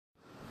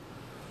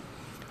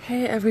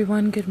Hey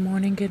everyone, good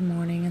morning, good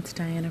morning. It's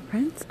Diana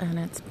Prince and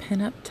it's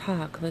Pinup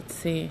Talk. Let's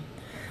see.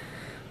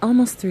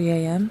 Almost 3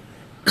 a.m.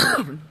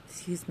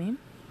 Excuse me.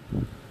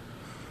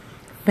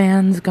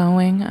 Fans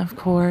going, of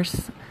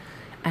course.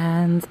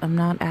 And I'm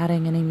not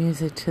adding any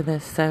music to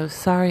this, so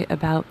sorry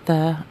about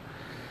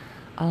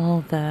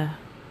all the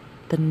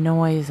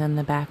noise in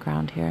the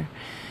background here.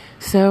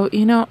 So,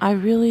 you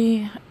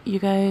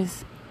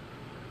guys,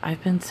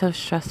 I've been so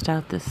stressed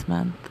out this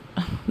month.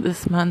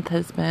 This month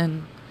has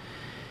been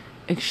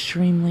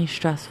extremely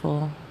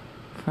stressful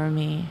for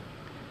me,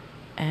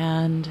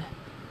 and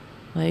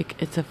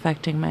it's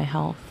affecting my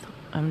health.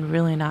 I'm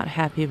really not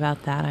happy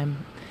about that.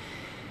 I'm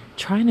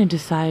trying to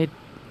decide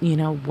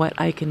what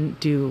I can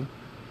do.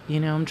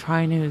 I'm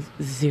trying to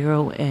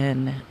zero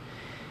in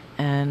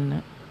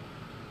and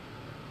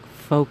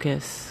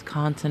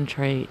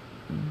concentrate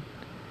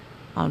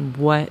on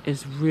what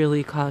is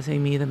really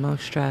causing me the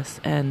most stress,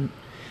 and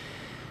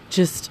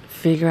just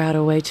figure out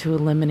a way to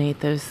eliminate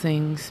those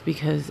things,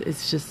 because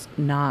it's just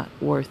not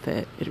worth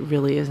it. It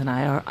really isn't.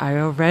 I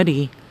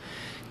already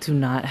do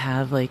not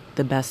have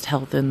the best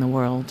health in the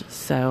world,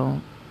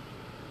 so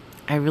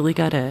I really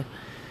gotta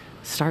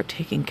start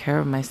taking care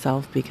of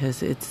myself,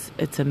 because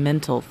it's a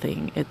mental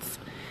thing. It's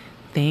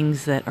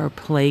things that are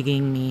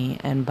plaguing me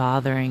and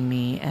bothering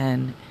me,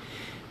 and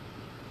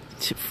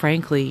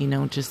frankly,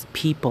 just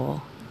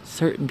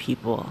certain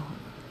people,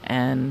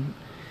 and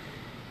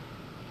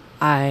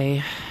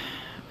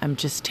I'm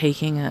just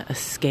taking a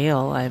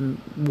scale. I'm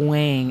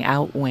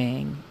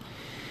outweighing,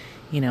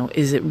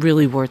 is it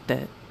really worth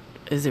it?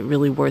 Is it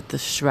really worth the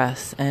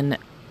stress? And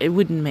it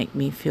wouldn't make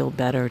me feel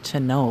better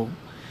to know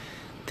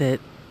that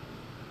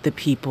the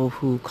people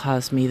who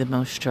cause me the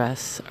most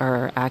stress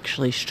are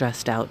actually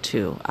stressed out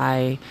too.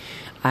 I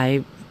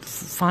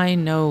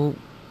find no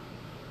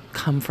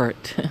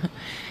comfort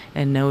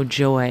and no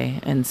joy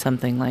in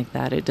something like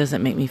that. It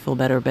doesn't make me feel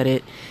better, but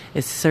it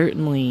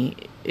certainly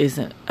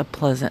isn't a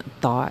pleasant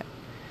thought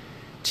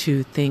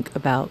to think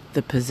about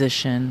the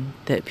position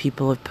that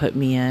people have put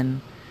me in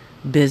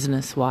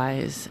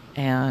business-wise.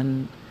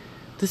 And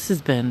this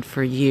has been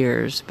for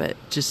years, but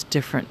just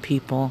different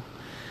people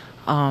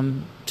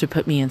to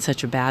put me in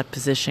such a bad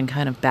position,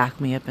 kind of back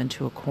me up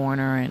into a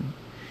corner, and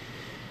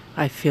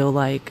I feel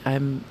like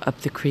I'm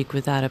up the creek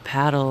without a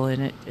paddle,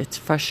 and it's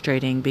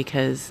frustrating,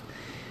 because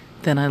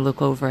then I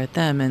look over at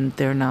them and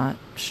they're not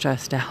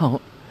stressed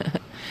out.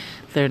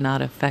 They're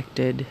not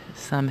affected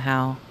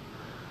somehow.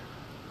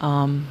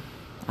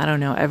 I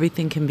don't know.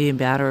 Everything can be a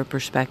matter of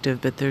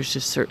perspective, but there's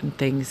just certain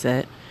things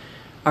that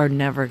are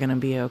never going to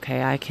be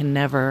okay. I can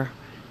never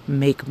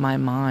make my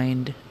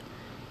mind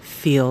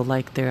feel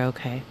like they're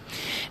okay.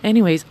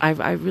 Anyways,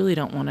 I really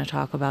don't want to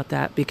talk about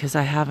that, because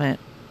I haven't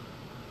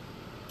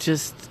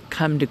just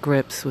come to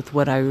grips with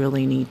what I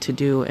really need to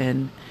do.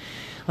 And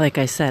like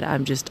I said,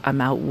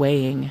 I'm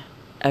outweighing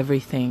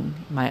everything,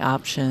 my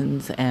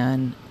options,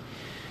 and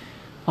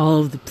all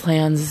of the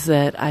plans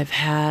that I've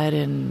had,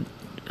 and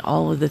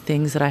all of the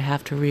things that I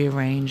have to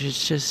rearrange.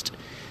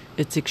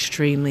 It's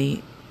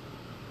extremely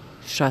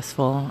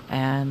stressful,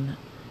 and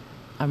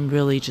I'm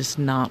really just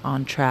not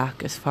on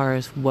track as far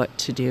as what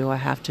to do. I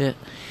have to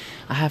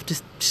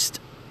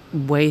just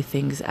weigh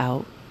things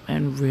out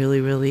and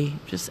really, really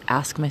just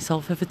ask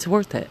myself if it's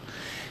worth it.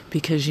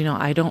 Because,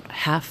 I don't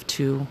have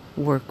to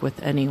work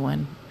with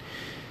anyone.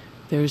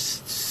 There's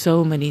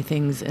so many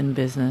things in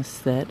business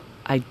that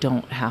I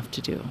don't have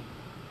to do.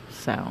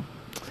 So,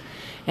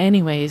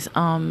 anyways,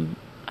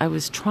 I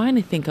was trying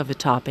to think of a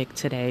topic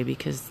today,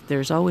 because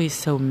there's always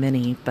so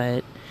many,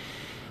 but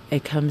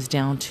it comes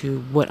down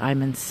to what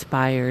I'm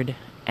inspired.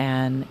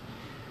 And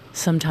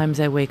sometimes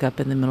I wake up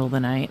in the middle of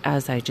the night,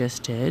 as I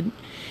just did,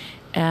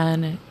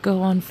 and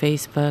go on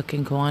Facebook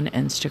and go on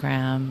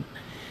Instagram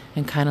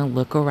and kind of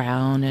look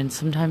around. And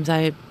sometimes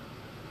I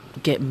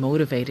get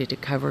motivated to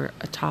cover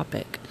a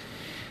topic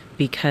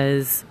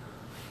because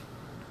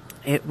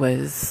it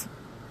was,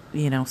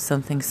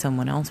 something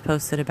someone else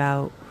posted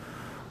about,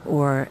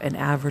 or an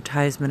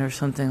advertisement or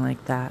something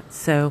like that.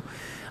 So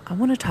I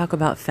want to talk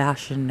about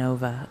Fashion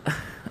Nova.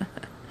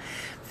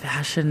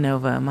 Fashion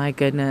Nova, my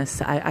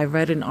goodness. I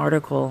read an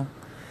article.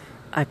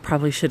 I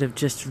probably should have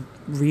just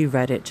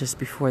reread it just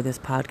before this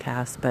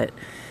podcast, but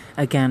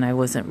again, I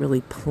wasn't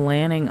really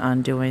planning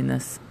on doing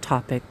this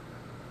topic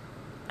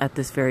at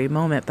this very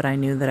moment, but I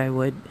knew that I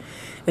would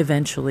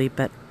eventually.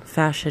 But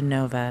Fashion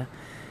Nova,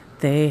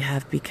 they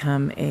have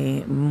become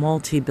a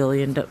million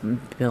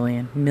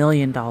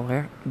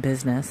dollar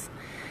business,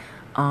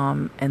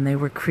 and they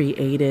were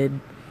created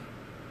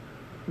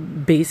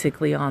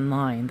basically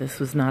online. This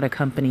was not a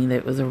company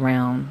that was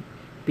around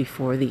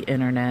before the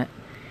internet,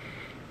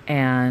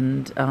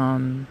 and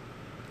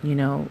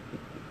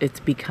it's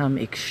become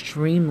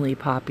extremely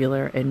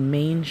popular and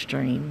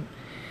mainstream.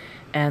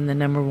 And the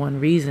number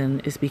one reason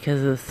is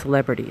because of the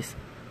celebrities.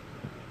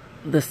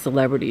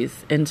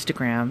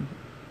 Instagram,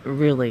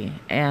 really,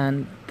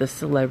 and the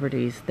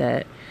celebrities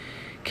that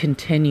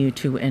continue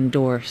to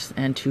endorse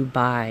and to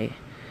buy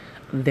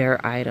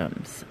their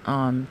items.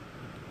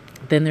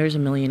 Then there's a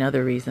million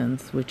other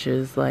reasons, which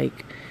is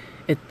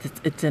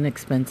It's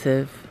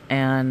inexpensive,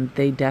 and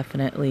they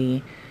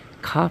definitely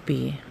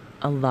copy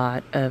a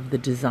lot of the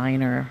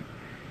designer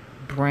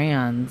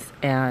brands.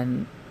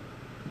 And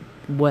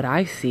what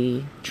I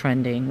see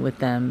trending with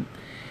them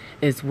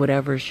is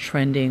whatever's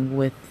trending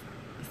with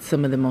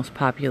some of the most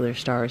popular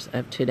stars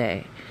of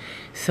today.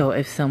 So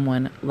if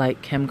someone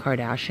like Kim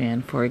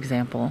Kardashian, for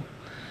example,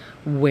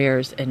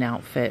 wears an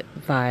outfit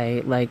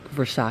by like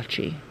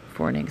Versace,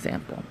 for an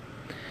example,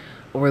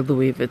 or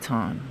Louis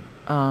Vuitton,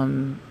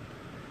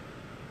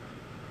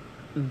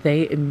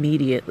 they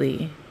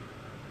immediately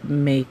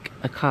make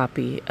a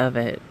copy of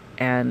it,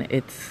 and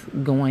it's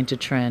going to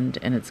trend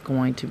and it's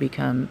going to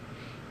become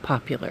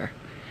popular,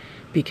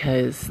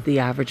 because the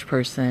average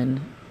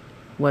person,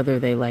 whether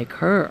they like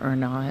her or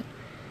not,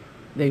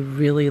 they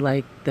really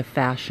like the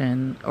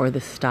fashion or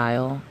the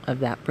style of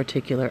that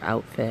particular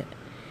outfit,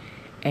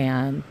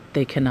 and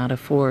they cannot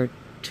afford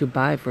to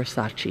buy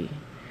Versace.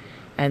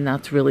 And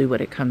that's really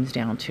what it comes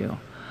down to.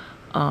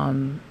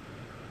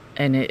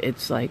 And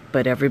it's like,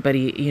 but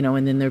everybody,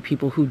 and then there are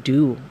people who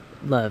do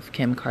love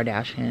Kim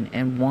Kardashian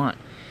and want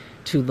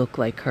to look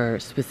like her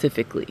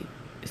specifically.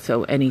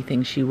 So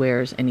anything she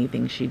wears,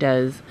 anything she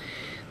does,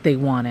 they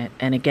want it.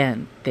 And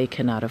again, they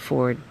cannot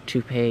afford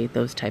to pay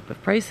those type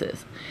of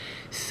prices.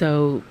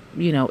 So,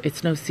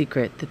 it's no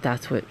secret that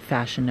that's what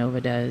Fashion Nova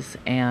does.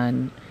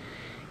 And,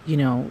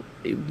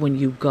 when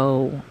you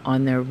go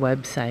on their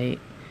website,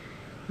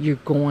 you're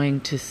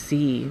going to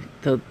see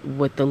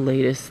what the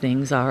latest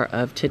things are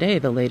of today,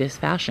 the latest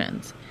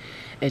fashions.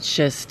 It's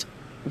just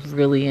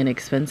really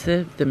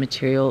inexpensive. The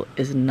material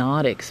is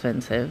not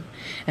expensive.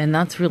 And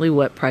that's really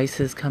what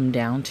prices come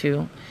down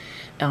to.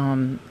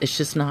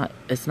 It's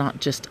not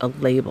just a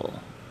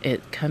label.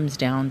 It comes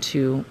down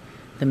to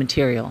the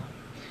material.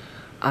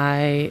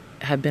 I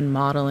have been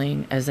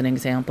modeling, as an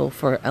example,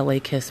 for LA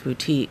Kiss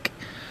Boutique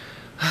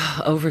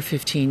over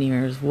 15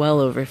 years, well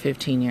over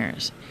 15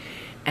 years.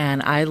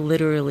 And I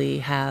literally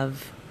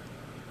have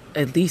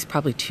at least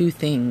probably 2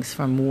 things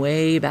from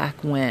way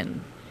back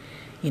when,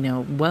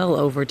 well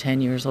over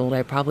 10 years old.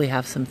 I probably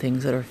have some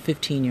things that are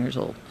 15 years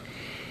old.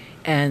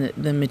 And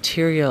the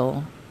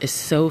material is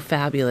so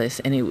fabulous,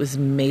 and it was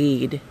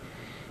made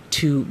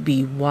to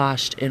be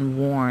washed and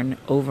worn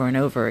over and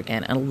over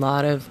again. And a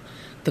lot of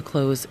the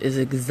clothes is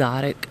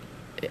exotic.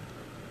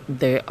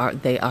 They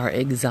are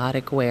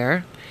exotic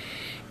wear.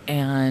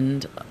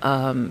 And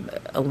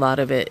a lot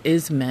of it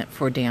is meant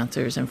for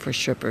dancers and for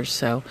strippers.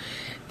 So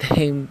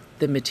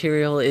the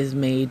material is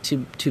made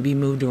to be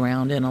moved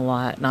around in a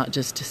lot, not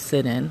just to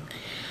sit in,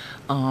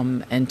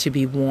 and to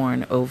be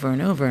worn over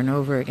and over and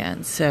over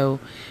again. So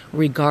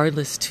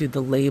regardless to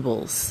the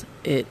labels,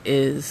 it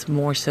is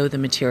more so the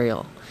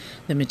material.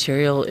 The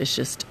material is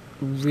just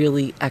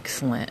really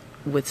excellent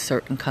with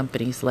certain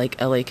companies like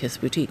LA Kiss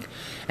Boutique.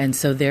 And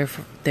so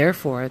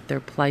therefore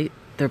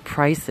their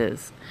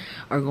prices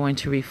are going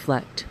to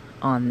reflect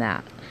on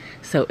that.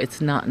 So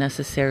it's not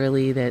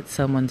necessarily that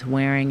someone's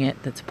wearing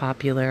it that's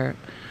popular,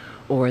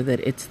 or that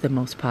it's the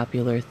most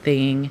popular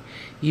thing.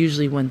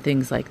 Usually when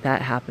things like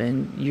that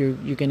happen,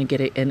 you're going to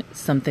get it in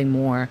something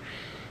more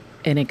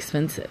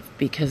inexpensive,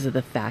 because of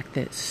the fact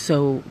that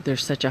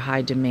there's such a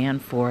high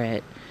demand for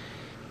it.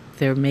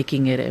 They're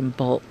making it in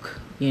bulk,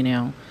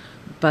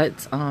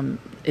 but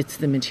it's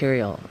the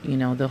material.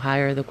 The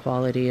higher the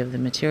quality of the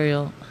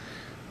material,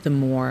 the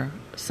more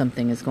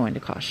something is going to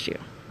cost you.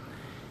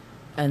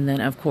 And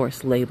then, of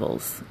course,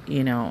 labels,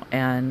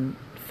 and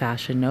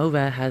Fashion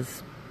Nova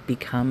has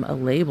become a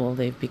label.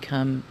 They've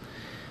become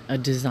a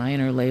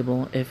designer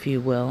label, if you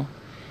will.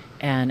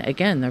 And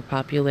again, their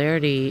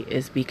popularity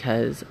is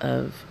because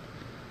of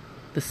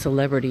the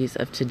celebrities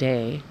of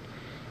today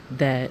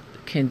that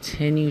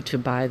continue to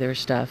buy their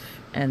stuff,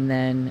 and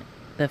then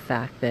the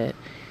fact that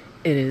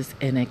it is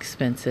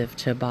inexpensive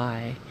to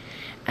buy.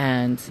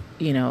 And,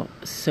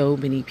 so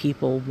many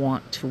people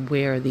want to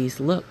wear these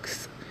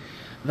looks.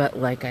 But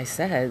like I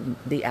said,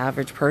 the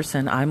average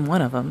person, I'm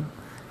one of them,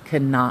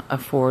 cannot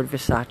afford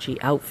Versace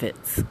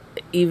outfits.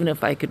 Even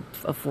if I could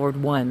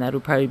afford one, that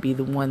would probably be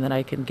the one that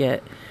I could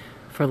get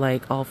for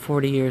like all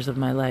 40 years of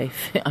my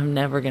life. I'm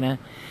never going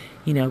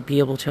to, be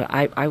able to,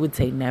 I would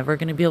say never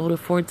going to be able to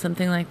afford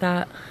something like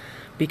that,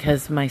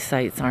 because my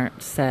sights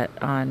aren't set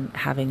on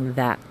having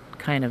that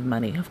kind of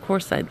money. Of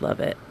course I'd love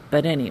it.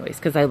 But anyways,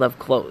 because I love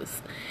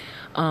clothes.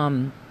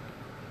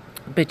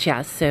 But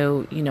yeah,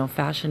 so,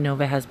 Fashion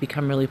Nova has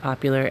become really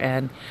popular,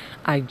 and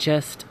I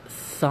just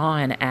saw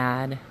an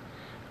ad,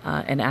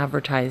 an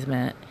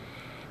advertisement,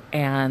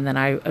 and then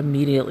I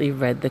immediately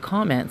read the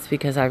comments,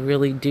 because I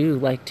really do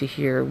like to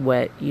hear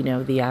what,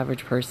 the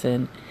average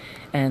person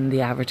and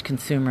the average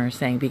consumer is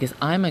saying, because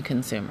I'm a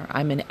consumer.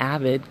 I'm an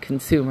avid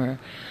consumer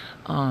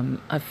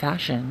of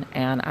fashion,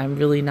 and I'm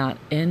really not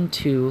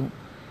into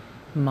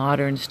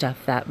modern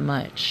stuff that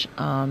much.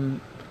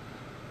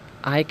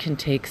 I can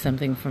take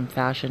something from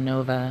Fashion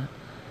Nova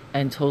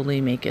and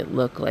totally make it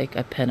look like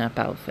a pinup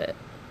outfit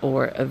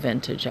or a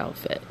vintage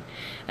outfit.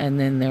 And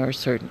then there are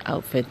certain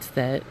outfits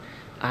that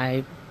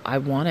I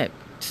want it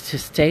to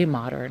stay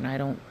modern.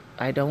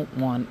 I don't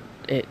want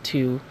it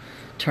to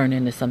turn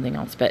into something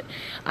else. But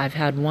I've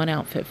had one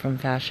outfit from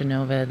Fashion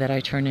Nova that I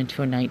turned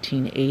into a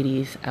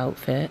 1980s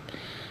outfit.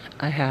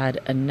 I had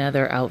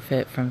another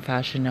outfit from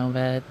Fashion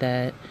Nova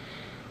that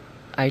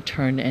I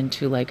turned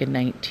into like a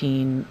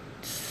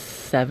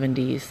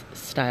 1970s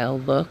style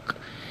look.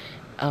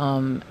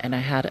 And I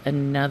had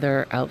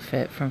another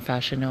outfit from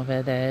Fashion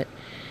Nova that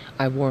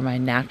I wore my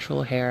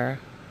natural hair.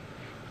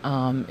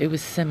 It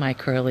was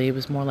semi-curly. It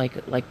was more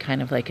like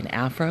kind of like an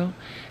afro.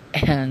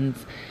 And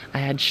I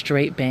had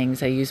straight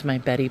bangs. I used my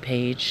Betty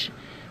Page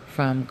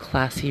from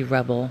Classy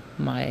Rebel,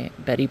 my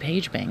Betty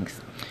Page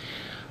bangs.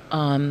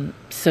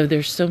 So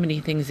there's so many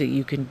things that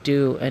you can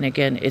do. And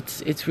again,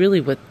 it's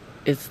really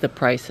it's the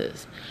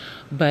prices.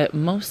 But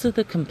most of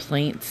the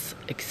complaints,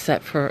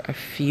 except for a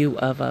few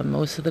of them,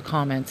 most of the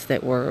comments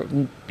that were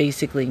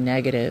basically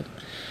negative,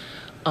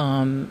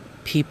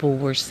 people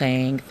were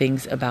saying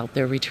things about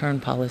their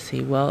return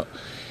policy. Well,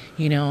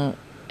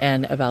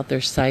 and about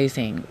their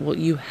sizing. Well,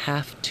 you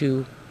have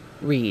to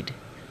read.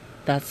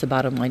 That's the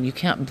bottom line. You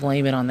can't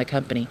blame it on the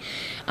company.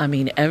 I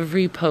mean,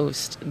 every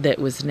post that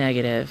was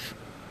negative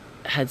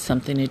had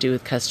something to do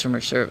with customer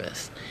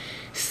service,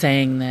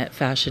 saying that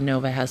Fashion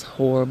Nova has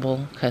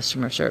horrible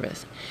customer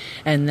service.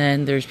 And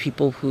then there's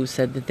people who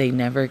said that they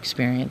never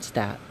experienced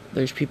that.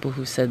 There's people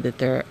who said that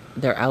their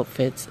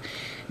outfits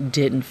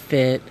didn't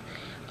fit.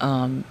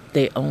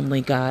 They only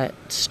got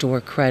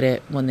store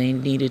credit when they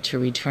needed to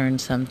return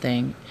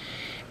something.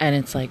 And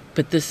it's like,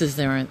 but this is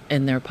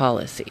in their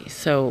policy.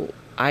 So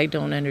I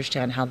don't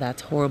understand how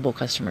that's horrible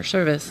customer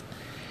service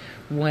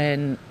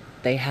when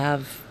they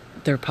have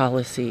their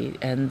policy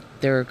and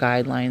their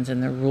guidelines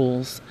and their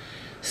rules,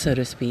 so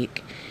to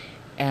speak,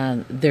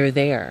 and they're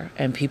there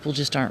and people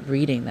just aren't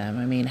reading them.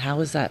 I mean, how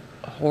is that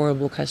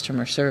horrible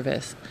customer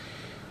service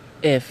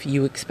if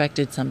you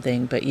expected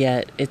something, but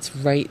yet it's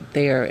right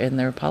there in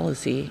their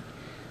policy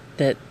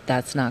that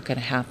that's not going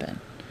to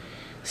happen?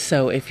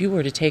 So if you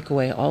were to take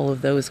away all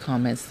of those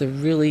comments, there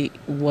really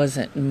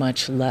wasn't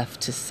much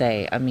left to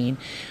say. I mean,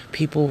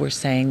 people were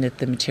saying that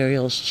the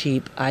material's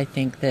cheap. I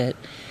think that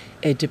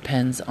it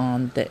depends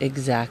on the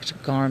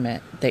exact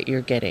garment that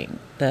you're getting.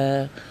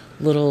 The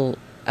little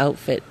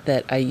outfit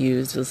that I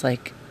used was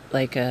like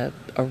a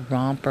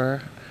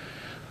romper,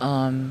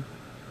 but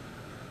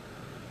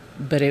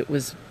it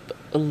was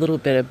a little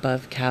bit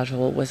above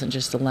casual. It wasn't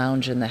just a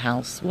lounge in the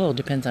house. Well, it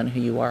depends on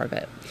who you are,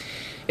 but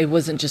it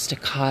wasn't just a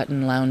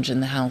cotton lounge in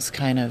the house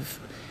kind of,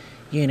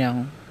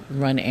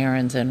 run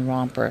errands and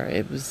romper.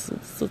 It was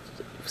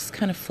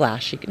kind of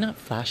flashy, not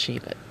flashy,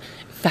 but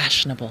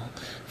fashionable,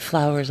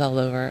 flowers all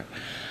over.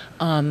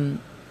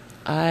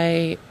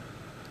 The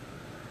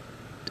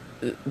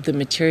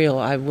material,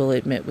 I will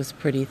admit, was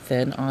pretty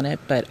thin on it,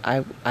 but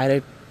I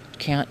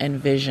can't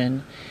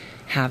envision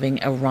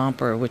having a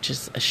romper, which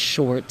is a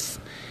shorts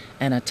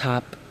and a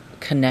top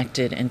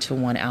connected into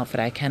one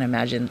outfit. I can't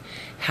imagine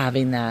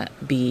having that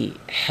be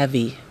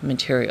heavy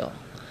material.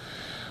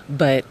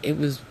 But it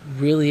was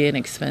really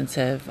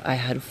inexpensive. I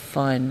had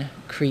fun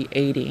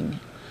creating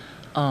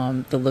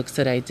the looks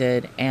that I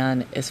did.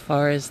 And as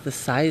far as the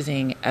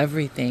sizing,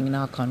 everything,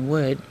 knock on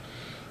wood,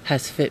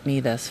 has fit me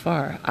thus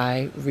far.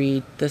 I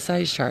read the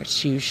size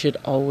charts. You should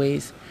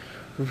always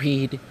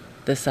read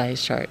the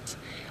size charts.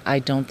 I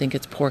don't think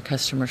it's poor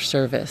customer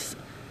service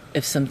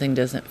if something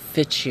doesn't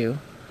fit you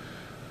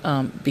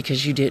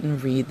because you didn't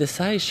read the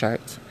size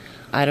charts.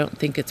 I don't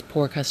think it's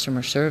poor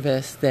customer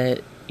service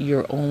that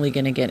you're only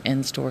going to get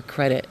in-store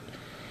credit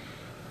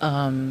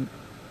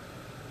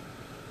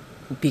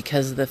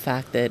because of the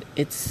fact that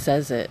it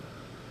says it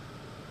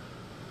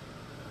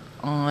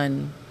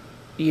on,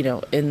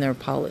 in their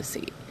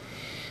policy.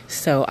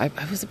 So I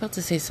was about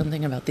to say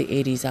something about the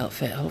 80s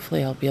outfit.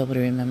 Hopefully I'll be able to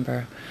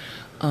remember.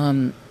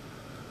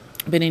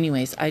 But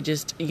anyways, I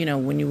just,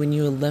 when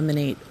you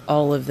eliminate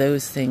all of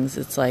those things,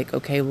 it's like,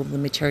 okay, well, the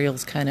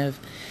material's kind of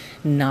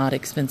not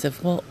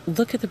expensive. Well,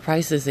 look at the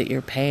prices that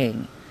you're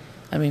paying.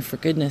 I mean, for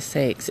goodness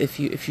sakes, if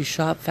you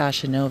shop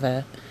Fashion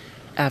Nova,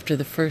 after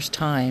the first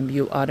time,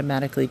 you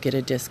automatically get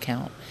a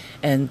discount.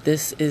 And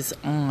this is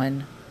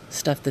on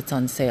stuff that's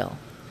on sale.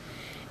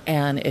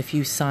 And if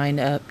you sign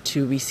up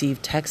to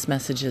receive text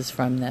messages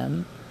from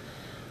them,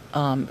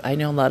 I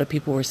know a lot of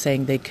people were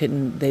saying they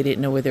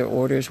didn't know where their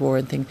orders were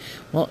and things.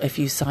 Well, if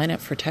you sign up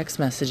for text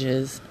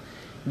messages,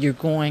 you're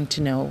going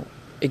to know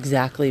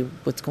exactly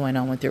what's going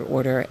on with your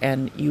order.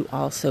 And you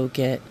also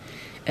get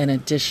an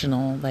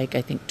additional, I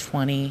think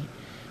 20%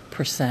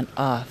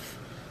 off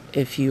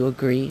if you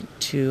agree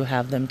to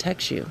have them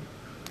text you.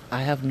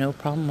 I have no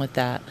problem with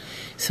that.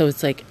 So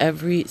it's like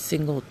every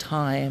single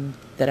time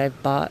that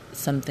I've bought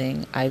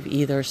something, I've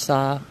either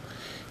saw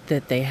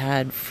that they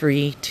had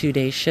free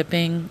 2-day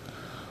shipping,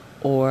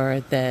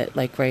 or that,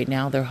 like right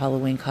now, their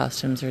Halloween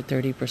costumes are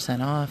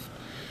 30% off.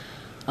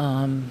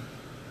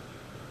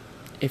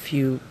 If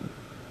you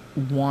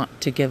want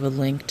to give a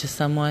link to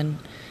someone,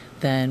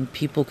 then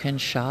people can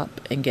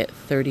shop and get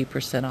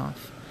 30%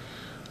 off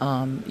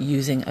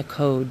using a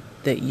code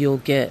that you'll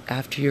get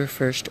after your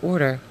first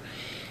order.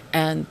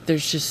 And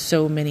there's just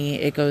so many,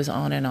 it goes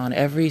on and on.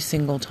 Every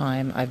single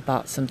time I've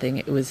bought something,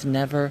 it was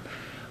never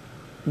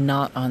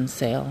not on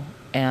sale.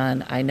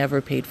 And I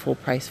never paid full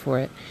price for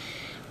it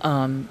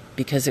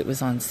because it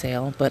was on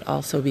sale, but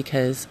also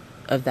because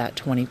of that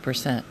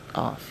 20%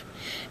 off.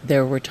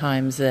 There were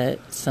times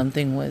that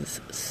something was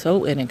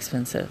so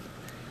inexpensive,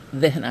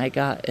 then I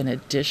got an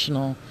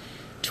additional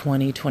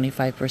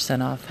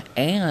 25% off,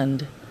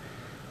 and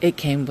it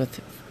came with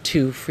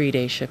 2 free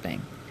day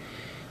shipping.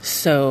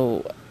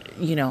 So,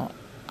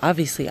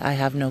 obviously I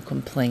have no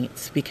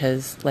complaints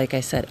because, like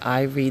I said,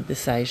 I read the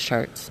size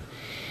charts,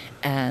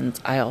 and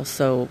I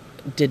also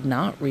did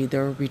not read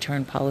their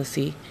return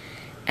policy,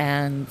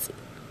 and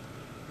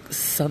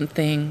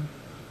something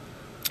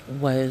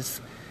was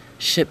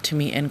shipped to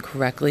me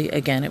incorrectly.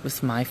 Again, it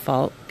was my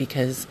fault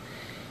because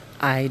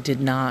I did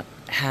not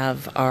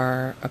have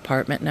our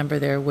apartment number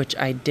there, which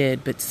I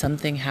did, but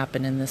something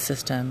happened in the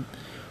system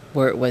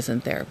where it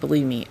wasn't there.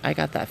 Believe me, I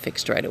got that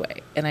fixed right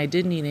away. And I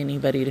didn't need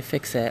anybody to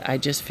fix it. I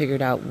just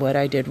figured out what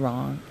I did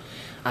wrong.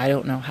 I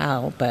don't know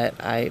how, but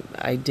I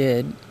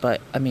did.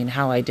 But I mean,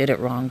 how I did it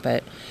wrong,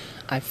 but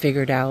I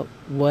figured out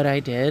what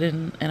I did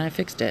and I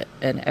fixed it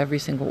in every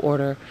single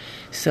order.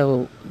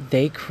 So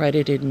they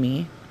credited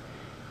me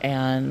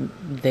and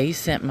they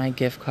sent my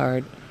gift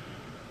card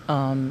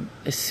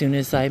as soon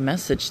as I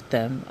messaged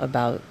them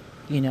about,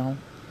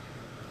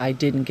 I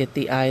didn't get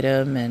the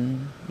item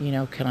and,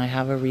 can I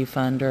have a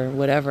refund or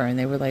whatever? And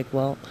they were like,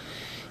 well,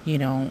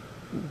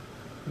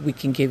 we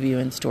can give you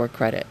in-store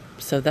credit.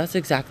 So that's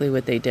exactly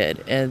what they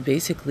did. And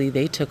basically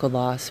they took a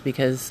loss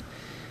because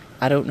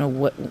I don't know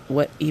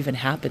what even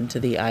happened to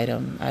the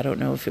item. I don't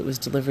know if it was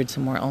delivered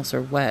somewhere else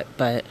or what,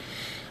 but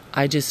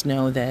I just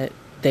know that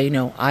they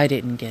know I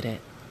didn't get it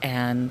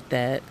and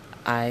that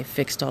I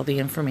fixed all the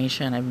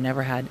information. I've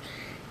never had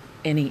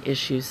any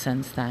issues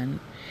since then.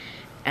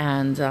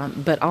 And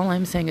but all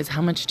I'm saying is,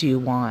 how much do you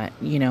want?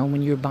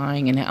 When you're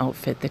buying an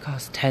outfit that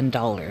costs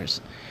 $10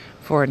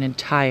 for an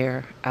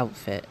entire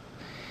outfit.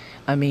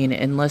 I mean,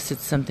 unless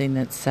it's something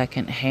that's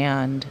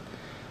secondhand,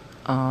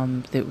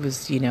 that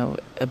was,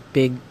 a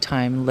big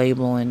time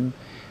label and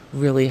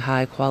really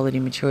high quality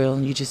material,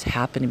 and you just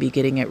happen to be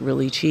getting it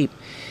really cheap.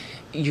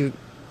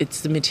 It's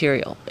the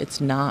material.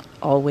 It's not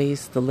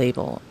always the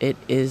label. It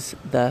is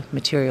the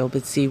material.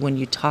 But see, when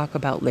you talk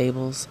about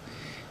labels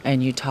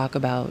and you talk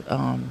about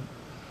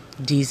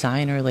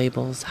designer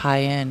labels,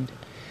 high end,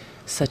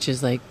 such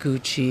as like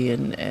Gucci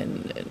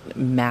and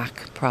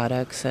MAC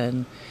products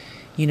and,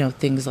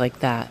 things like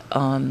that,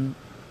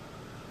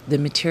 the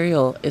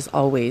material is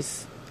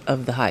always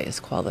of the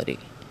highest quality.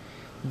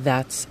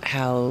 That's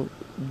how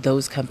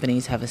those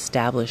companies have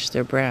established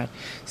their brand.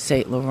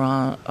 Saint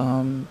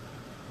Laurent,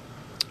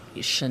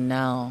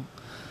 Chanel,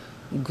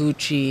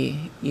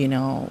 Gucci,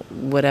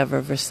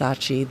 whatever,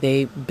 Versace,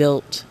 they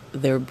built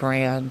their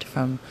brand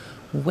from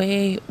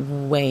way,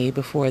 way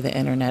before the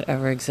internet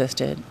ever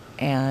existed.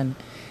 And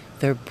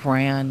their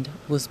brand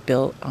was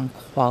built on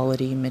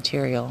quality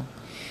material.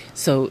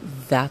 So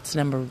that's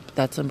number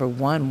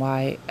one,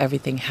 why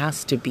everything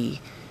has to be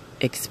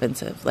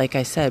expensive. Like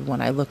I said, when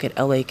I look at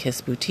LA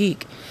Kiss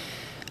Boutique,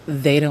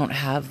 they don't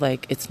have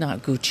it's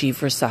not Gucci,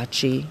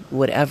 Versace,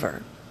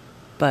 whatever,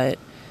 but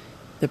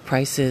the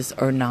prices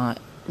are not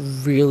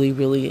really,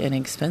 really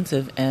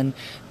inexpensive. And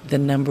the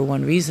number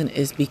one reason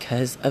is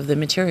because of the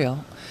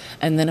material.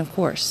 And then, of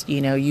course,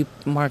 you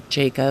Marc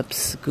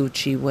Jacobs,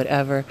 Gucci,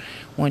 whatever,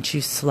 once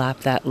you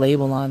slap that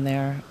label on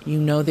there,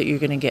 that you're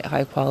going to get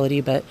high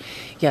quality. But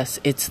yes,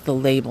 it's the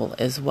label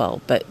as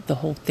well. But the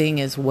whole thing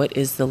is, what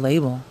is the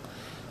label?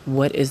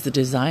 What is the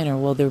designer?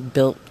 Well, they're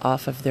built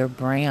off of their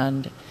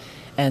brand.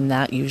 And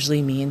that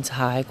usually means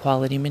high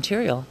quality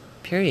material,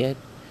 period.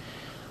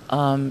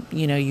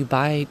 You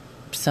buy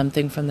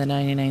something from the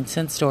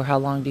 99-cent store, how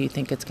long do you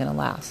think it's going to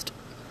last?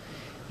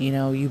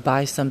 You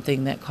buy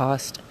something that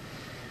cost,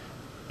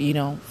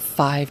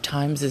 5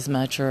 times as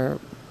much,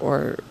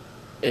 or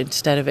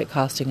instead of it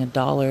costing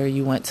 $1,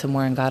 you went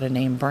somewhere and got a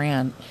name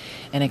brand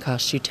and it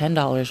cost you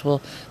 $10.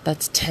 Well,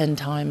 that's 10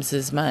 times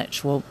as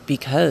much. Well,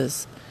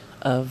 because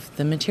of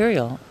the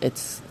material,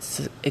 it's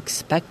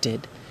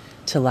expected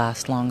to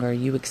last longer.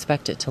 You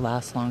expect it to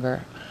last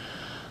longer.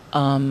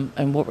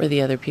 And what were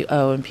the other people?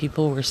 Oh, and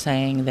people were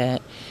saying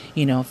that,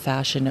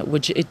 Fashion,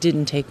 which it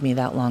didn't take me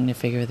that long to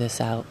figure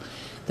this out,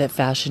 that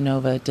Fashion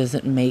Nova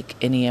doesn't make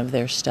any of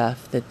their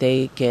stuff, that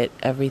they get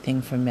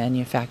everything from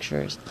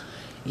manufacturers.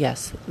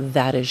 Yes,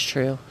 that is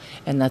true.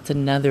 And that's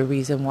another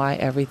reason why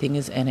everything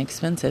is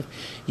inexpensive.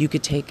 You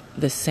could take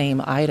the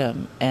same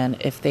item,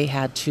 and if they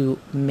had to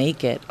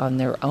make it on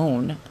their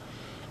own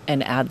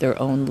and add their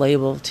own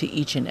label to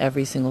each and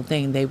every single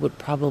thing, they would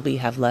probably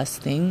have less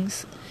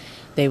things.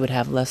 They would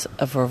have less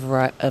of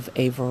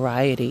a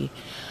variety.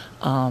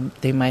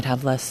 They might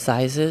have less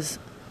sizes,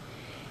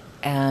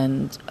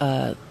 and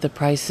the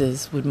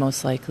prices would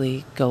most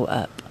likely go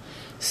up.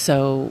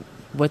 So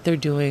what they're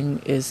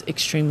doing is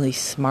extremely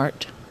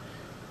smart,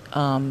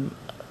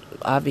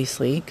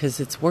 obviously, because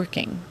it's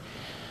working.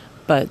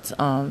 But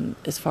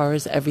as far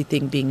as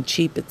everything being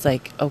cheap, it's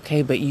like,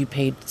 okay, but you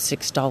paid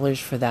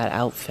 $6 for that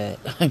outfit.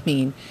 I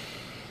mean,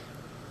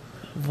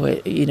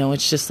 what,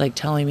 it's just like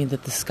telling me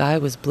that the sky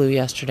was blue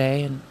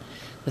yesterday and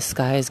the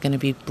sky is going to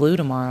be blue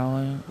tomorrow.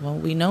 And, well,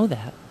 we know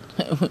that.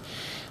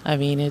 I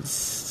mean,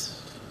 it's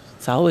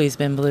always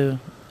been blue.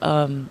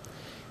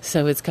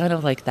 So it's kind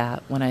of like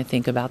that when I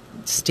think about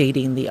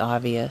stating the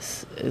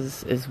obvious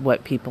is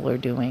what people are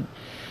doing.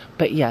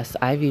 But yes,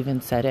 I've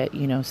even said it,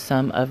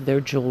 some of their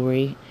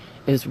jewelry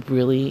is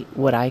really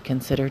what I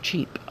consider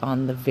cheap,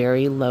 on the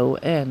very low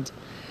end.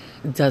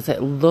 Does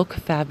it look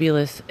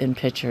fabulous in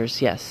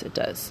pictures? Yes, it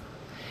does.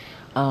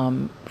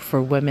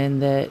 For women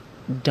that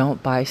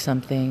don't buy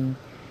something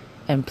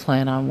and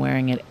plan on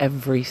wearing it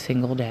every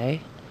single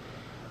day,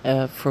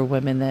 for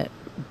women that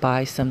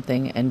buy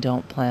something and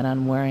don't plan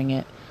on wearing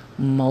it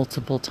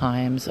multiple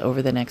times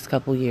over the next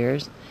couple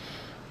years,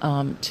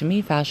 to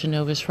me, Fashion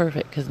Nova is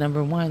perfect because,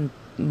 number one,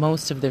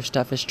 most of their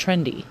stuff is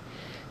trendy.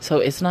 So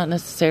it's not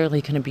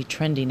necessarily going to be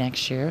trendy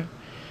next year,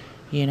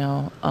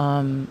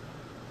 and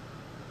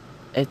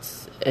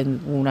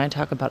when I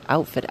talk about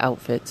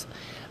outfits,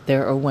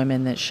 there are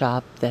women that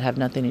shop that have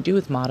nothing to do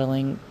with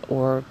modeling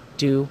or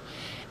do,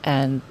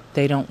 and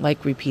they don't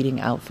like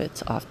repeating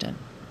outfits often.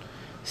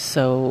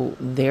 So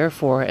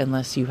therefore,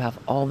 unless you have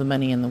all the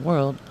money in the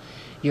world,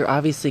 you're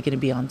obviously going to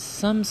be on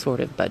some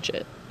sort of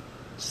budget,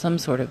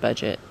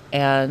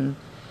 and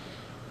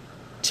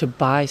to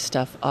buy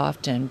stuff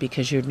often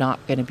because you're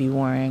not going to be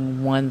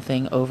wearing one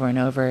thing over and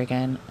over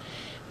again.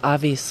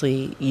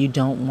 Obviously, you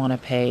don't want to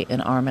pay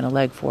an arm and a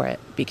leg for it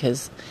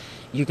because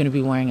you're going to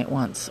be wearing it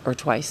once or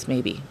twice,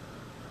 maybe.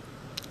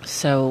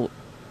 So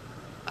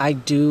I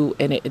do,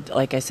 and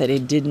like I said,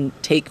 it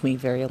didn't take me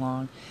very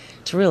long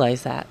to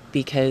realize that,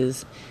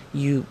 because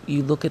you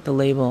look at the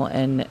label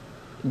and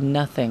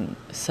nothing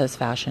says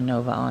Fashion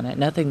Nova on it.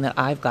 Nothing that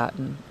I've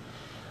gotten.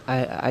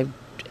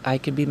 I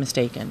could be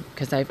mistaken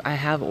because I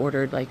have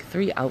ordered like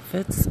 3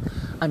 outfits.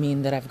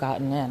 That I've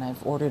gotten in.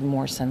 I've ordered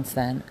more since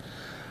then.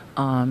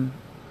 And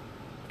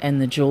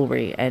the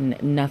jewelry,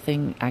 and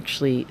nothing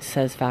actually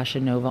says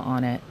Fashion Nova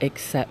on it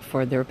except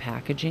for their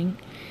packaging.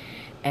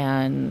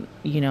 And,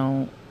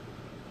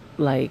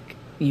 like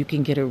you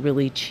can get a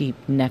really cheap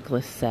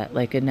necklace set,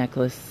 like a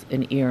necklace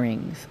and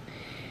earrings.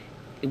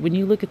 When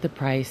you look at the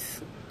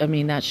price,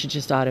 that should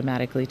just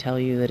automatically tell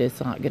you that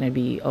it's not going to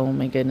be, oh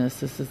my goodness,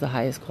 this is the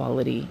highest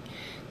quality.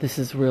 This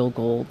is real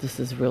gold. This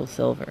is real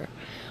silver.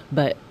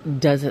 But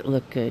does it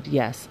look good?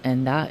 Yes.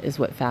 And that is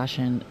what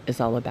fashion is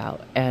all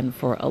about. And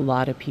for a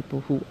lot of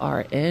people who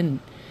are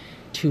into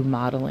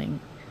modeling,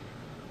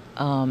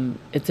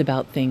 it's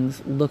about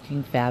things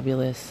looking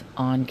fabulous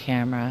on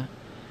camera.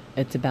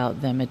 It's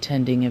about them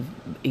attending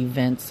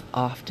events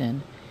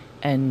often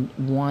and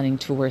wanting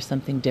to wear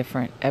something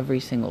different every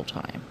single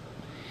time.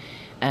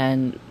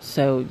 And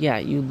so, yeah,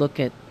 you look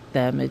at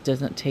them, it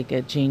doesn't take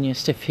a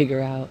genius to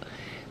figure out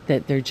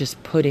that they're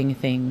just putting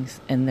things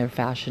in their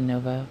Fashion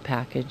Nova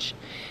package.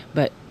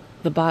 But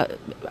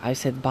I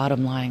said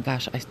bottom line,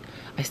 gosh,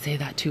 I say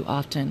that too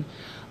often.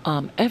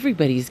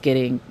 Everybody's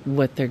getting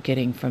what they're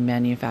getting from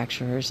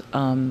manufacturers.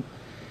 At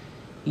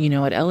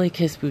LA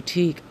Kiss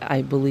Boutique,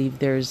 I believe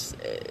there's,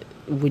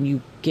 when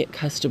you get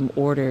custom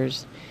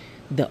orders,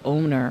 the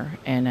owner,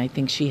 and I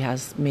think she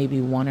has maybe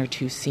 1 or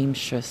 2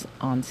 seamstress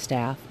on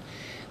staff,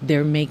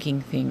 they're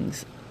making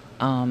things,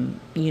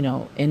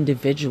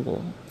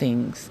 individual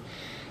things.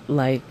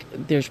 Like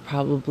there's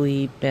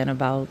probably been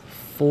about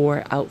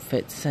 4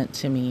 outfits sent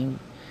to me.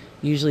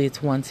 Usually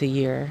it's once a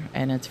year,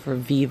 and it's for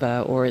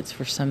Viva or it's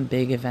for some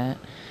big event,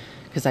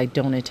 because I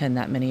don't attend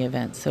that many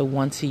events. So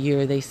once a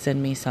year they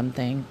send me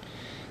something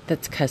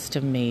that's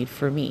custom made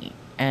for me,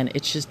 and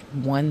it's just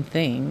one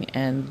thing,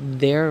 and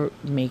they're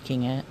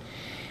making it,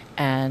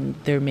 and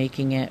they're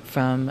making it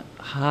from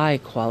high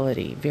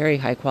quality, very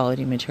high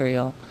quality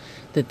material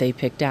that they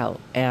picked out.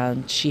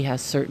 And she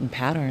has certain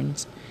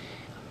patterns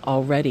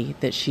already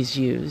that she's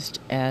used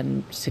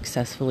and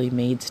successfully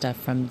made stuff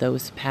from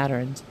those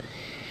patterns.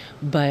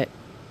 But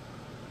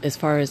as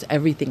far as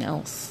everything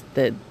else,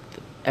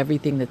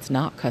 everything that's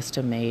not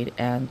custom made,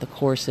 and the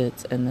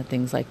corsets and the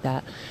things like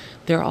that,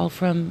 they're all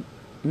from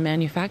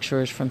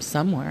manufacturers from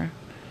somewhere.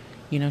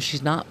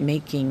 She's not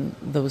making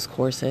those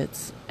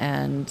corsets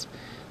and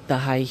the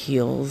high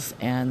heels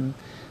and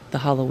the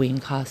Halloween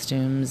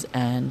costumes,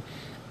 and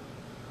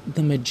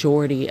the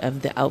majority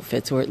of the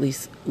outfits, or at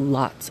least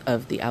lots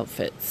of the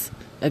outfits,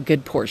 a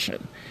good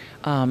portion,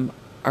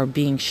 are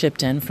being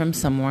shipped in from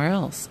somewhere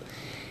else.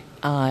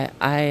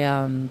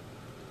 I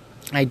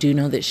do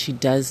know that she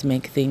does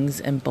make things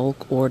in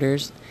bulk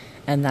orders,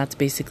 and that's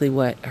basically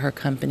what her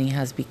company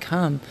has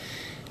become.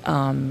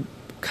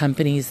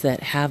 Companies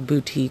that have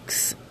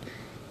boutiques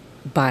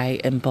buy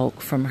in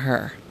bulk from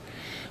her.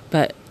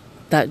 But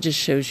that just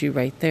shows you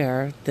right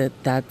there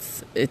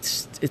that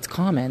it's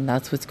common.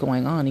 That's what's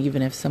going on.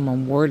 Even if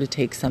someone were to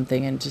take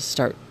something and just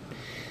start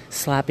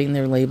slapping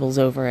their labels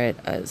over it,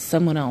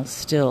 someone else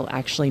still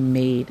actually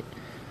made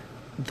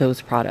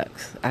those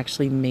products,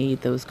 actually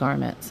made those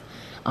garments.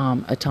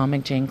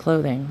 Atomic Jane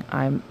Clothing,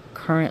 I'm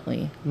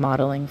currently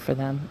modeling for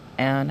them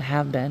and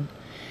have been.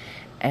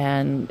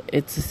 And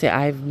it's to say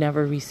I've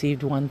never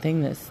received one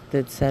thing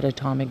that said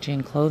Atomic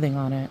Jane Clothing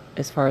on it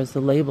as far as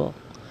the label.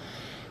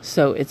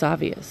 So it's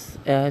obvious.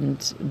 And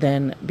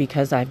then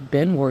because I've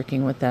been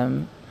working with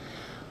them,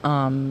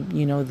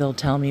 they'll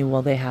tell me,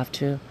 well, they have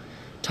to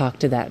talk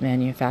to that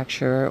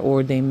manufacturer,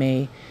 or they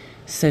may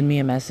send me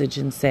a message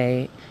and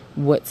say,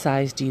 what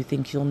size do you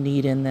think you'll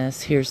need in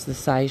this? Here's the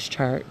size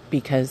chart,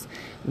 because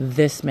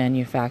this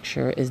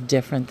manufacturer is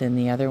different than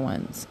the other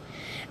ones.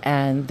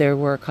 And there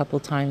were a couple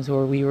times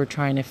where we were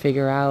trying to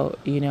figure out,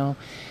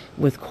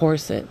 with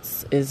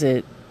corsets, is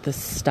it the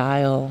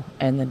style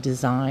and the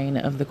design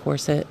of the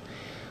corset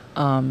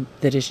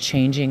that is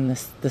changing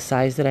the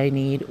size that I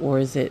need, or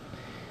is it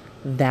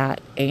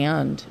that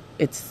and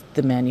it's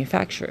the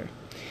manufacturer?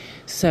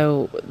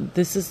 So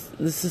this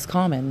is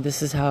common.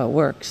 This is how it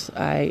works.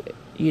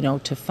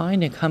 To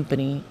find a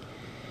company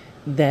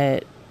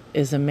that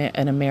is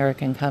an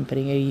American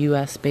company, a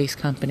U.S.-based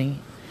company,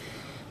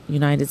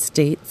 United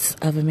States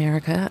of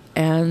America,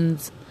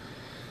 and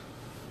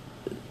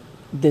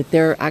that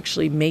they're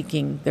actually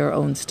making their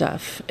own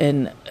stuff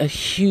in a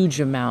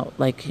huge amount,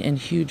 like in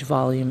huge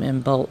volume,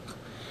 in bulk,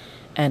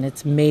 and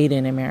it's made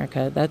in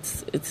America.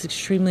 It's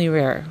extremely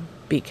rare,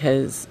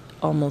 because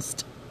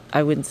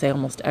I wouldn't say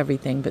almost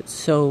everything, but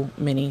so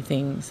many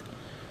things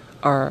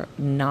are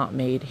not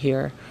made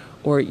here.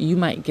 Or you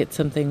might get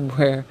something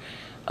where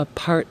a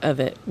part of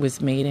it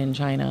was made in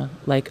China,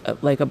 like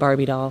a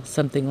Barbie doll,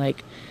 something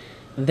like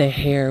the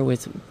hair,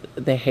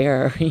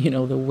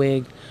 the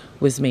wig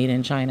was made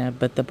in China,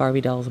 but the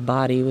Barbie doll's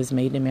body was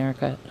made in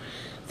America.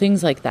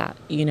 Things like that.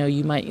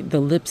 The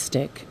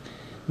lipstick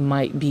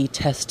might be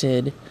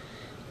tested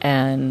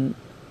and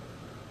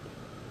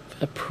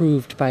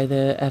approved by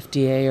the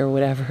FDA or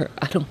whatever.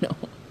 I don't know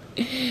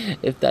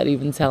if that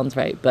even sounds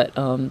right, but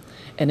and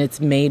it's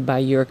made by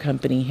your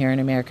company here in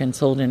America and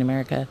sold in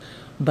America,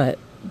 but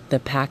the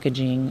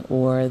packaging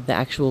or the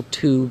actual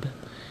tube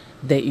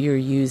that you're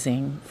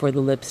using for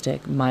the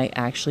lipstick might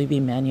actually be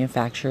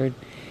manufactured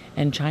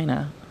in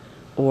China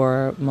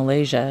or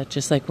Malaysia.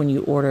 Just like when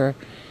you order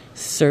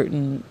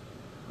certain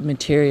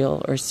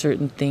material or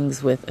certain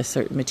things with a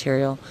certain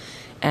material,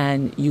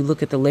 and you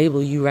look at the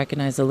label, you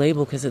recognize the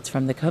label because it's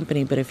from the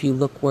company. But if you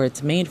look where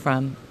it's made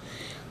from,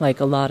 like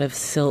a lot of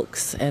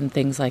silks and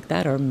things like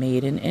that are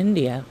made in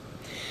India.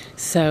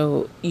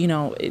 So,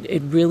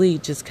 it really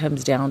just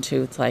comes down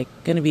to, it's like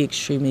going to be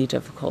extremely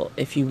difficult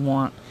if you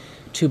want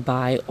to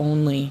buy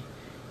only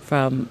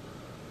from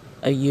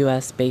a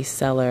U.S. based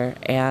seller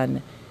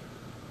and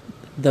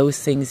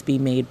those things be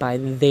made by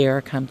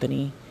their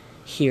company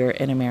here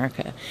in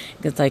America.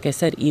 Because like I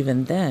said,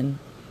 even then,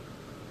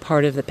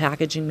 part of the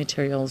packaging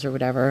materials or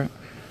whatever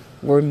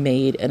were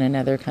made in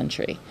another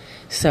country.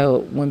 So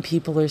when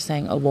people are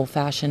saying, oh, well,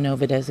 Fashion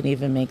Nova doesn't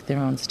even make their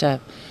own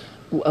stuff.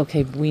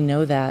 Okay, we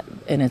know that,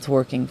 and it's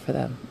working for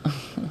them.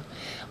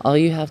 All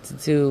you have to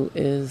do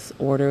is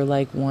order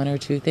like one or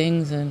two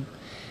things, and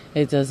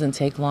it doesn't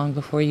take long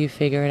before you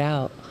figure it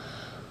out.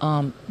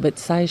 But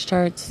size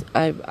charts,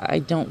 I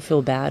don't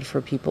feel bad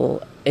for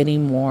people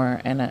anymore,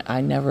 and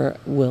I never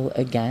will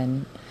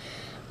again,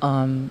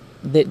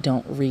 that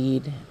don't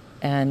read.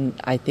 And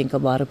I think a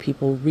lot of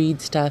people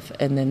read stuff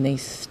and then they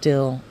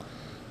still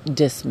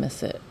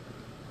dismiss it.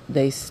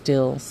 They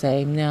still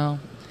say, no,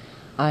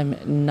 I'm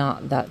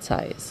not that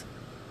size.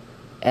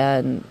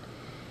 And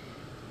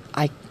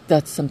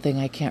that's something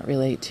I can't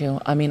relate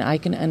to. I mean, I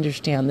can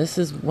understand. This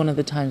is one of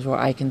the times where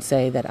I can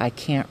say that I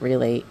can't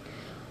relate.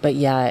 But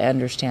yeah, I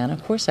understand.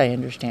 Of course I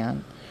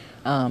understand.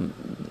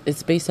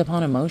 It's based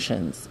upon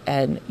emotions.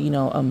 And,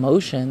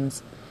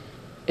 emotions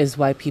is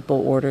why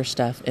people order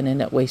stuff and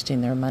end up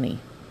wasting their money.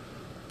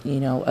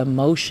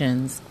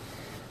 Emotions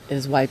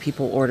is why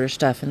people order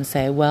stuff and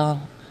say,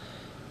 well,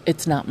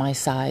 it's not my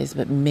size,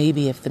 but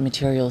maybe if the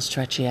material is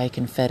stretchy, I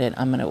can fit it.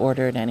 I'm going to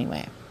order it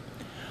anyway.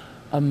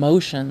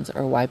 Emotions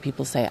are why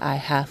people say, I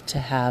have to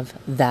have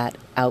that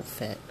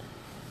outfit.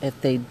 If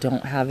they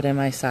don't have it in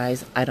my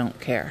size, I don't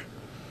care.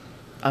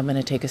 I'm going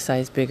to take a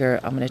size bigger.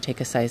 I'm going to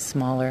take a size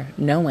smaller,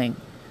 knowing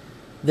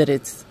that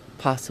it's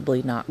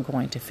possibly not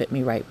going to fit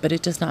me right. But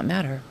it does not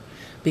matter,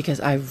 because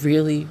I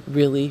really,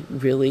 really,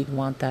 really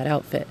want that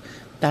outfit.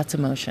 That's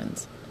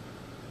emotions.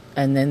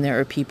 And then there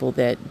are people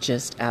that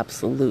just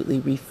absolutely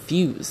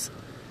refuse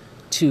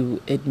to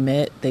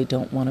admit, they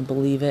don't want to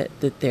believe it,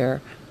 that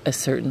they're a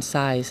certain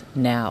size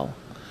now,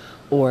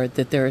 or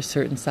that they're a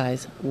certain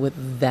size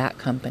with that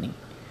company,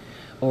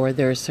 or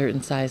they're a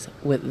certain size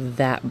with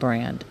that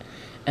brand.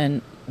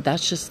 And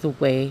that's just the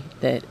way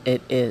that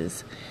it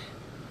is.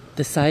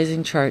 The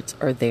sizing charts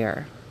are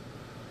there.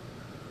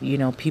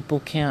 People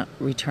can't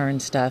return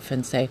stuff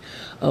and say,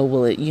 oh,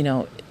 well,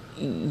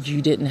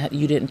 you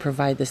didn't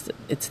provide this.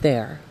 It's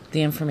there.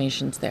 The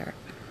information's there.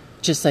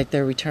 Just like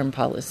their return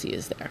policy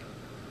is there.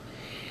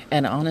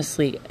 And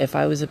honestly, if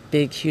I was a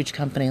big, huge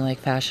company like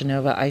Fashion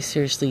Nova, I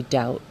seriously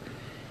doubt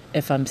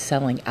if I'm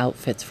selling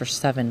outfits for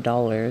 $7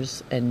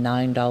 and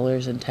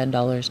 $9 and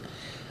 $10.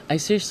 I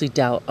seriously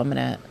doubt I'm going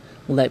to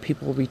let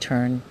people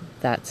return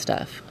that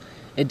stuff.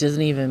 It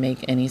doesn't even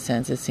make any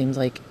sense. It seems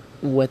like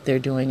what they're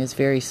doing is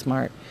very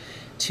smart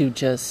to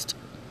just,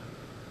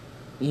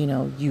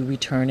 you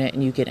return it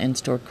and you get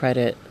in-store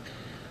credit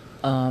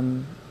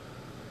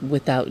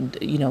without,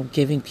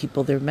 giving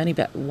people their money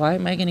back. Why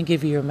am I going to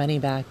give you your money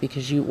back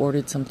because you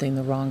ordered something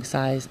the wrong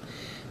size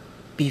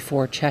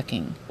before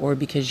checking, or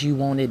because you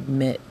won't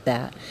admit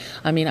that?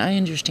 I mean, I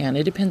understand.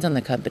 It depends on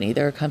the company.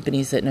 There are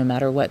companies that no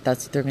matter what,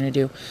 that's what they're going to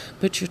do.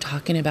 But you're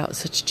talking about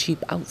such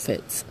cheap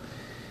outfits.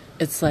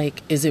 It's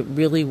like, is it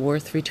really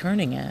worth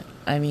returning it?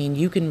 I mean,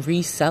 you can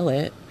resell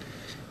it.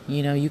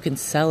 You can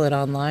sell it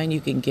online. You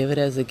can give it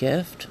as a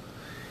gift.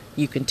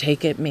 You can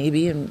take it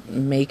maybe and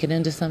make it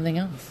into something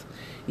else.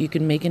 You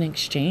can make an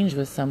exchange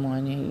with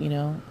someone.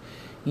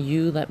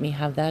 You let me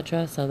have that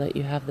dress, I'll let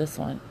you have this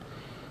one.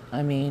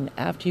 I mean,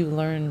 after you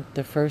learn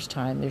the first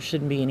time, there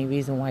shouldn't be any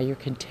reason why you're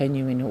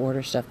continuing to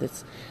order stuff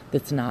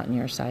that's not in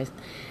your size.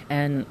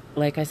 And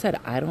like I said,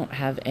 I don't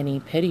have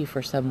any pity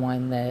for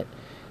someone that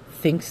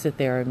thinks that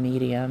they're a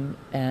medium,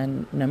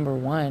 and number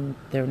one,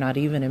 they're not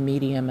even a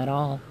medium at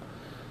all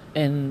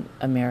in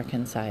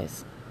American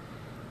size.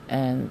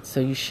 And so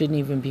you shouldn't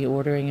even be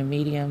ordering a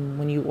medium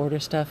when you order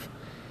stuff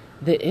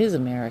that is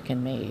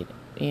American made,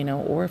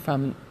 or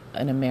from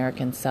an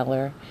American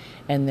seller,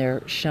 and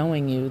they're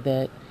showing you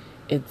that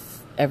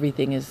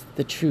everything is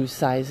the true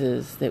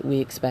sizes that we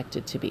expect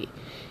it to be.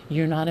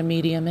 You're not a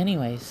medium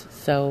anyways,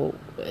 so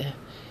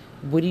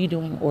what are you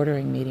doing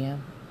ordering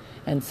medium?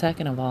 And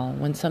second of all,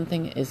 when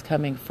something is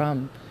coming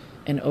from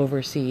an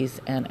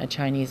overseas and a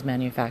Chinese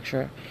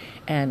manufacturer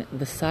and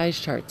the size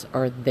charts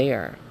are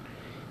there,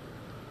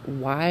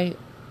 why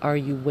are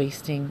you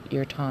wasting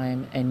your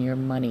time and your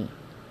money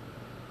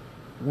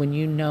when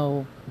you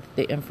know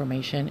the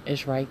information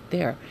is right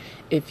there?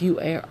 If you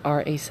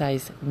are a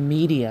size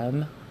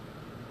medium,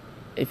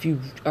 if you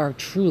are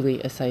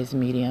truly a size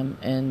medium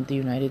in the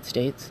United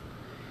States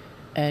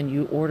and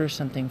you order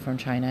something from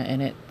China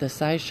and the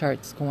size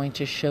chart's going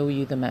to show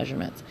you the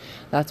measurements.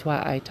 That's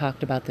why I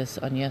talked about this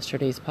on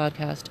yesterday's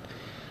podcast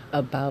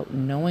about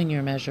knowing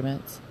your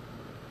measurements,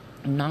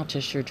 not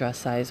just your dress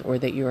size or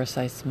that you're a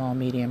size small,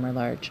 medium, or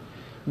large,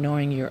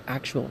 knowing your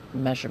actual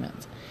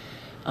measurements.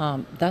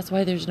 That's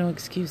why there's no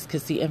excuse,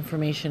 because the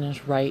information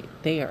is right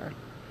there.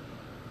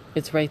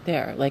 It's right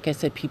there. Like I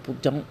said, people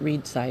don't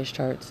read size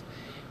charts.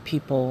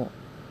 People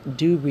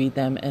do read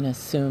them and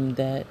assume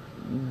that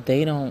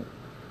they don't,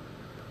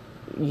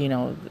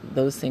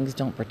 those things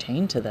don't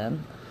pertain to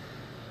them.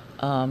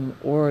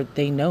 Or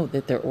they know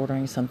that they're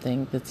ordering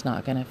something that's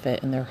not going to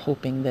fit and they're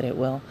hoping that it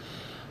will.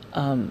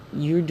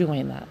 You're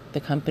doing that. The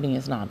company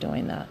is not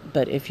doing that.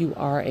 But if you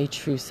are a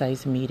true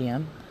size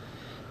medium,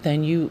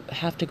 then you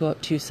have to go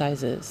up 2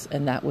 sizes,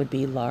 and that would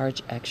be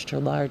large, extra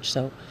large.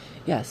 So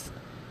yes,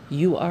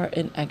 you are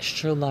an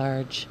extra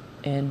large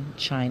in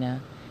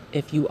China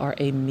if you are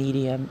a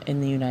medium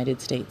in the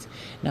United States.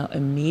 Now, a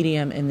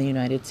medium in the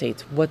United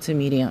States, what's a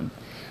medium?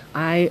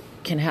 I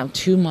can have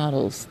 2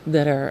 models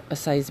that are a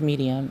size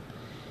medium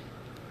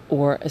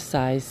or a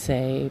size,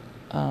 say,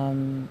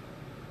 9-10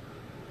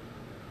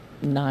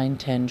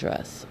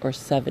 dress or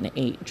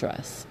 7-8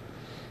 dress.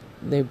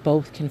 They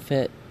both can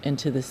fit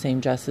into the same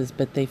dresses,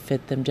 but they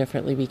fit them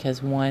differently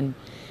because one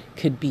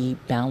could be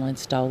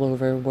balanced all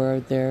over where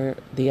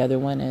the other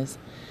one is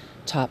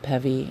top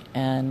heavy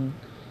and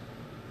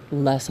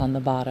less on the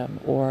bottom,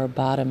 or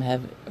bottom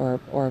heavy, or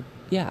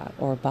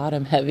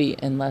bottom heavy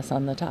and less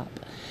on the top.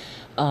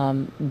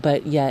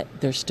 But yet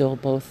they're still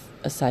both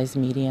a size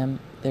medium.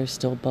 They're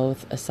still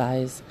both a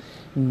size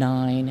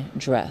 9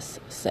 dress,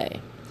 say.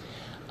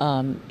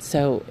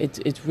 So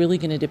it's really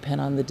going to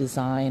depend on the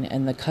design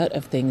and the cut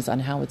of things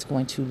on how it's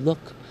going to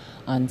look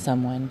on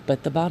someone.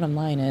 But the bottom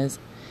line is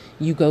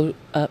you go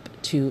up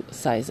 2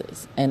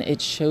 sizes, and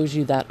it shows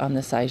you that on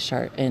the size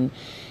chart, and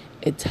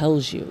it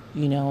tells you,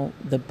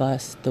 the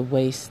bust, the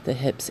waist, the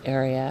hips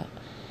area.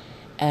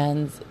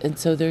 And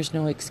so there's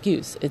no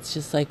excuse. It's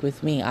just like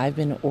with me. I've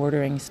been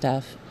ordering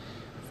stuff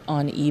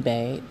on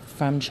eBay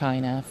from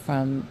China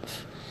from,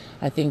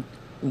 I think,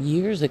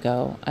 years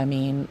ago. I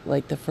mean,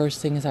 like the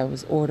first things I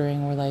was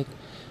ordering were like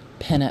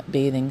pin-up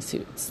bathing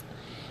suits.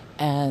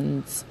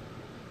 And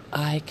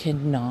I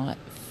cannot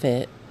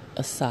fit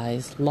a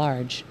size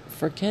large.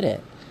 Forget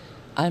it.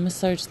 I'm a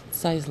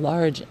size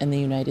large in the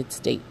United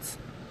States.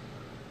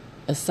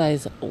 A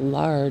size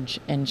large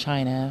in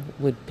China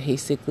would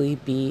basically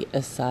be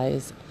a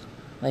size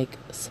like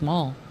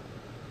small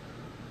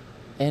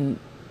in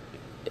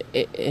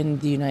the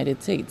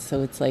United States.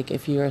 So it's like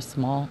if you're a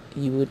small,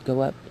 you would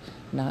go up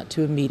not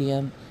to a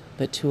medium,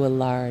 but to a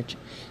large.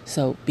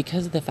 So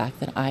because of the fact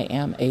that I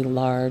am a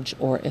large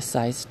or a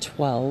size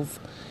 12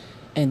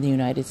 in the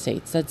United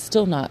States, that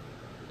still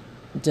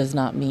does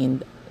not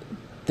mean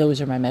those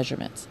are my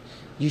measurements.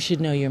 You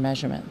should know your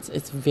measurements.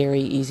 It's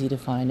very easy to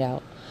find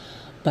out.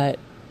 But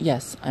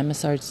yes, I'm a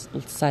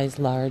size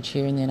large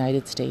here in the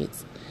United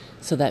States,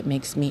 so that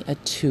makes me a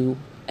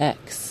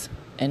 2X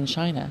in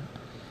China,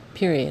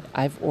 period.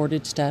 I've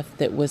ordered stuff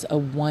that was a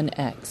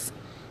 1X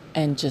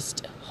and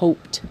just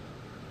hoped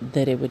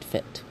that it would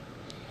fit.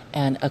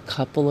 And a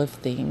couple of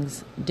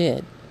things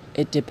did.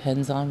 It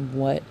depends on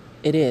what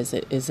it is.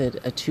 Is it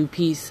a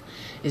 2-piece?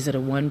 Is it a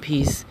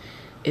 1-piece?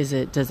 Does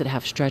it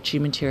have stretchy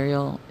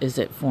material? Is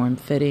it form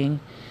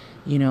fitting?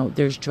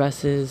 There's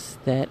dresses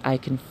that I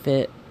can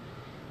fit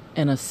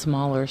in a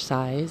smaller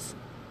size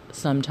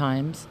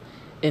sometimes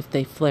if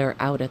they flare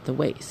out at the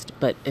waist.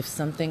 But if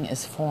something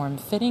is form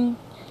fitting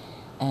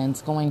and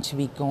it's going to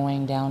be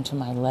going down to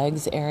my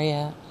legs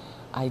area,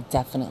 I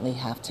definitely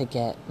have to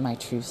get my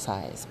true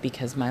size,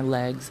 because my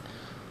legs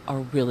are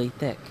really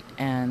thick,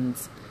 and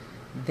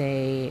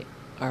they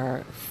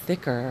are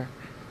thicker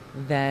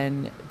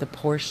than the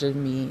portion of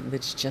me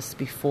that's just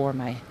before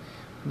my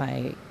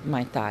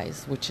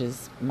thighs, which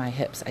is my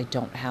hips. I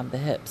don't have the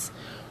hips,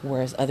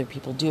 whereas other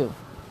people do.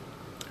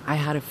 I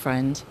had a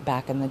friend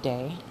back in the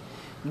day.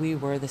 We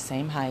were the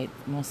same height,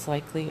 most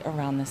likely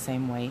around the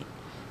same weight.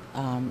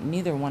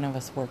 Neither one of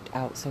us worked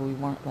out, so we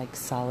weren't like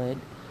solid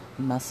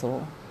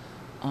muscle.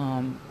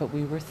 But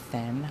we were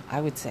thin. I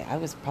would say I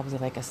was probably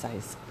like a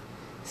size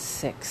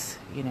 6,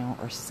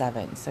 or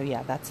 7. So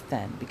yeah, that's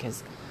thin,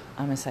 because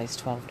I'm a size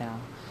 12 now.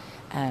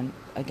 And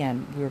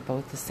again, we were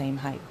both the same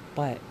height,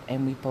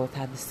 and we both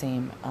had the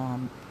same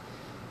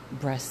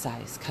breast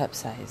size, cup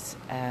size,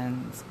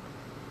 and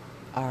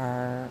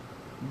our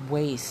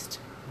waist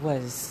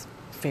was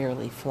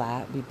fairly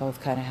flat. We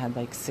both kind of had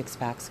like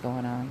 6-packs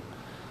going on.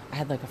 I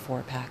had like a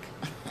 4-pack,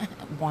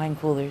 wine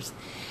coolers.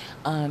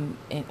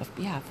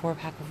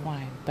 4-pack of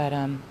wine. But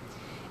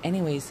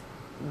anyways,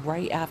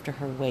 right after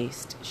her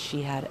waist,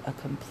 she had a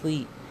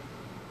complete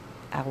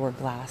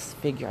hourglass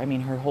figure. I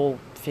mean, her whole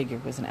figure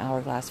was an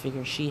hourglass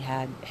figure. She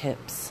had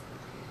hips,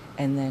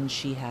 and then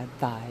she had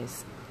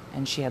thighs,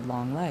 and she had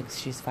long legs.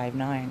 She's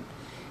 5'9".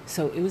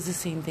 So it was the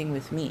same thing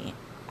with me.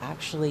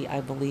 Actually,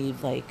 I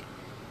believe like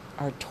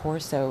our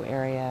torso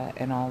area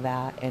and all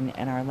that, and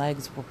our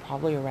legs were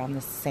probably around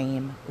the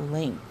same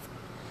length.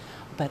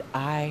 But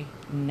I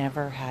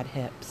never had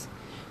hips.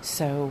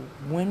 So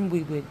when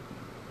we would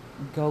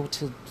go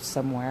to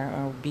somewhere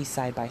or be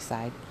side by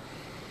side,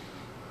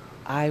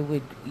 I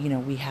would,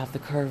 we have the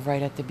curve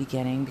right at the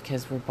beginning,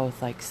 because we're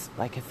both like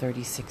a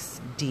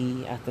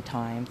 36D at the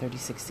time,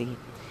 36C.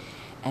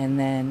 And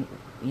then,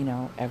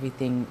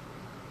 everything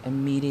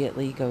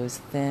immediately goes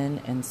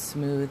thin and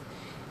smooth.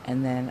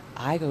 And then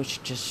I go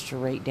just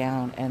straight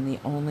down, and the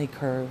only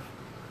curve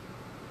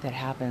that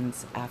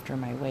happens after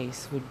my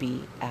waist would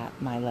be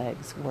at my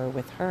legs, where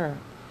with her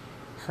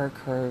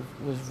curve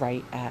was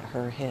right at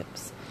her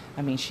hips.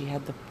 I mean, she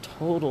had the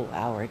total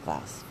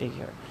hourglass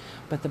figure,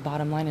 but the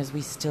bottom line is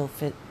we still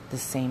fit the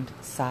same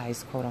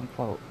size, quote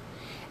unquote,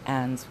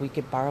 and we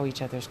could borrow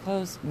each other's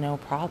clothes, no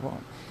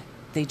problem.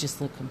 They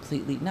just look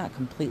not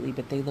completely,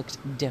 but they looked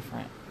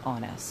different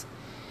on us.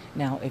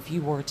 Now, if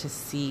you were to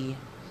see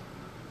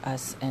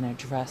us in a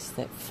dress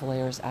that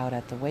flares out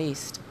at the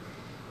waist,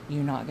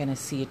 you're not going to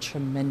see a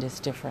tremendous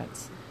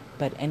difference.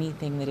 But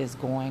anything that is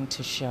going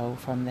to show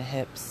from the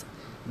hips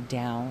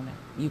down,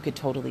 you could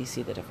totally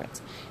see the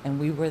difference. And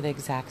we were the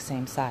exact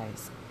same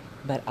size,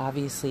 but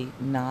obviously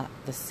not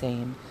the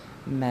same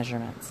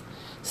measurements.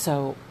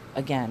 So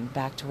again,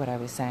 back to what I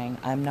was saying,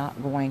 I'm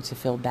not going to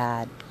feel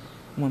bad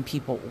when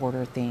people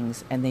order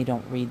things and they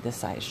don't read the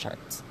size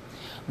charts.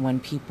 When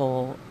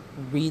people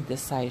read the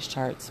size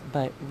charts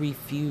but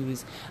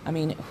refuse, I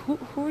mean, who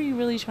are you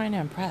really trying to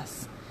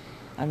impress?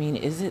 I mean,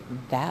 is it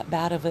that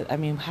bad of a... I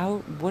mean,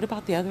 what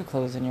about the other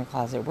clothes in your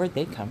closet? Where'd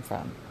they come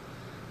from?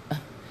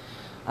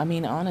 I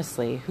mean,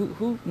 honestly,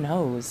 who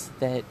knows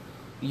that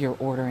you're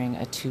ordering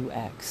a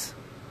 2X?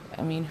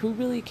 I mean, who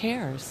really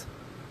cares?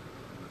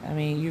 I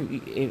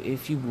mean,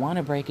 if you want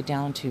to break it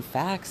down to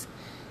facts,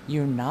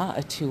 you're not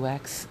a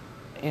 2X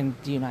in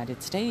the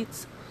United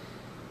States.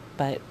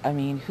 But, I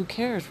mean, who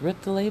cares?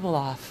 Rip the label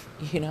off,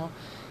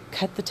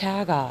 cut the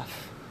tag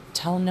off.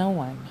 Tell no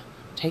one.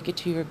 Take it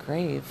to your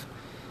grave.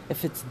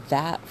 If it's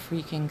that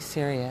freaking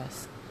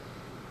serious.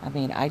 I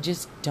mean, I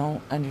just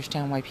don't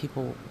understand why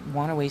people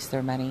want to waste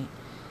their money.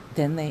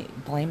 Then they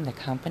blame the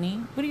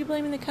company. What are you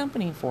blaming the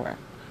company for?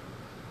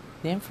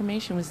 The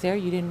information was there,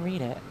 you didn't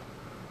read it.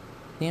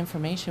 The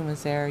information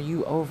was there,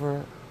 you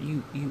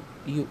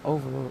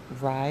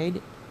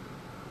override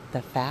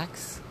the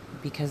facts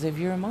because of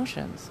your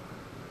emotions.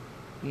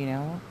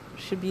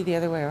 Should be the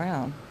other way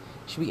around.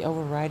 Should be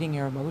overriding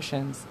your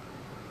emotions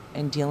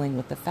and dealing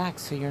with the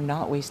facts, so you're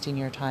not wasting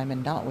your time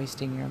and not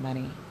wasting your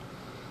money.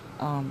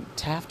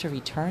 To have to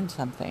return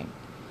something,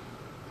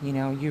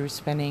 you're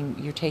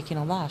taking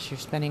a loss. You're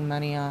spending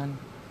money on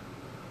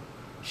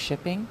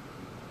shipping,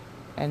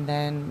 and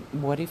then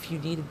what if you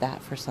needed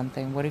that for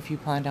something? What if you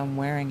planned on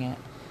wearing it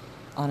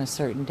on a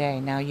certain day?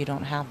 Now you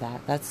don't have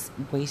that. That's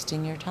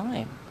wasting your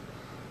time.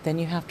 Then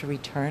you have to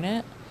return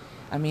it.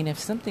 I mean, if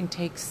something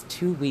takes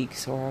 2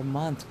 weeks or a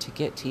month to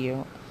get to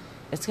you,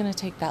 it's going to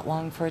take that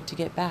long for it to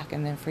get back,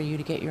 and then for you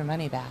to get your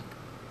money back.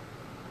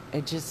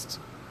 It just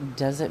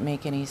doesn't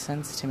make any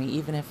sense to me.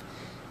 Even if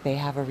they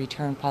have a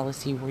return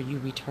policy where you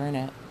return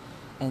it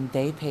and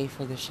they pay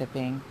for the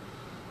shipping,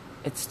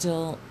 it's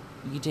still,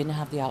 you didn't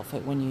have the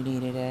outfit when you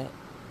needed it.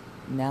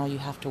 now you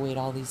have to wait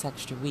all these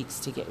extra weeks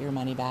to get your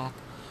money back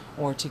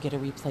or to get a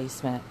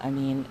replacement. I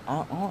mean,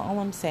 all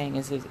I'm saying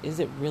is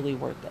it really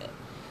worth it?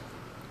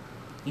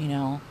 You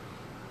know,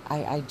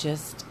 I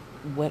just,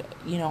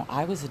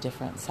 I was a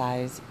different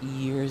size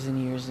years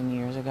and years and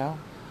years ago.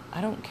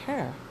 I don't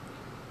care.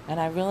 And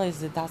I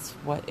realize that that's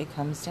what it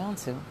comes down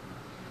to,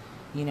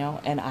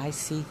 and I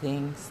see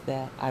things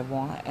that I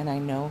want, and I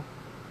know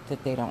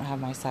that they don't have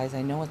my size.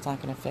 I know it's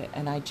not going to fit,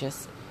 and I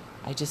just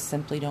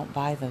simply don't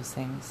buy those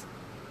things.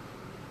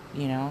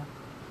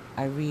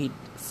 I read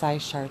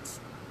size charts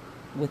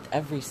with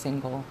every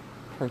single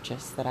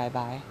purchase that I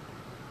buy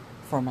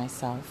for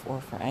myself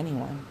or for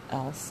anyone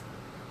else.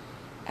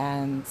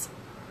 And,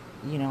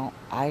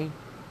 I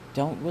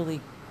don't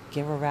really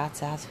give a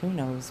rat's ass who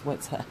knows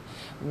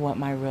what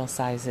my real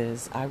size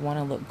is. I want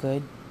to look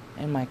good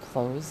in my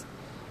clothes.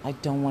 I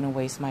don't want to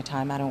waste my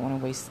time. I don't want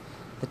to waste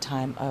the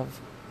time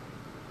of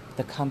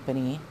the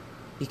company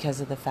because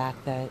of the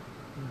fact that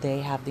they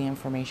have the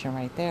information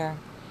right there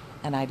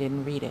and I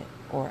didn't read it,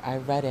 or I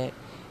read it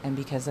and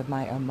because of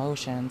my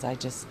emotions I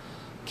just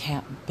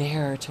can't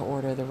bear to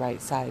order the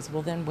right size.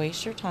 Well, then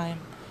waste your time,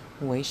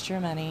 waste your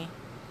money,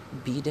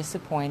 be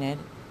disappointed.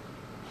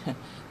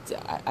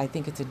 I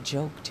think it's a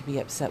joke to be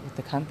upset with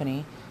the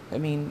company. I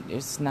mean,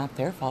 it's not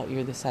their fault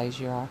you're the size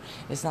you are.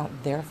 It's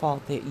not their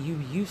fault that you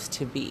used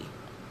to be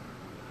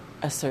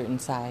a certain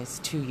size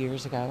 2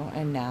 years ago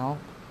and now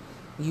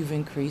you've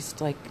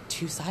increased like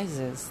 2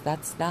 sizes.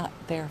 That's not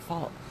their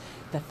fault.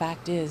 The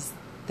fact is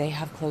they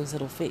have clothes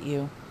that'll fit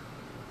you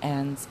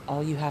and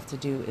all you have to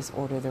do is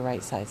order the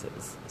right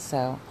sizes.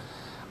 So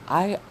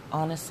I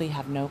honestly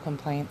have no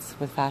complaints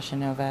with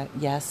Fashion Nova.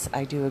 Yes,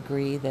 I do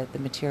agree that the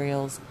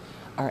materials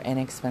are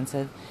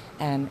inexpensive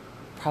and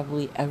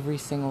probably every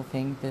single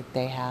thing that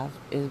they have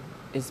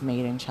is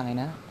made in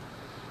China.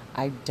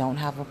 I don't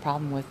have a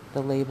problem with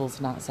the labels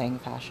not saying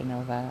Fashion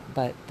Nova,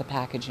 but the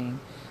packaging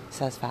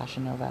says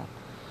Fashion Nova.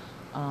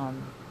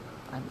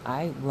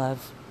 I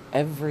love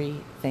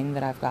everything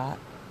that I've got,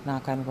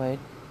 knock on wood,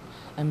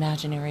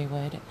 imaginary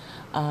wood.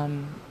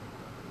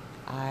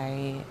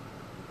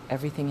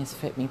 Everything has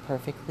fit me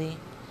perfectly.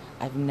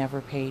 I've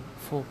never paid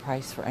full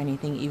price for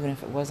anything, even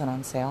if it wasn't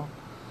on sale,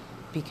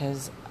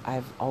 because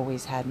I've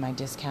always had my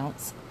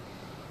discounts.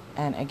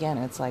 And again,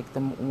 it's like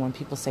when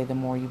people say the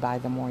more you buy,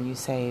 the more you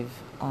save.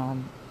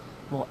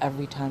 Well,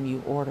 every time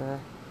you order,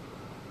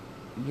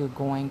 you're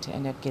going to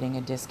end up getting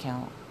a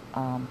discount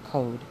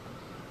code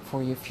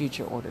for your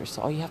future orders.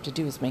 So all you have to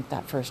do is make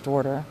that first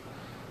order,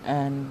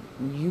 and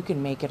you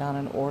can make it on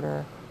an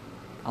order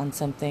on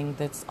something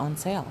that's on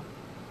sale.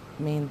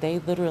 I mean, they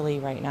literally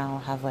right now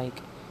have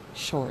like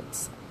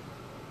shorts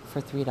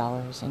for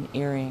 $3 and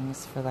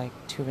earrings for like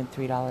 $2 and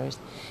 $3.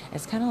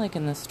 It's kind of like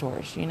in the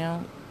stores,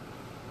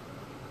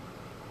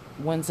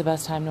 When's the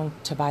best time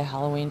to buy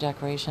Halloween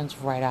decorations?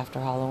 Right after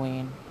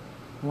Halloween.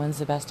 When's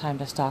the best time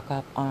to stock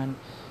up on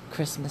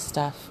Christmas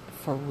stuff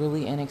for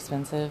really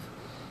inexpensive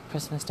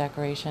Christmas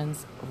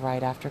decorations?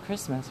 Right after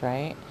Christmas,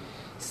 right?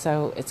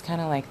 So it's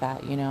kind of like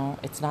that,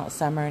 It's not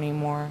summer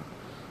anymore,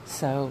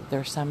 so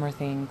their summer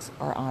things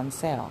are on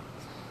sale.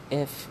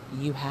 If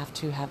you have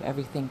to have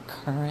everything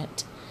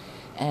current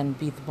and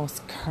be the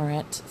most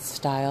current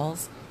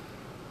styles,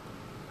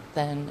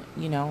 then,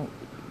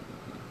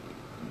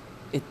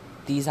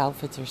 these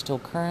outfits are still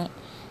current.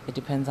 It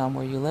depends on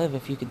where you live.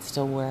 If you can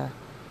still wear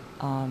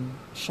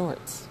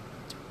shorts,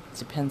 it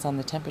depends on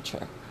the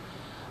temperature.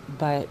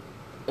 But,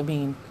 I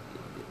mean,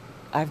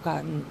 I've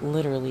gotten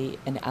literally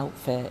an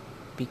outfit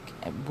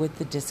with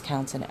the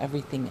discounts and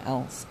everything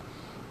else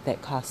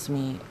that cost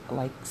me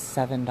like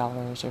 $7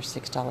 or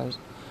 $6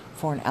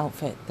 for an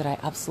outfit that I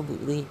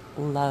absolutely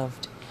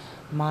loved.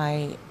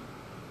 My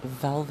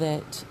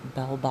velvet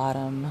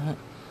bell-bottom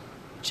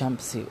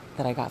jumpsuit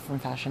that I got from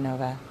Fashion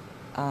Nova.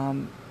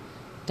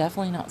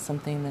 Definitely not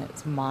something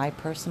that's my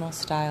personal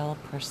style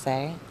per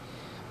se,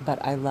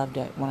 but I loved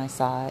it when I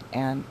saw it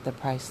and the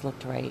price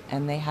looked right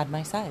and they had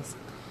my size.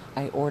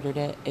 I ordered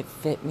it. It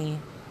fit me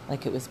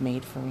like it was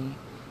made for me.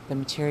 The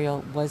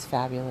material was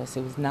fabulous.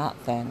 It was not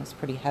thin. It was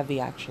pretty heavy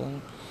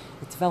actually.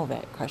 It's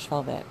velvet, crushed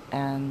velvet,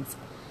 and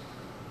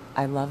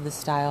I love the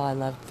style. I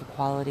loved the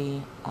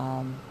quality.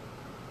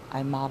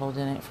 I modeled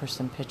in it for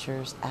some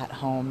pictures at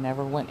home.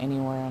 Never went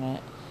anywhere in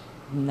it.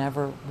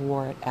 Never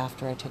wore it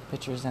after I took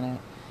pictures in it.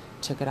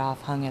 Took it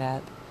off, hung it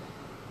up.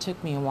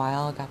 Took me a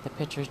while, got the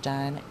pictures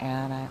done,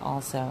 and I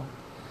also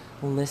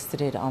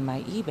listed it on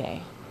my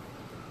eBay.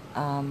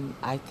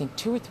 I think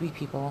 2 or 3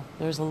 people.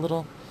 There was a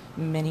little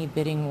mini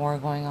bidding war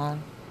going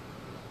on,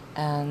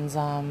 and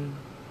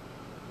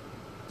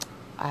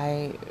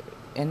I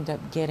ended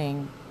up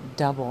getting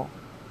double.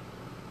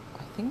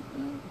 I think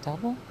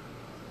double?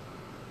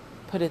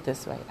 Put it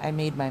this way, I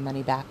made my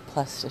money back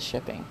plus the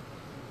shipping.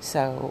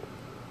 So,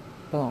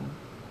 boom.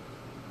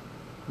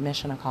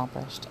 Mission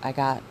accomplished. I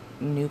got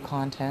new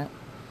content.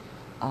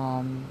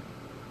 I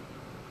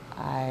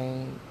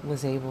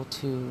was able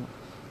to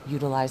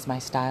utilize my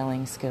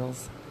styling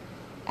skills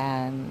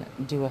and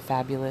do a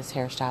fabulous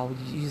hairstyle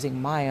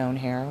using my own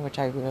hair, which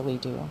I rarely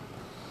do.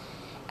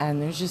 And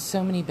there's just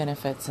so many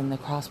benefits in the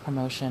cross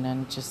promotion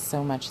and just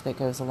so much that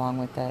goes along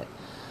with it.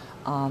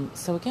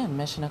 So again,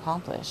 mission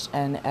accomplished.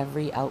 And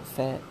every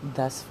outfit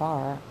thus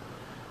far,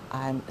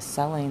 I'm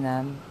selling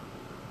them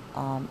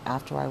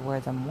after I wear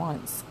them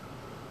once,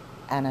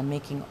 and I'm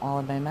making all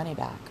of my money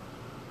back.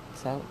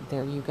 So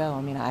there you go.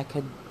 I mean, I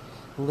could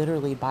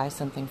literally buy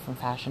something from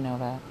Fashion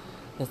Nova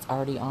that's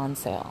already on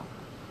sale,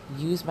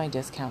 use my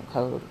discount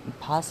code, and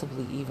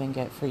possibly even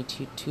get free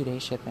two-day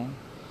shipping.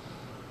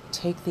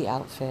 Take the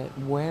outfit,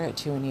 wear it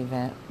to an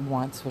event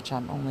once, which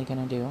I'm only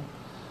going to do,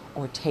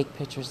 or take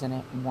pictures in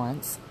it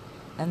once,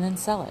 and then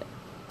sell it.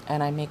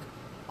 And I make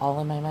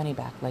all of my money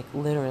back. Like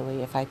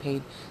literally, if I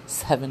paid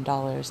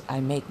 $7, I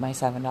make my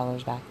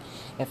 $7 back.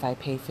 If I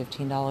pay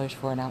 $15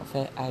 for an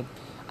outfit,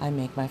 I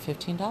make my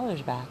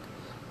 $15 back,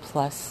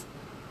 plus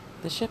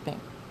the shipping.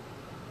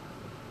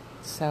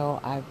 So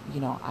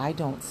I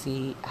don't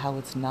see how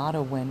it's not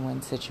a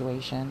win-win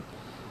situation.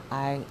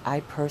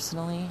 I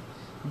personally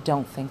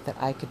don't think that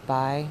I could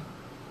buy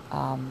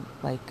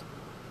like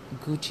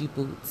Gucci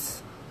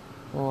boots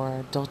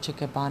or Dolce &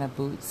 Gabbana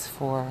boots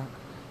for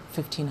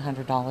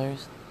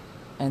 $1,500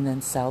 and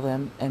then sell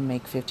them and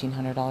make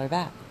 $1,500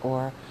 back,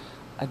 or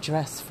a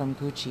dress from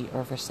Gucci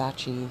or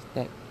Versace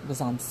that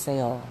was on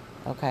sale,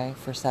 okay,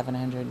 for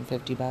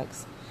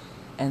 $750,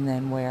 and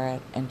then wear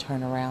it and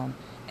turn around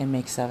and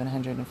make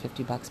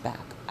 $750 back.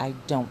 I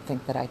don't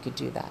think that I could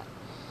do that.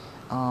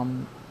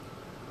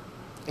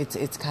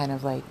 It's kind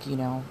of like,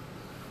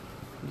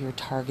 your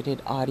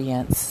targeted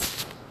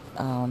audience,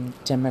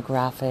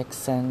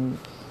 demographics, and,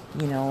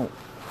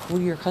 who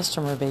your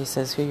customer base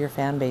is, who your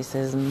fan base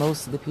is. And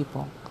most of the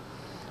people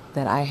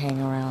that I hang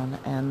around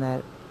and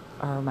that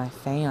are my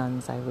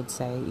fans, I would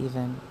say,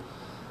 even,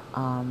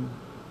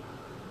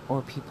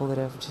 or people that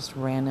have just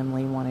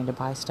randomly wanted to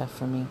buy stuff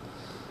from me,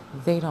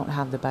 they don't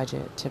have the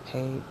budget to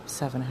pay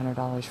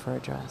 $700 for a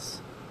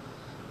dress.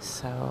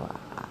 So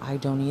I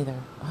don't either.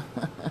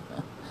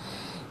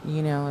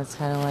 It's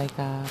kind of like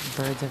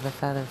birds of a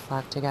feather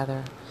flock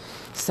together.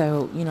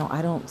 So,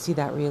 I don't see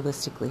that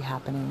realistically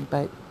happening.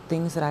 But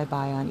things that I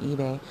buy on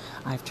eBay,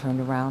 I've turned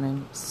around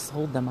and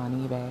sold them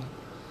on eBay.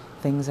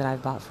 Things that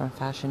I've bought from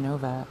Fashion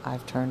Nova,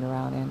 I've turned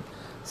around and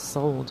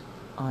sold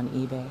on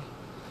eBay.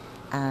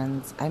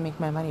 And I make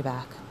my money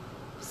back.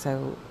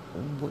 So,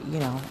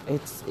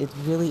 it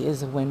really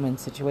is a win-win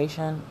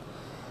situation.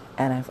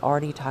 And I've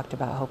already talked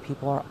about how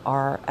people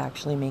are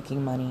actually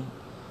making money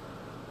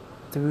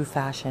through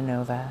Fashion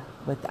Nova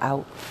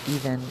without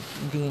even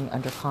being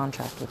under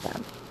contract with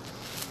them.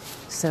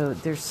 So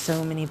there's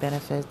so many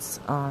benefits,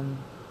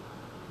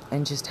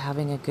 and just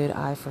having a good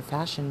eye for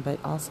fashion, but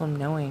also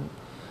knowing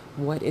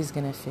what is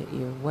going to fit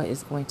you, what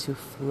is going to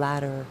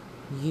flatter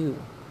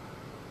you,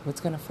 what's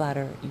going to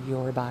flatter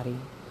your body.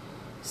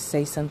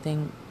 Say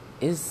something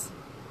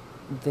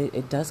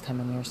it does come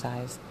in your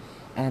size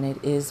and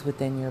it is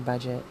within your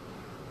budget.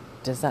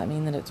 Does that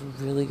mean that it's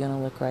really going to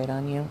look right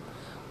on you?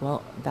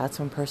 Well, that's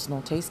when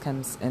personal taste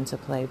comes into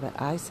play. But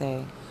I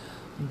say,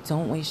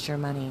 don't waste your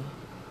money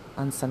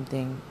on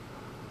something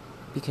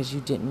because you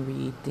didn't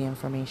read the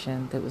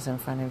information that was in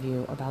front of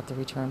you about the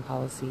return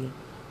policy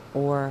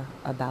or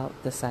about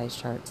the size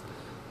charts.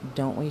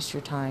 Don't waste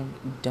your time.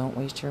 Don't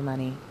waste your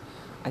money.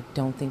 I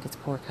don't think it's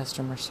poor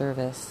customer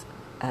service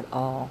at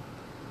all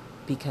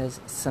because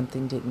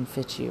something didn't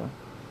fit you.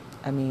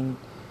 I mean,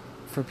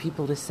 for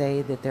people to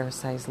say that they're a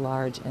size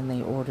large and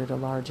they ordered a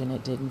large and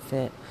it didn't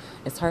fit,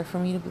 it's hard for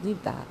me to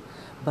believe that.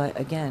 But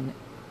again,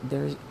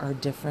 there are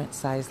different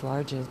size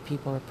larges.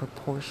 People are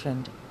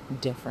proportioned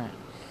different.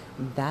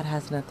 That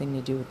has nothing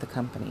to do with the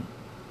company.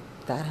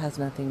 That has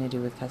nothing to do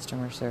with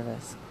customer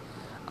service.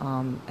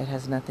 It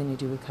has nothing to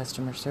do with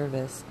customer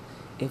service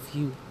if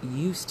you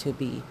used to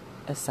be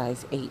a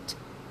size 8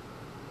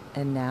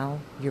 and now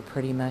you're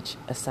pretty much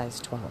a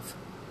size 12.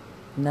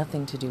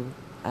 Nothing to do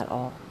at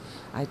all.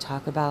 I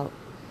talk about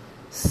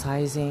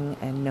sizing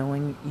and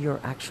knowing your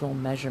actual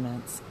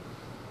measurements.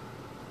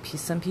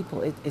 Some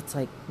people, it's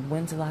like,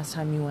 when's the last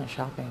time you went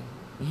shopping?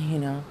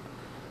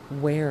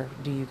 Where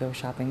do you go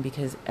shopping?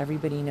 Because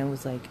everybody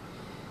knows, like,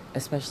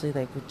 especially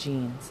like with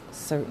jeans,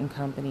 certain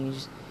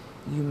companies,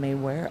 you may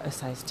wear a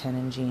size 10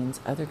 in jeans.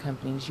 Other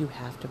companies, you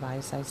have to buy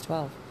a size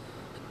 12.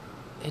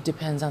 It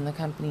depends on the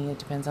company. It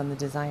depends on the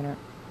designer.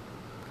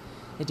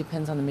 It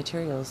depends on the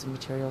materials. The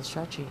material's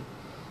stretchy.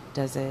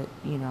 Does it,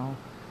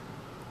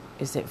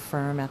 is it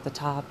firm at the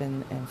top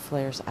and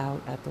flares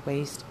out at the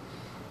waist?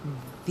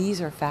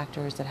 These are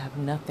factors that have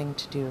nothing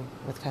to do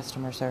with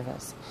customer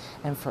service.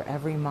 And for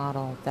every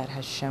model that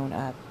has shown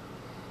up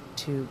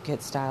to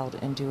get styled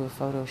and do a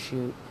photo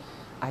shoot,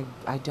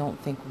 I don't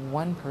think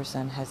one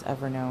person has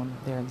ever known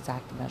their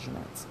exact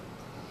measurements.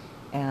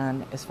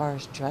 And as far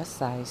as dress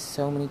size,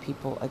 so many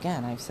people,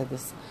 again, I've said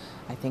this,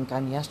 I think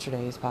on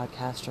yesterday's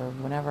podcast or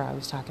whenever I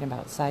was talking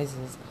about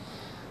sizes,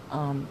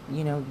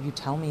 you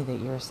tell me that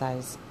you're a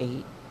size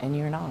 8 and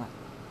you're not.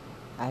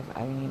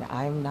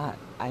 I'm not,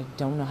 I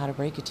don't know how to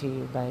break it to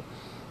you, but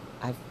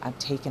I've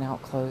taken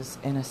out clothes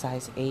in a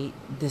size 8.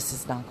 This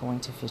is not going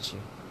to fit you.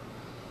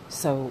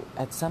 So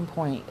at some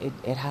point,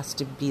 it has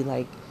to be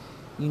like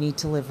You need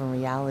to live in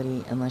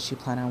reality unless you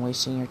plan on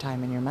wasting your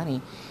time and your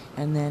money.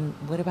 And then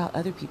what about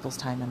other people's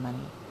time and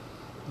money?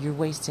 You're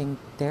wasting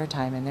their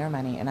time and their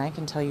money. And I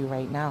can tell you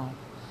right now,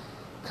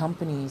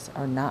 companies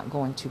are not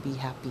going to be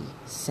happy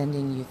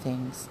sending you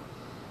things,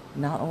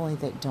 not only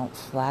that don't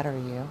flatter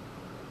you,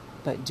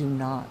 but do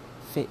not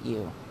fit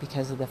you,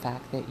 because of the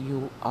fact that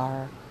you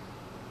are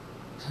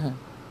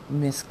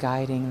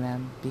misguiding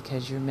them,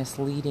 because you're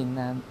misleading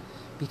them,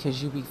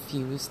 because you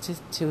refuse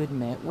to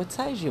admit what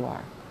size you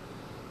are.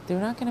 They're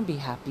not going to be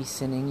happy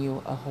sending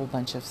you a whole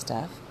bunch of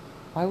stuff.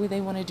 Why would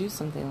they want to do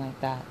something like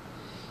that?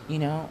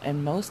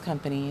 And most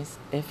companies,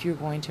 if you're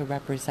going to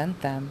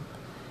represent them,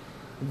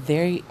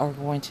 they are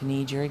going to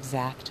need your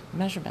exact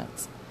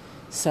measurements.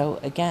 So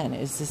again,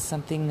 is this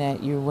something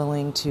that you're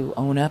willing to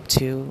own up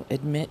to,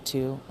 admit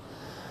to,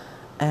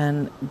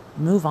 and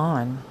move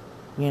on?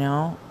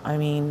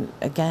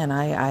 Again,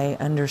 I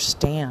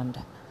understand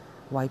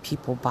why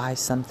people buy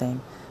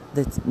something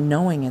that's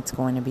knowing it's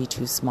going to be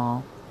too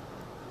small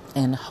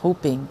and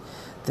hoping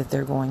that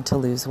they're going to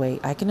lose weight.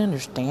 I can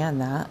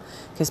understand that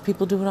because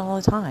people do it all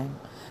the time.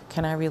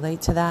 Can I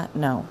relate to that?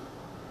 No,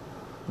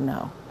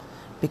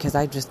 because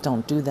I just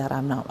don't do that.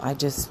 I'm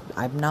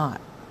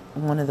not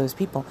one of those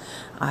people.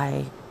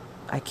 I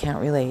can't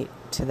relate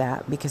to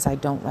that because I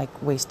don't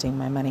like wasting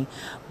my money.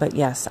 But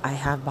yes, I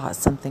have bought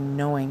something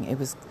knowing it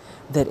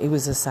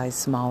was a size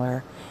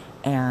smaller,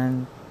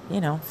 and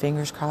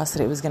fingers crossed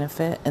that it was going to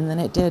fit, and then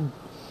it did.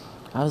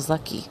 I was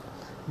lucky.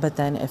 But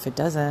then if it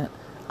doesn't,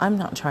 I'm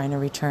not trying to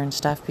return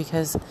stuff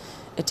because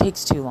it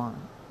takes too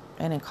long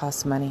and it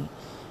costs money.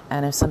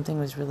 And if something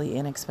was really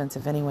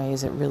inexpensive anyway,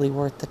 is it really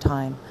worth the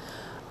time?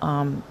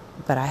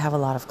 But I have a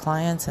lot of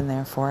clients, and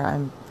therefore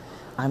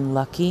I'm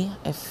lucky,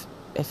 if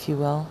you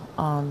will,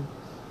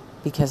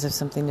 because if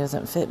something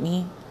doesn't fit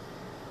me,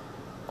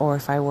 or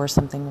if I wore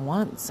something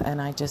once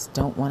and I just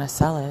don't want to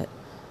sell it,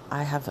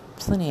 I have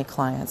plenty of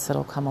clients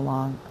that'll come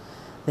along.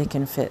 They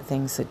can fit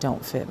things that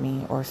don't fit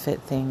me, or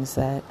fit things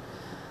that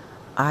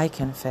I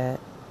can fit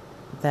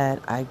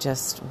that I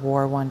just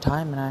wore one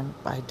time and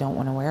I don't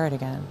want to wear it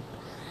again.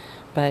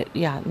 But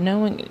yeah,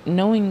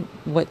 knowing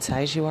what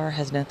size you are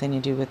has nothing to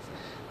do with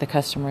the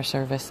customer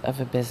service of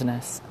a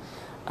business.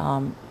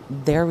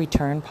 Their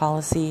return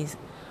policies,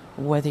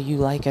 whether you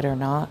like it or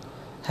not,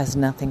 has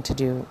nothing to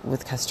do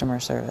with customer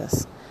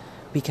service,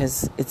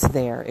 because it's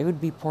there. It would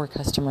be poor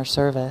customer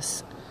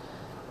service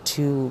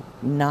to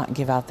not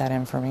give out that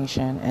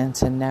information and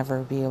to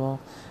never be able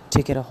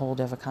to get a hold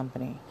of a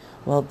company.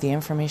 Well, the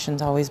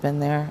information's always been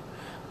there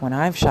when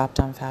I've shopped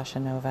on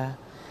Fashion Nova,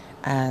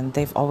 and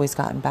they've always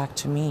gotten back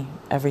to me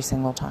every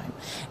single time.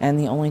 And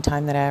the only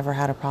time that I ever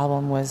had a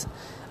problem was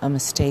a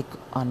mistake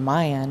on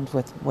my end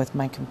with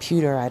my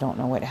computer. I don't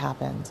know what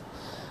happened.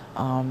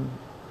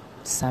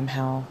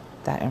 Somehow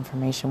that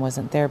information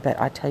wasn't there, but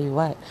I tell you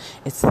what,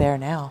 it's there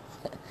now,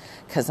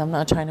 because I'm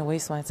not trying to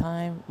waste my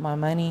time, my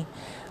money.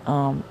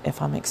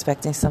 If I'm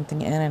expecting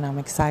something in and I'm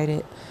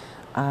excited,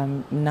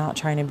 I'm not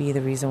trying to be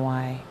the reason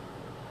why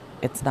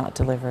it's not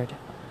delivered,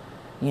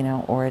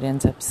 or it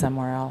ends up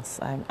somewhere else.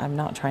 I'm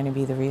not trying to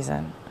be the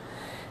reason.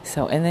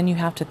 So, and then you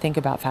have to think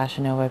about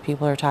Fashion Nova.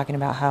 People are talking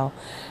about how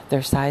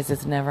their size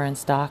is never in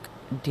stock.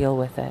 Deal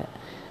with it.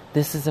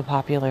 This is a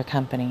popular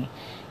company.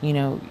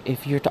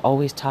 If you're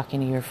always talking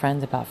to your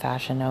friends about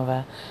Fashion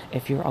Nova,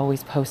 if you're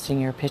always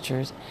posting your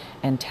pictures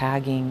and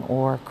tagging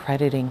or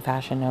crediting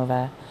Fashion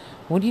Nova,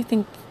 what do you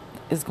think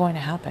is going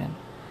to happen?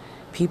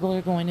 People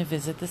are going to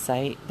visit the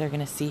site. They're going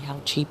to see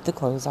how cheap the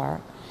clothes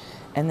are,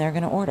 and they're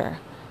going to order.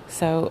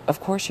 So, of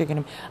course,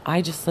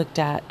 I just looked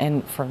at,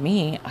 and for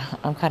me,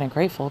 I'm kind of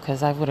grateful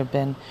because I would have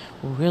been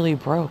really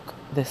broke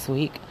this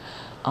week,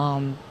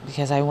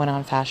 because I went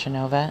on Fashion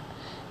Nova,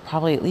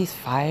 probably at least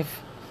 4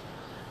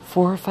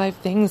 or 5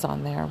 things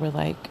on there were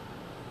like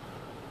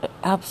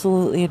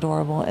absolutely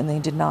adorable, and they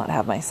did not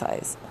have my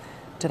size.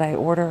 Did I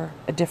order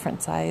a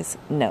different size?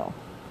 No.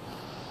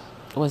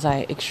 Was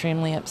I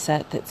extremely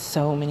upset that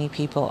so many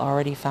people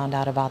already found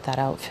out about that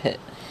outfit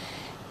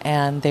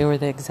and they were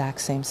the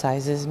exact same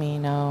size as me?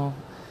 No,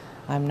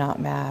 I'm not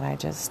mad. I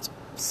just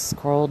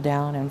scrolled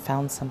down and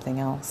found something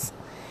else.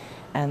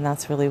 And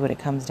that's really what it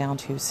comes down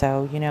to.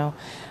 So,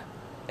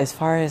 as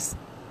far as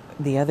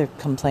the other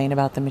complaint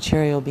about the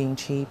material being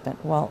cheap,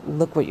 well,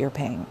 look what you're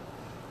paying.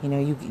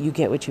 You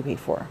get what you pay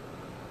for.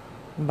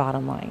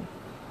 Bottom line.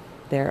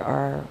 There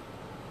are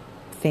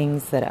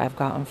things that I've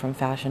gotten from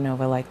Fashion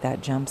Nova, like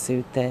that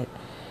jumpsuit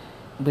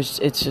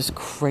it's just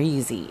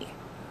crazy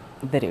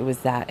that it was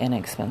that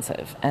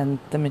inexpensive, and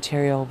the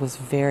material was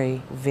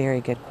very,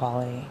 very good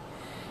quality.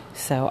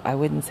 So I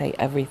wouldn't say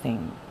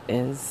everything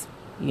is,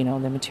 the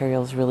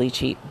material is really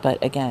cheap,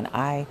 but again,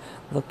 I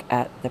look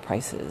at the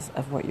prices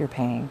of what you're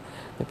paying.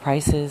 The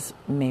prices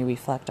may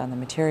reflect on the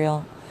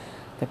material.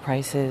 The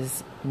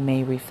prices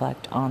may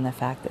reflect on the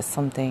fact that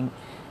something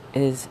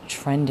is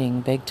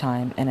trending big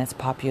time and it's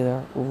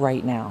popular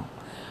right now,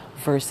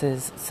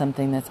 versus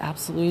something that's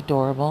absolutely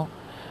adorable,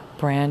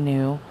 brand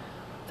new.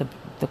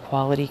 The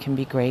quality can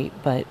be great,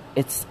 but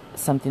it's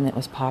something that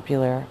was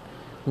popular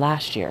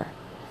last year,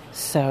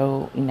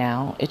 So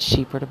now it's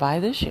cheaper to buy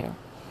this year.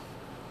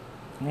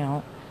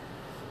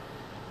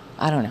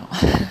 I don't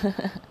know.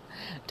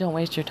 Don't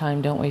waste your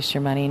time. Don't waste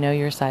your money. Know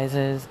your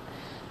sizes.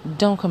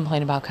 Don't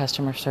complain about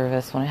customer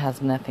service when it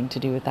has nothing to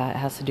do with that. It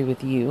has to do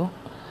with you.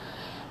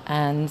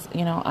 And,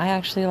 I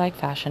actually like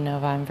Fashion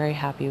Nova. I'm very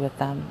happy with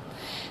them.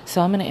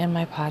 So I'm going to end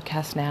my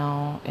podcast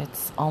now.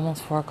 It's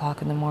almost 4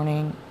 o'clock in the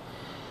morning.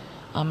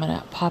 I'm going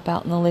to pop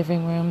out in the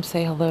living room,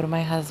 say hello to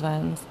my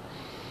husband.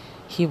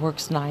 He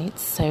works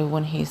nights, so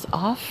when he's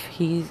off,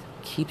 he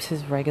keeps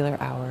his regular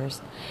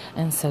hours,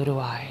 and so do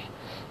I.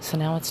 So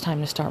now it's time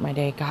to start my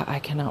day. God, I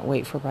cannot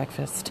wait for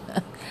breakfast.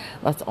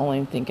 That's all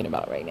I'm thinking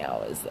about right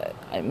now is that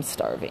I'm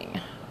starving.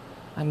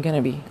 I'm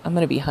gonna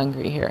be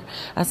hungry here.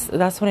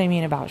 That's what I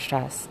mean about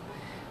stress.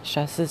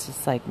 Stress is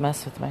just like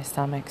mess with my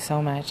stomach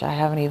so much. I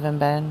haven't even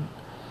been.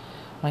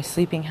 My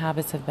sleeping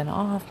habits have been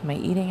off. My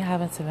eating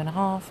habits have been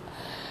off.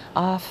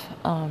 I'm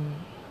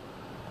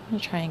gonna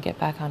try and get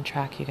back on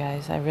track, you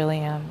guys. I really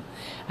am.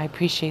 I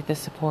appreciate the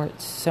support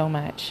so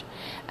much,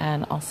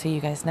 and I'll see you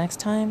guys next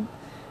time.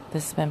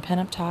 This has been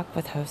Pinup Talk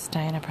with host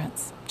Diana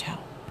Prince. Ciao.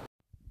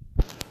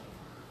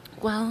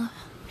 Well,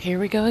 here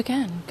we go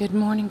again. Good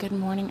morning,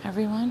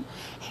 everyone.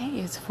 Hey,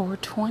 it's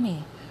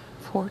 4:20.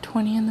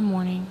 4:20 in the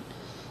morning.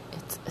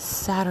 It's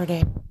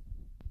Saturday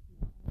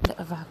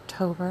of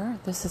October.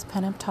 This is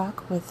Pinup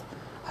Talk with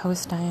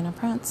host Diana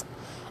Prince,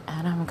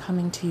 and I'm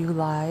coming to you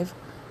live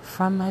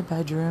from my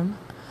bedroom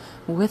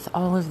with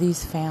all of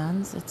these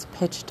fans. It's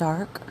pitch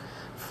dark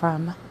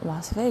from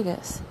Las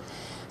Vegas.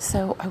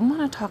 So I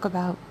want to talk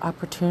about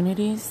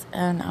opportunities,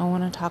 and I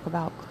want to talk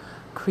about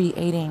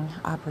creating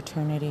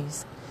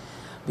opportunities.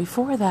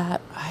 Before that,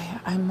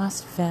 I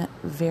must vent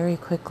very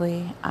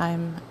quickly.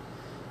 I'm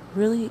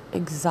really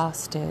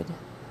exhausted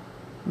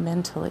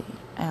mentally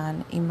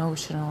and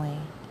emotionally,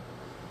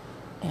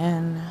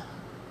 and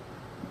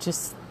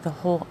just the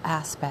whole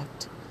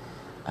aspect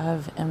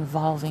of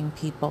involving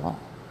people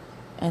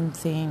and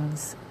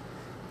things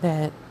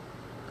that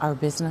are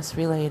business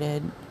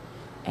related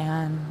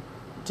and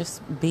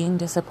just being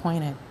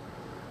disappointed.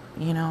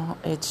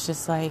 It's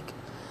just like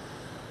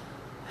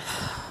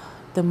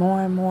the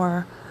more and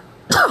more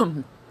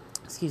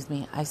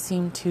I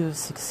seem to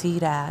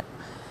succeed at,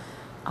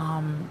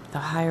 the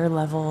higher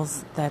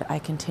levels that I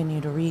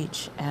continue to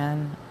reach,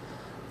 and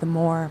the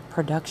more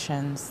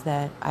productions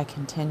that I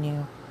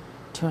continue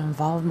to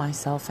involve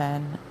myself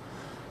in,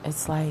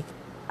 it's like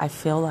I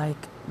feel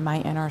like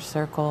my inner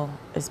circle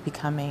is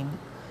becoming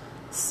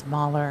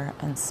smaller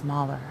and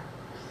smaller.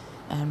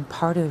 And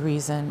part of the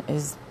reason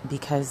is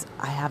because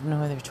I have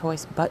no other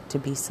choice but to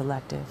be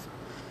selective.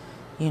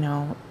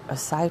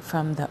 Aside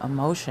from the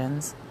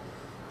emotions,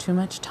 too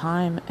much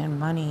time and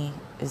money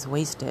is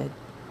wasted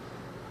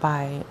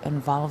by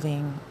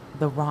involving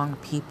the wrong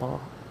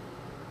people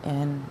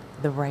in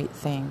the right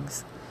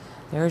things.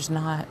 There's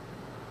not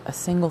a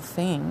single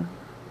thing,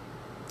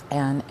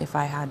 and if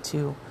I had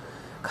to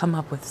come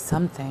up with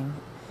something,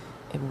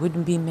 it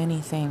wouldn't be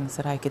many things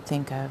that I could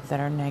think of that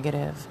are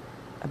negative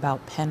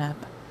about pinup,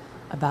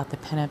 about the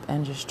pinup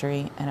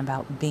industry, and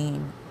about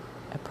being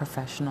a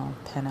professional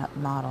pinup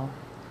model.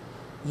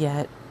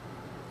 Yet,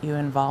 you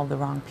involve the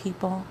wrong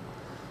people,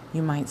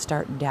 you might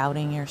start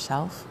doubting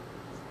yourself,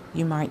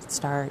 you might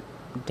start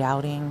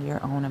doubting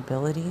your own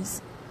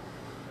abilities,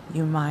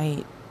 you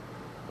might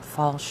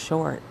fall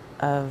short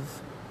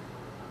of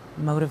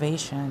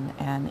motivation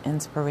and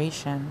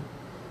inspiration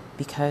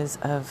because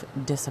of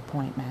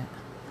disappointment.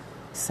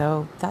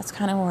 So that's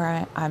kind of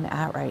where I'm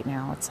at right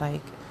now. It's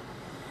like,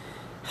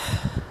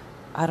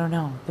 I don't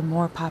know, the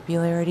more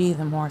popularity,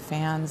 the more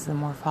fans, the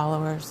more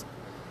followers,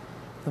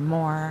 the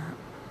more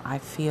I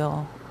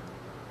feel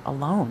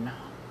alone.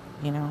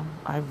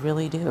 I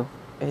really do.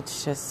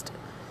 It's just,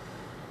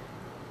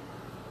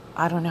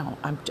 I don't know.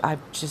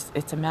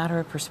 It's a matter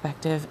of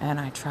perspective, and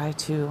I try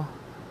to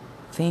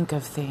think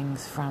of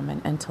things from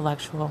an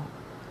intellectual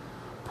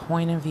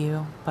point of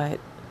view, but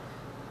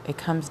it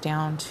comes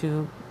down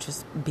to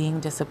just being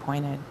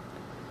disappointed.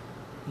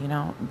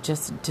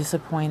 Just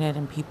disappointed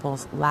in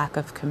people's lack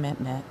of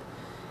commitment,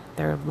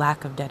 their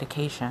lack of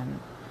dedication.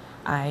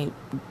 I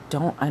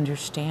don't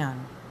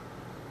understand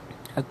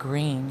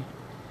agreeing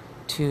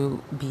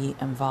to be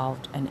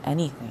involved in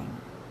anything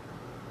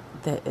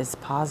that is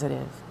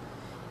positive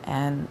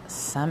and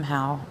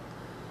somehow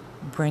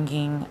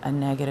bringing a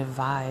negative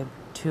vibe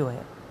to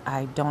it.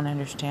 I don't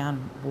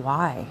understand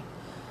why.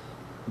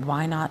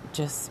 Why not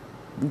just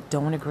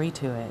don't agree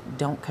to it?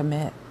 Don't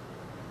commit.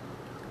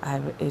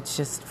 It's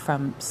just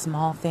from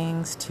small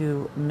things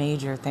to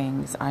major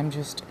things. I'm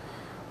just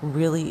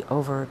really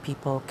over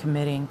people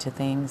committing to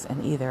things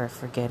and either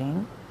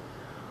forgetting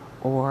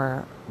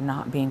or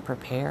not being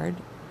prepared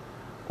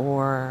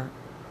or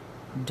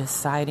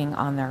deciding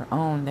on their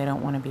own they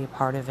don't want to be a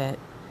part of it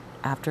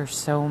after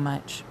so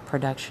much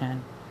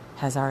production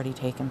has already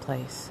taken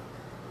place.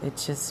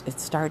 It's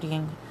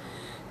starting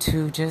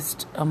to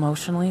just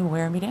emotionally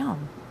wear me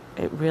down.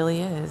 It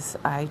really is.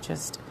 I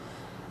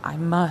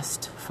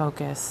must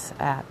focus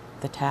at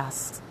the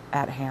tasks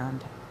at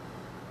hand.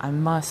 I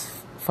must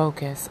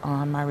focus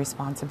on my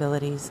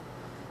responsibilities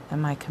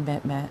and my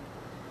commitment.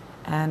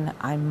 And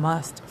I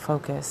must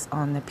focus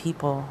on the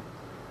people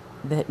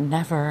that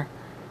never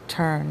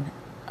turn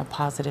a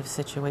positive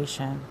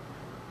situation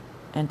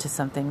into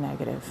something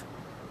negative.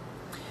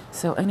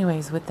 So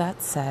anyways, with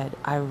that said,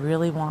 I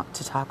really want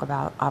to talk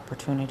about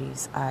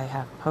opportunities. I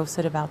have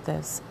posted about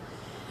this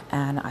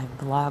and I've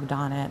blogged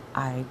on it.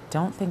 I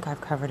don't think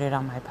I've covered it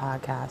on my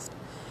podcast.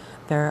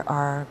 There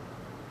are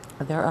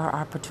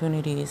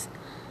opportunities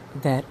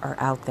that are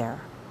out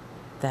there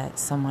that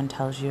someone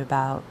tells you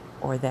about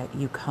or that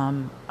you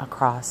come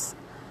across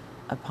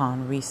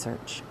upon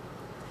research.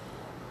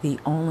 The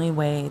only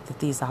way that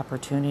these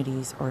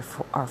opportunities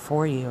are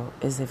for you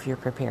is if you're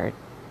prepared.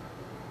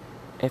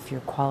 If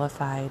you're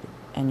qualified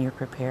and you're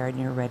prepared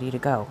and you're ready to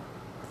go.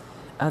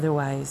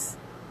 Otherwise,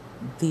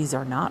 these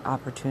are not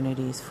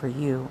opportunities for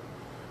you,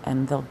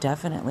 and they'll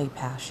definitely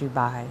pass you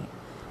by,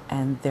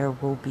 and there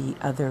will be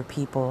other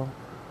people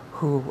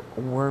who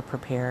were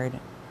prepared,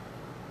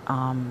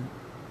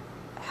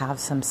 have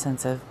some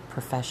sense of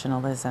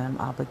professionalism,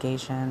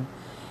 obligation,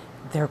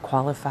 they're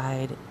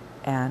qualified,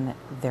 and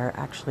they're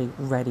actually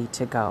ready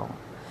to go.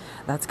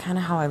 That's kind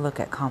of how I look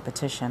at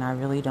competition. I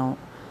really don't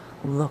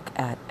look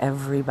at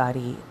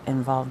everybody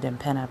involved in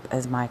pinup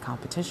as my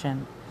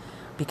competition,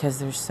 because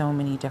there's so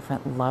many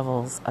different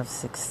levels of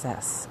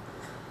success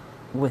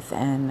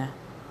within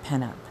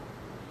pinup,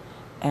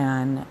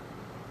 and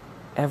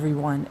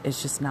everyone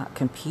is just not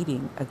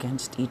competing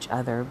against each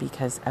other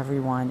because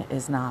everyone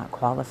is not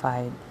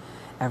qualified,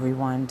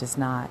 everyone does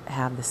not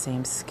have the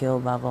same skill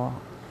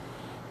level,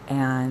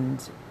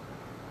 and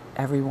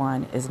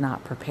everyone is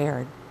not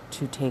prepared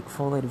to take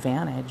full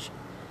advantage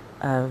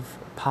of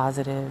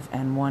positive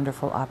and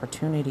wonderful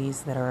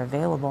opportunities that are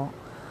available,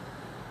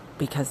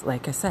 because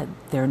like I said,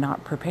 they're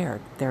not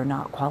prepared, they're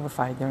not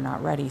qualified, they're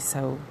not ready,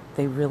 so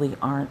they really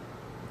aren't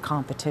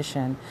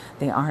competition.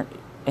 They aren't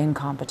in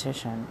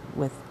competition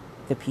with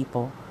the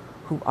people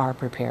who are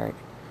prepared,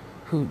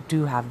 who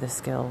do have the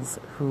skills,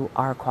 who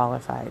are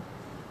qualified.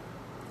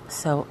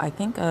 So I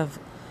think of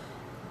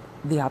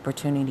the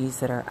opportunities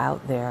that are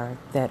out there,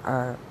 that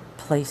are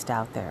placed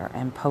out there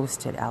and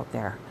posted out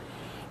there,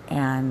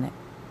 and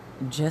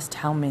just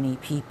how many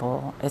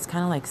people, it's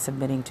kind of like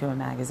submitting to a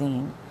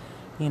magazine,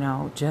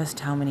 just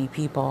how many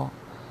people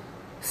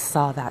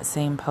saw that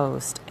same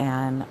post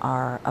and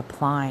are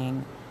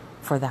applying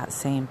for that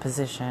same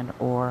position,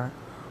 or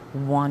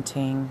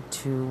wanting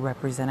to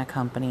represent a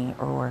company,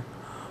 or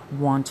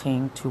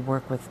wanting to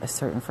work with a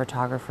certain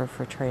photographer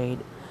for trade.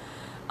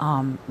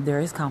 There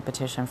is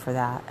competition for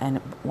that.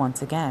 And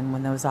once again,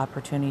 when those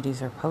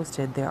opportunities are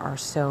posted, there are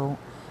so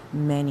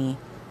many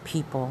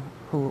people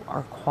who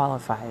are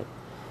qualified.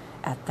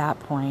 At that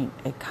point,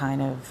 it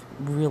kind of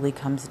really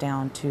comes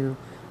down to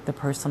the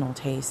personal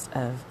taste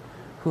of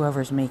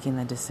whoever's making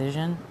the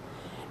decision.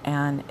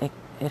 And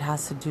it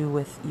has to do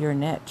with your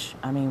niche.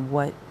 I mean,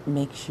 what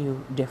makes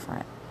you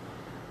different?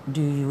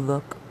 Do you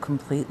look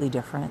completely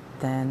different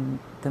than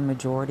the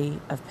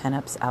majority of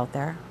pinups out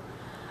there?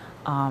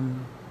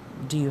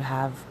 Do you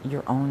have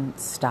your own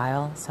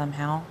style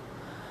somehow?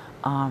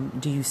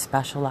 Do you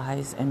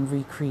specialize in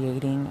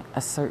recreating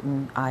a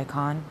certain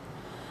icon?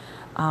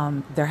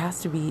 There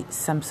has to be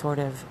some sort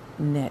of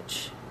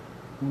niche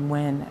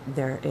when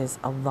there is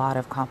a lot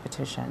of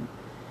competition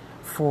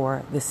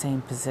for the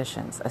same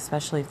positions,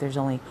 especially if there's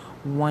only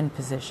one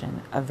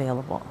position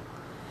available.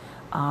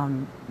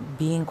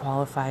 Being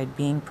qualified,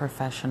 being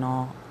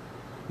professional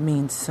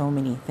means so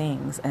many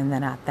things, and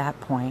then at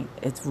that point,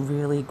 it's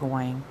really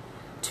going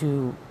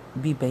to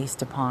be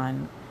based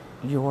upon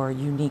your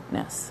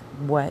uniqueness.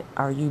 What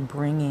are you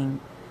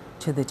bringing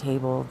to the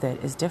table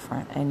that is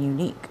different and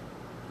unique?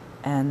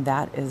 And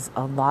that is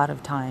a lot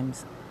of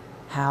times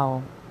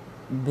how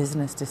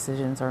business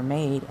decisions are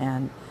made,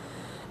 and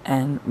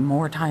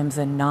more times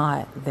than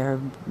not, they're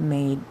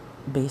made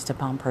based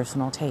upon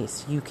personal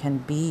taste. You can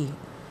be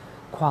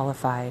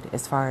qualified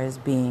as far as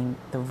being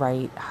the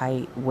right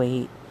height,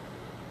 weight,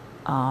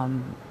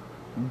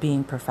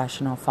 being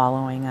professional,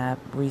 following up,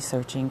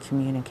 researching,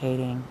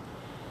 communicating,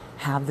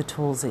 have the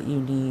tools that you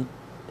need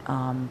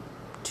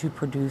to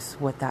produce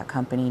what that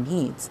company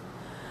needs.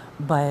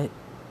 But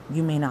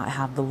you may not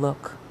have the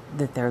look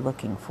that they're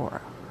looking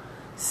for.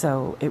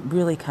 So it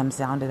really comes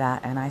down to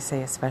that. And I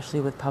say especially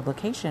with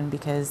publication,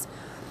 because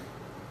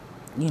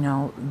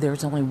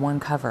there's only one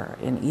cover,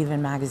 and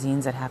even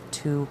magazines that have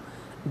 2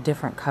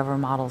 different cover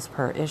models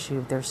per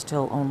issue, there's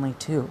still only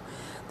 2.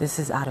 This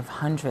is out of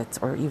hundreds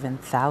or even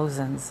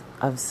thousands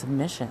of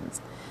submissions.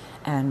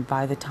 And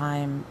by the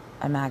time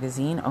a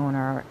magazine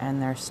owner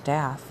and their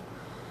staff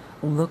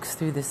looks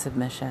through the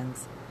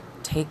submissions,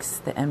 takes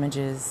the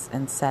images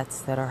and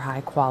sets that are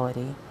high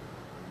quality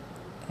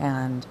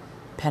and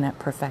pinup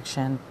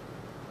perfection,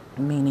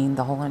 meaning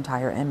the whole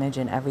entire image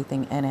and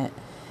everything in it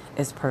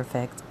is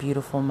perfect,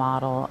 beautiful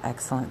model,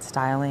 excellent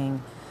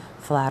styling,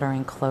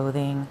 flattering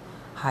clothing,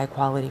 high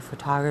quality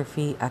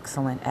photography,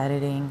 excellent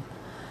editing,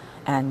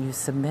 and you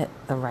submit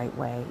the right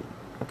way.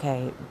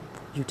 Okay,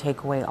 you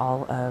take away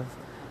all of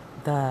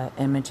the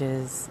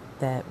images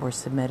that were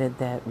submitted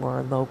that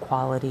were low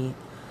quality.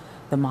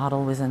 The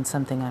model was in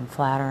something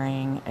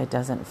unflattering. It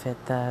doesn't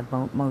fit the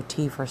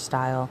motif or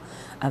style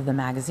of the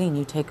magazine.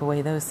 You take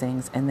away those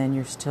things, and then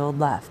you're still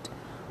left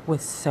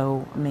with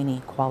so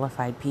many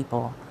qualified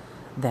people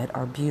that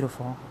are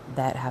beautiful,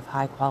 that have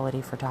high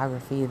quality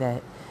photography,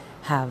 that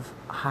have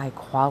high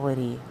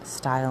quality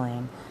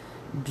styling,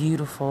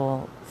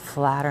 beautiful,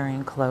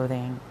 flattering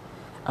clothing,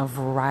 a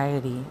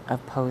variety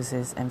of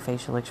poses and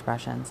facial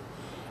expressions.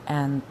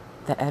 And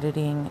the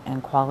editing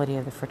and quality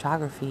of the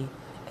photography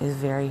is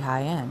very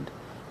high end.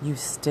 There's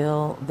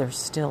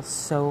still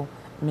so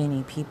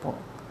many people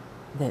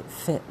that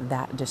fit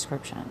that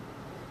description.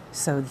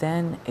 So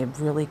then it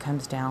really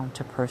comes down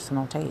to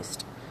personal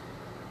taste.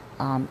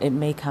 It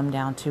may come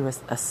down to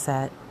a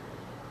set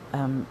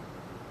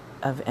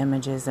of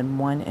images, and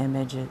one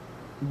image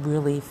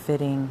really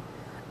fitting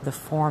the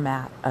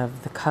format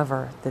of the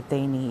cover that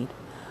they need.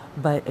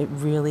 But it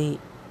really,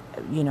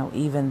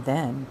 even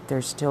then,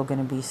 there's still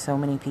going to be so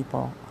many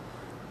people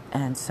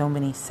and so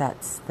many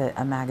sets that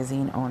a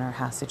magazine owner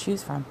has to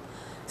choose from.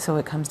 So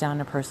it comes down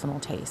to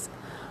personal taste.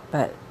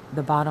 But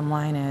the bottom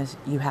line is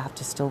you have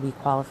to still be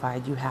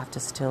qualified. You have to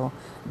still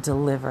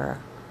deliver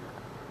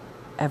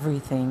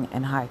everything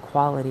in high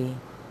quality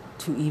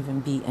to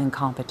even be in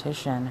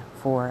competition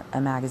for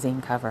a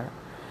magazine cover.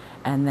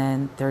 And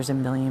then there's a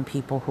million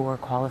people who are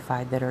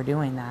qualified that are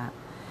doing that.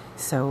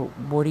 So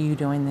what are you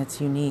doing that's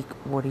unique?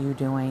 What are you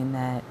doing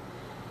that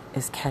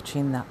is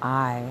catching the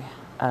eye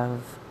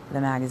of the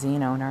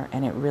magazine owner?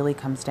 And it really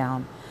comes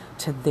down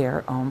to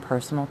their own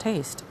personal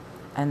taste.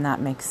 And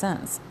that makes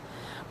sense.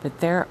 But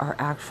there are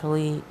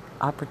actually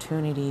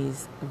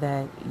opportunities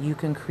that you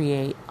can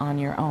create on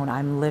your own.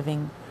 I'm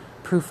living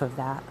proof of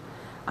that.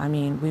 I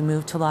mean, we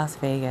moved to Las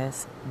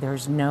Vegas.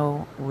 There's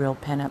no real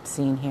pinup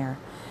scene here.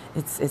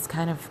 It's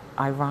kind of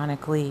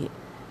ironically,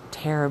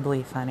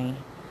 terribly funny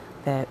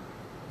that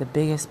the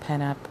biggest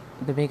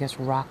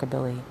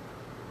rockabilly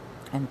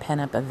and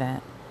pinup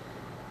event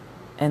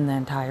in the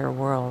entire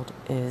world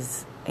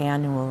is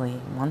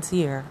annually, once a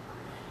year,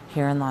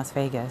 here in Las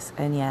Vegas,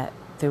 and yet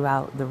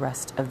throughout the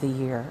rest of the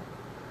year,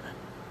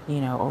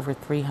 over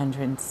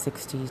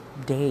 360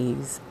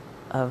 days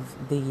of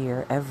the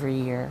year, every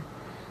year,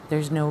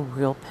 there's no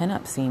real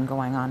pinup scene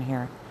going on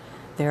here.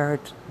 There are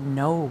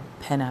no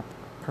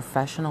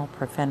professional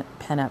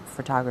pinup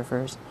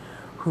photographers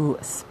who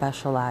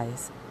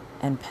specialize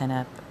in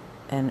pinup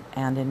and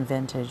in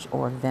vintage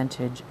or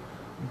vintage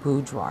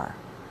boudoir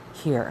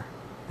here.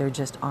 There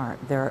just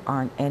aren't. There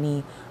aren't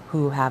any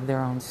who have their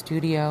own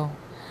studio,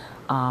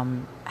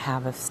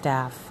 have a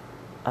staff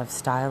of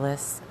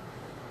stylists,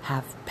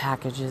 have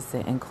packages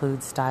that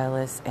include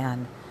stylists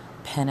and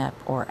pinup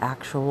or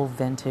actual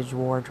vintage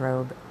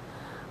wardrobe,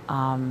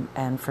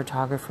 and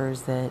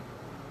photographers that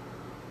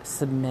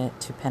submit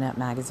to pinup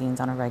magazines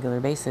on a regular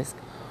basis,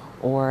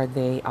 or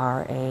they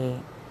are a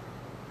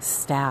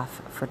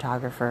staff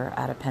photographer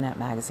at a pinup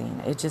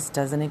magazine. It just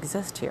doesn't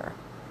exist here.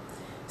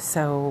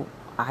 So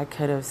I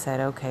could have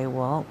said, okay,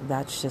 well,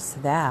 that's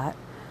just that.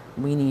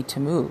 We need to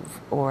move.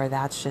 Or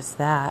that's just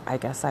that. I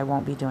guess I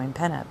won't be doing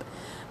pinup.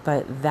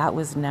 But that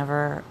was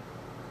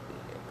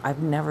I've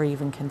never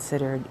even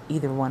considered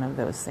either one of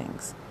those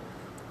things.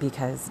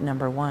 Because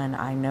number one,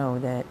 I know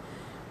that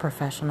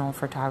professional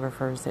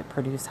photographers that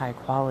produce high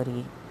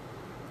quality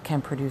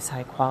can produce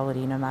high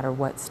quality no matter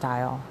what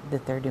style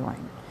that they're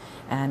doing.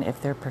 And if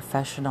they're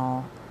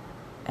professional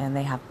and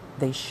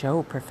they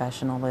show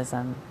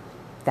professionalism,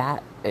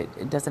 that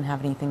it doesn't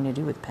have anything to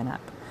do with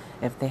pinup.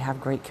 If they have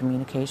great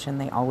communication,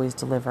 they always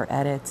deliver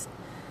edits.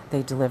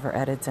 They deliver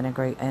edits in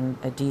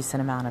a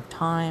decent amount of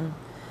time.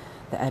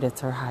 The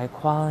edits are high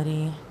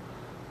quality.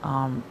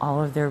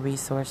 All of their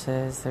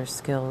resources, their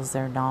skills,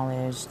 their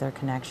knowledge, their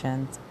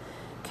connections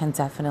can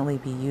definitely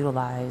be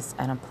utilized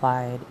and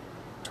applied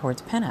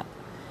towards pinup.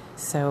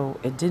 So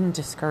it didn't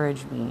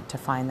discourage me to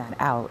find that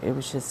out. It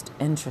was just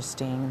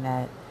interesting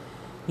that,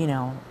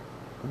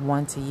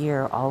 once a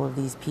year, all of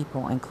these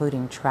people,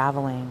 including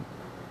traveling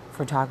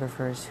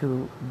photographers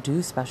who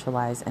do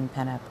specialize in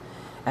pinup,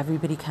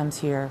 everybody comes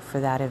here for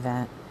that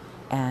event.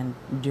 And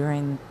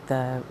during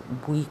the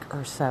week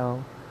or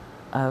so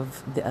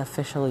of the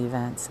official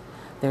events,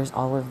 there's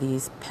all of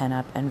these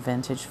pinup and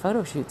vintage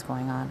photo shoots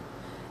going on.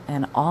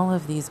 And all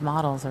of these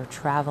models are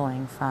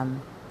traveling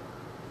from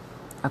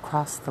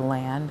across the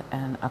land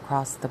and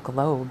across the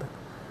globe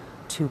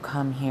to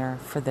come here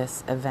for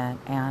this event.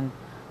 And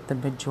the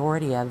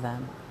majority of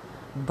them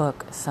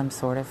book some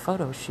sort of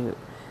photo shoot.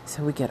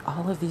 So we get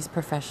all of these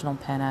professional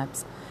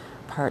pinups,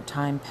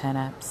 part-time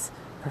pinups,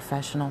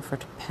 professional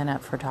pinup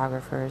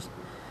photographers,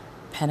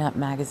 pinup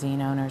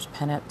magazine owners,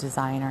 pinup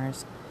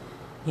designers,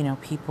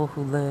 people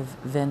who live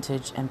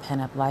vintage and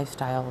pinup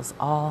lifestyles,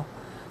 all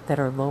that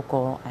are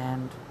local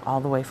and all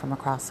the way from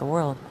across the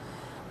world.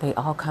 They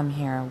all come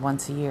here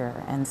once a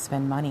year and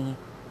spend money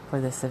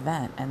for this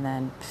event. And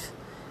then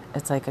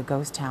it's like a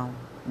ghost town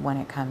when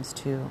it comes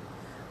to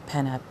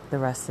pinup the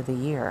rest of the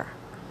year.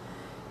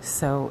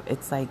 So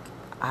it's like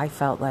I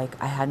felt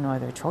like I had no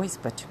other choice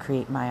but to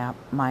create my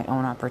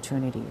own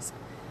opportunities.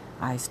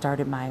 I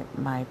started my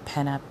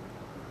Pinup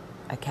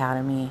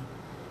Academy,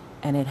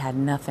 and it had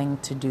nothing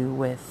to do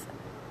with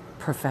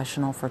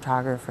professional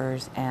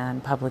photographers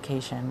and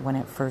publication when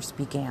it first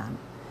began.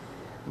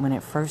 When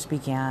it first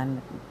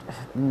began,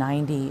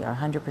 90 or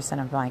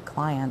 100% of my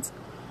clients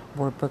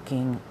were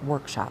booking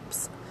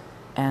workshops.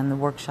 And the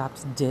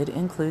workshops did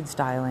include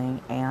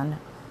styling and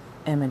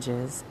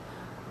images.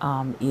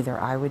 Either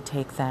I would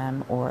take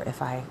them, or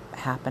if I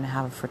happen to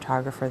have a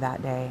photographer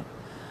that day.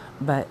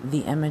 But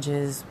the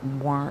images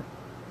weren't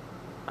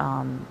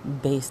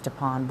based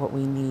upon what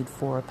we need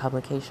for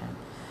publication.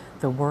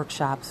 The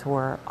workshops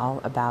were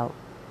all about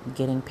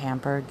getting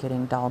pampered,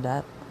 getting dolled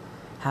up,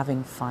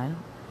 having fun,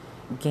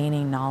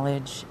 gaining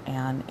knowledge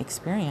and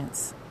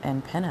experience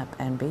in pinup,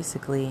 and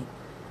basically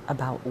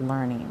about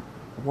learning.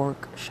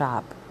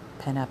 Workshop,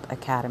 Pinup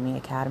Academy,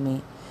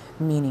 academy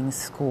meaning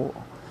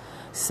school.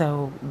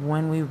 So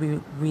when we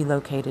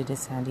relocated to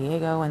San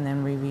Diego, and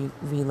then we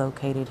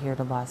relocated here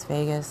to Las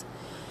Vegas,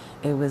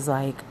 it was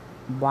like,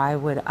 why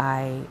would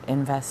I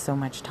invest so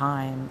much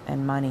time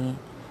and money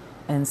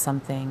in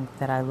something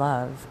that I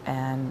love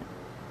and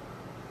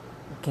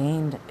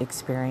gained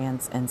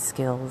experience and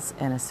skills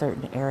in a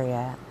certain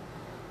area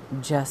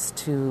just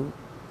to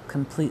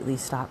completely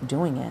stop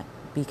doing it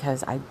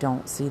because I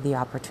don't see the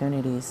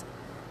opportunities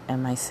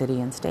in my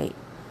city and state.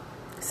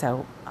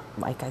 So,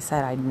 like I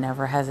said, I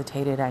never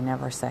hesitated. I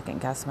never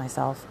second-guessed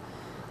myself.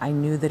 I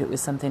knew that it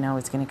was something I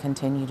was going to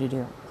continue to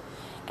do.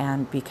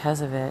 And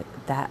because of it,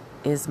 that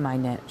is my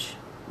niche.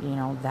 You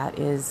know, that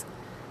is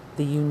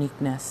the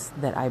uniqueness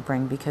that I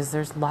bring, because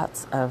there's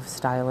lots of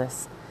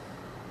stylists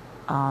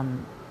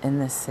in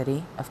this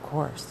city, of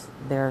course.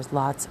 There's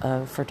lots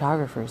of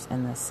photographers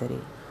in this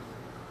city.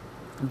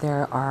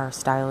 There are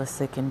stylists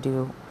that can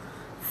do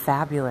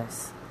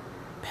fabulous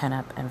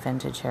pinup and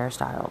vintage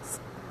hairstyles,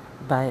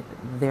 but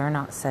they're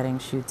not setting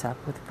shoots up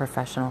with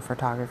professional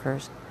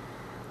photographers.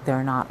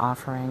 They're not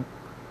offering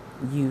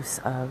use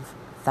of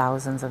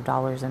thousands of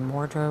dollars in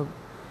wardrobe.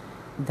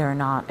 They're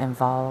not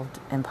involved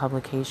in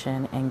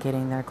publication and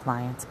getting their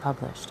clients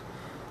published.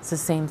 It's the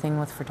same thing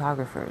with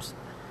photographers.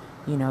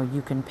 You know,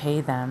 you can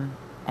pay them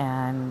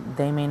and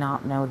they may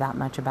not know that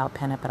much about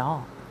pinup at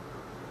all.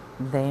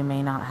 They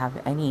may not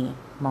have any,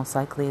 most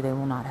likely they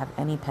will not have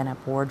any pinup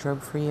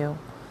wardrobe for you.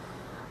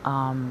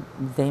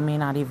 They may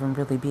not even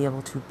really be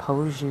able to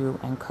pose you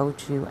and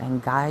coach you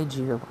and guide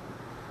you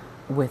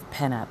with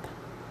pinup,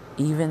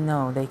 even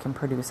though they can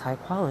produce high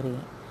quality.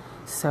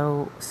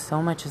 So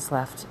much is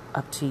left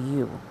up to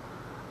you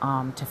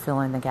to fill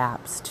in the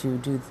gaps, to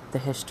do the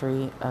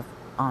history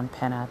on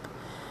pinup,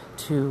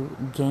 to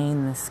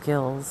gain the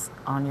skills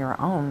on your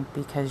own,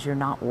 because you're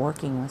not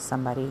working with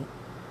somebody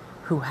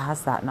who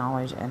has that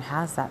knowledge and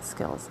has that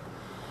skills.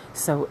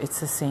 So it's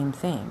the same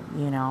thing,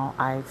 you know.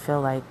 I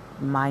feel like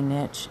my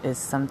niche is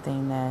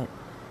something that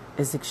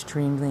is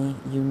extremely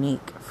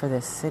unique for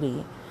this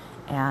city,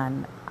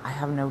 and I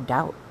have no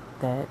doubt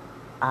that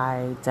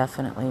I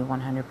definitely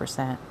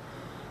 100%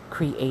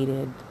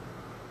 created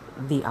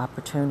the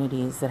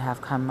opportunities that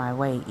have come my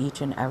way, each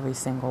and every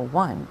single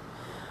one,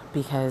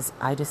 because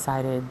I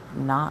decided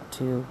not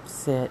to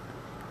sit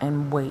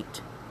and wait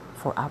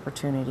for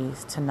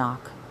opportunities to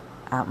knock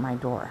at my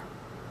door.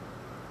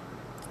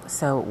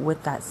 So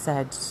with that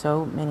said,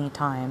 so many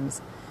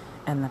times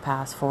in the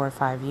past 4 or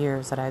 5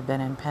 years that I've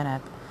been in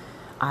pinup,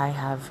 I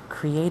have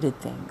created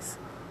things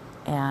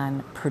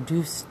and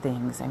produced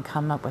things and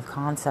come up with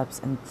concepts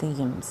and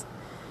themes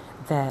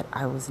that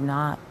I was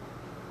not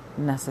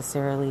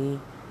necessarily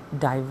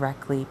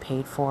directly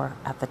paid for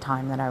at the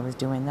time that I was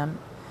doing them.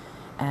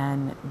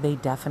 And they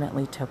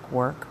definitely took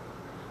work,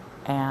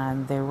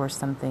 and they were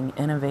something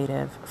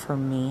innovative for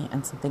me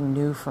and something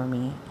new for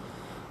me.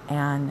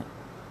 And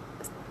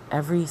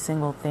every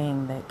single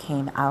thing that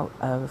came out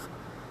of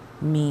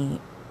me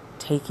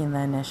taking the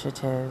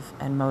initiative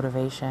and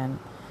motivation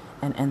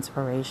and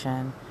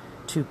inspiration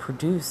to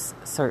produce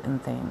certain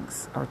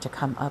things, or to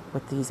come up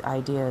with these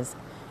ideas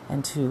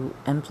and to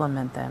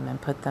implement them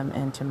and put them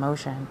into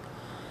motion,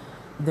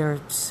 there are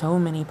so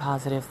many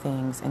positive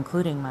things,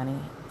 including money,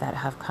 that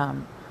have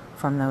come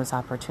from those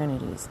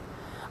opportunities.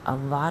 A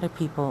lot of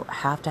people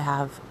have to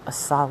have a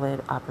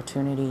solid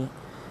opportunity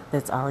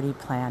that's already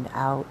planned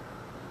out.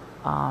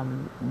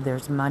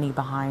 There's money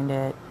behind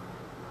it,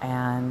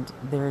 and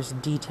there's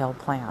detailed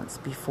plans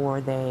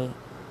before they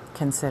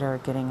consider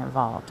getting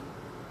involved.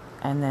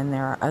 And then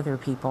there are other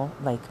people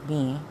like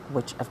me,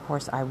 which of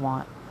course I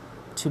want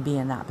to be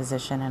in that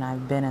position, and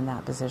I've been in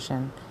that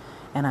position,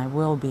 and I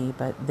will be,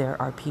 but there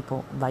are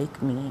people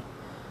like me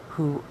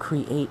who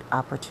create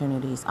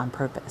opportunities on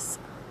purpose,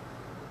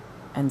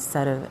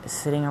 instead of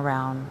sitting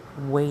around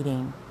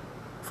waiting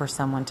for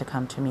someone to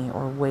come to me,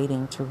 or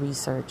waiting to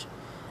research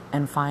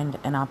and find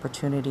an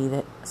opportunity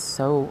that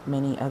so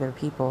many other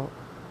people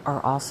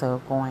are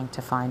also going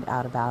to find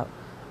out about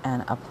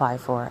and apply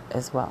for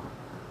as well.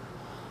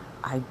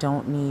 I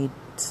don't need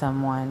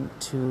someone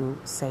to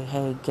say,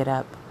 hey, get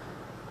up,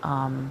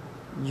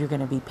 you're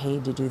going to be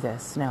paid to do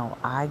this. No,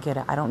 I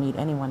don't need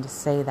anyone to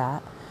say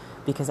that,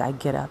 because I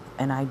get up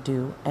and I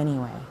do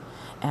anyway.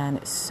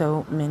 And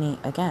so many,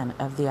 again,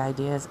 of the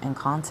ideas and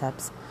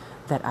concepts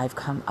that I've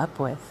come up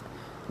with,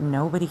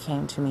 nobody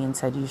came to me and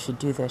said, you should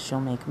do this,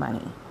 you'll make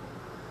money.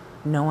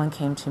 No one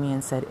came to me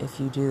and said, if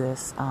you do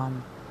this,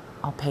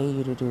 I'll pay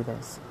you to do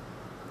this.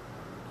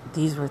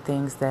 These were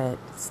things that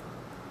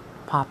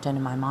popped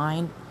into my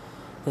mind.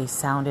 They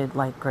sounded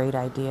like great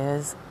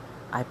ideas.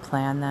 I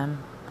planned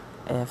them.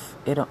 If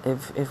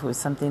it was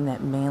something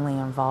that mainly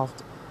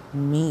involved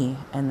me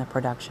in the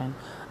production,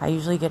 I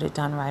usually get it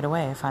done right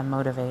away if I'm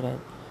motivated.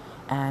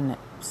 And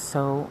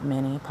so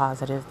many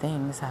positive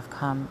things have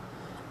come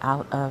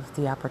out of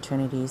the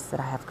opportunities that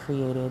I have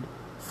created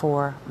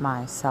for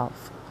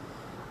myself.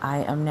 I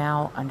am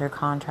now under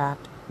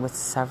contract with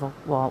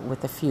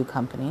with a few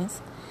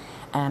companies,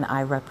 and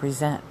I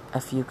represent a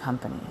few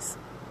companies.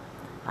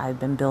 I've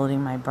been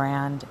building my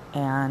brand,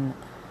 and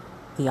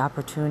the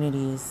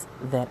opportunities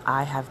that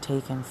I have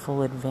taken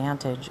full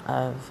advantage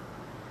of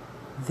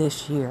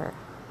this year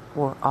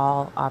were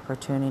all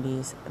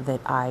opportunities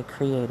that I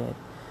created.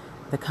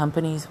 The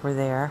companies were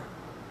there.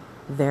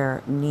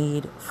 Their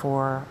need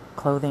for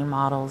clothing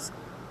models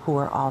who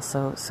are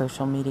also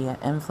social media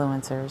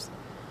influencers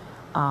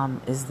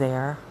is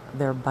there.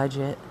 Their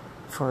budget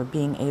for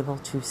being able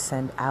to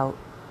send out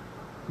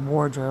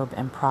wardrobe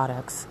and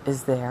products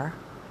is there,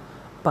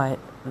 but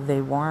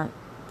they weren't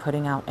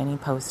putting out any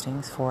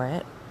postings for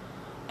it,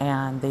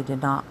 and they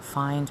did not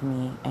find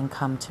me and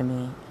come to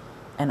me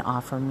and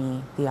offer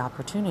me the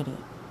opportunity.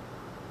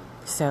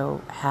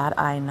 So had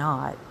I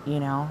not,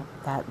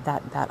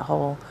 that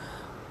whole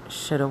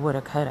shoulda,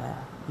 woulda,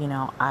 coulda,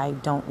 I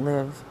don't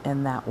live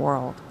in that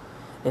world.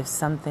 If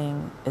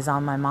something is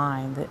on my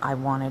mind that I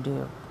want to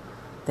do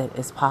that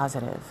is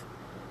positive,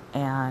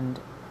 and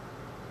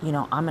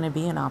I'm going to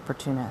be an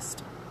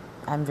opportunist.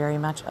 I'm very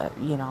much I'm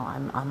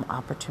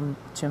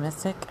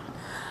opportunistic.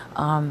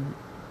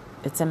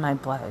 It's in my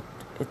blood.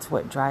 It's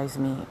what drives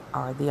me,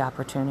 are the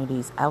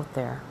opportunities out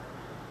there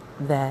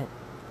that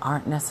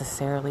aren't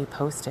necessarily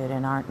posted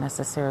and aren't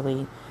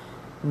necessarily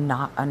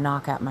not a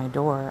knock at my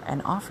door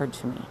and offered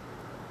to me.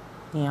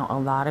 A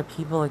lot of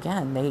people,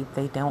 again,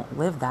 they don't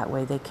live that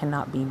way. They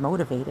cannot be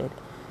motivated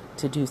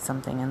to do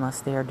something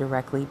unless they are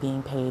directly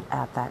being paid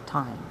at that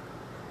time.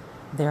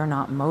 They're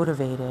not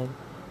motivated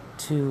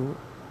to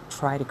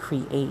try to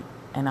create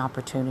an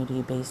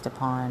opportunity based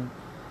upon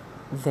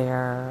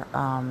their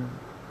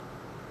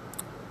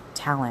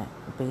talent,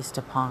 based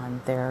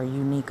upon their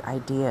unique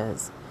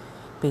ideas,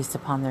 based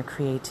upon their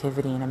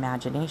creativity and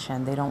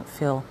imagination. They don't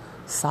feel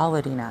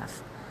solid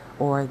enough,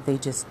 or they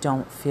just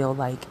don't feel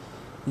like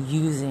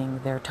using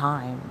their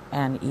time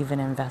and even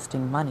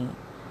investing money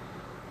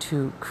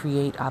to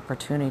create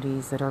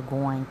opportunities that are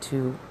going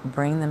to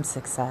bring them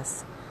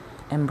success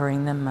and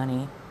bring them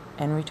money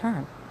in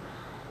return.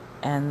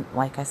 And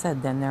like I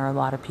said, then there are a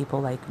lot of people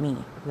like me.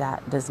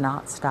 That does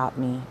not stop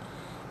me.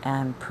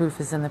 And proof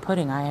is in the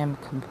pudding. I am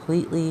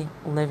completely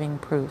living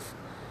proof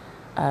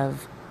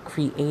of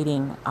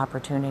creating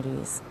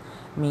opportunities.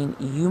 I mean,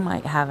 you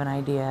might have an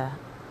idea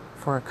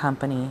for a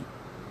company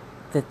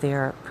that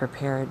they're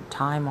prepared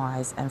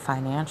time-wise and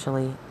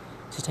financially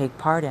to take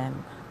part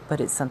in, but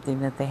it's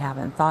something that they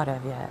haven't thought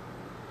of yet.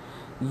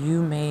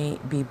 You may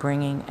be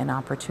bringing an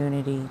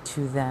opportunity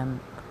to them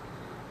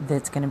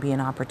that's going to be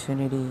an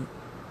opportunity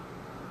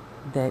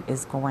that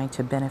is going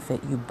to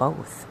benefit you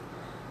both,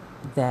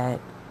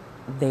 that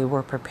they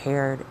were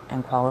prepared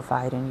and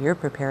qualified, and you're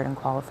prepared and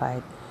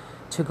qualified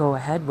to go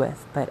ahead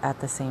with. But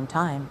at the same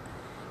time,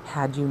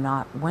 had you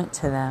not went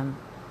to them,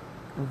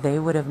 they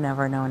would have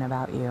never known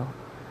about you.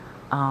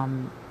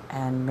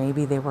 And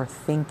maybe they were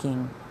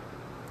thinking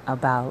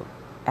about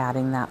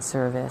adding that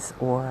service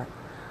or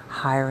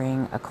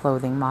hiring a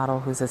clothing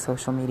model who's a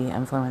social media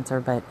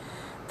influencer, but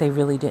they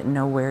really didn't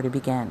know where to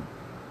begin.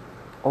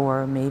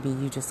 Or maybe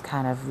you just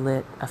kind of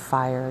lit a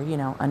fire,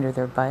 under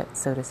their butt,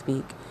 so to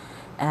speak,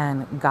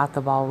 and got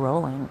the ball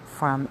rolling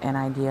from an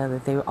idea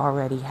that they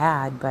already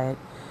had, but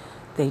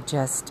they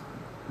just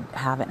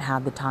haven't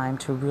had the time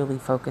to really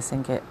focus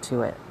and get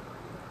to it.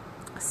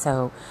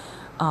 So,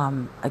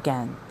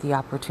 again, the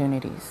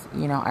opportunities.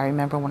 I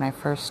remember when I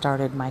first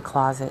started my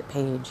closet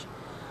page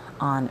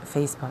on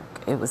Facebook,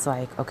 it was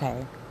like,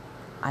 okay,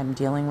 I'm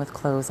dealing with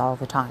clothes all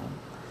the time.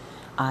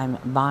 I'm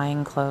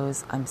buying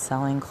clothes, I'm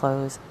selling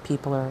clothes,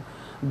 people are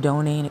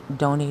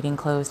donating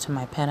clothes to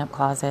my pinup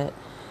closet.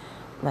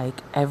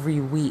 Like every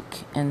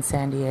week in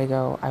San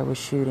Diego, I was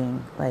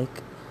shooting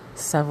like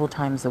several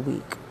times a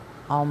week,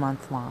 all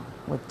month long,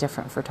 with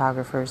different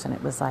photographers, and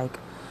it was like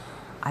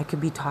I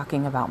could be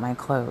talking about my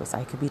clothes.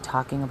 I could be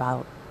talking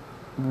about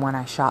when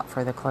I shop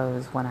for the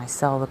clothes, when I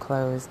sell the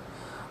clothes,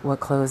 what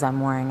clothes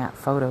I'm wearing at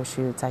photo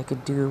shoots. I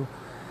could do,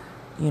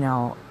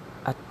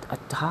 a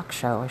talk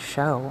show, a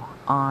show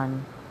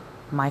on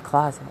my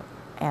closet.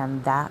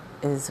 And that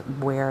is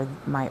where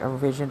my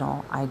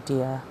original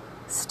idea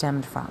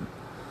stemmed from.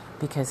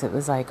 Because it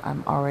was like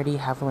I'm already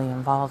heavily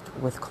involved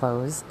with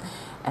clothes,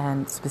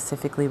 and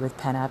specifically with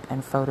pinup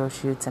and photo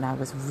shoots, and I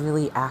was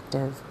really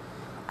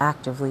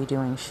actively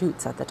doing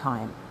shoots at the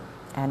time,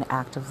 and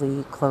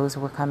actively clothes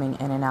were coming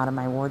in and out of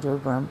my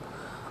wardrobe room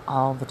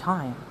all the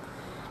time.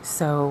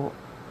 So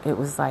it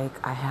was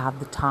like, I have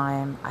the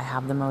time, I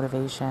have the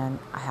motivation,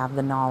 I have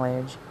the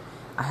knowledge,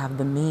 I have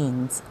the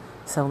means,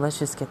 so let's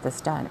just get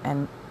this done.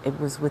 And it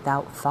was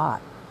without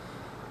thought.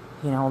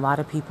 A lot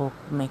of people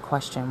may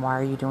question, why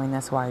are you doing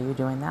this? Why are you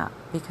doing that?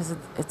 Because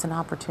it's an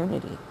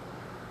opportunity.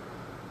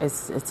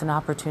 It's an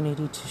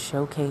opportunity to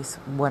showcase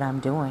what I'm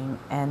doing.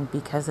 And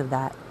because of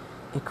that,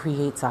 it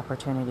creates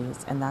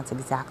opportunities. And that's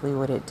exactly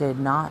what it did.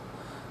 Not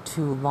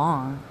too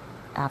long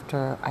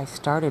after I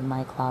started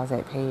my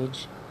closet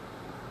page,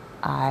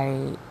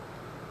 I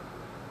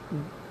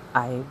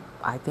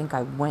think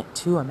I went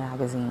to a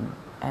magazine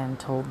and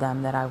told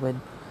them that I would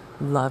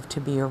love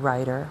to be a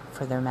writer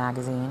for their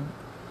magazine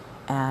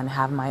and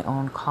have my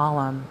own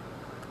column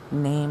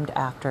named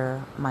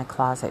after my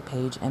closet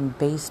page and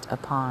based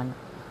upon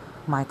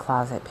my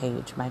closet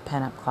page, my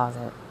pinup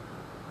closet.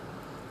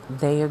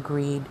 They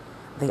agreed.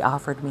 They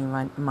offered me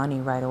money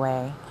right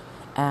away,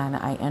 and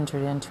I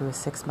entered into a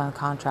 6-month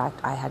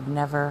contract. I had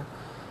never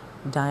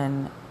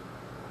done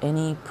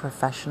any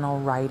professional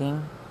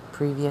writing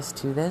previous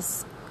to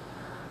this.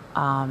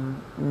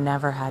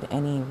 Never had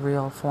any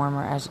real form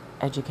or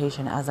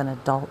education as an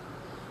adult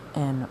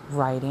in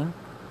writing.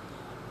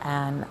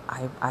 And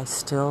I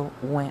still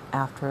went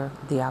after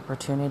the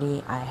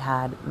opportunity. I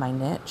had my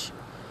niche.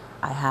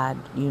 I had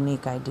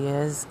unique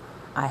ideas.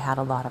 I had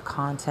a lot of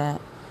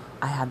content.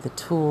 I had the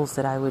tools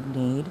that I would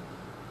need,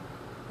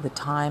 the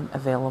time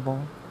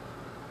available,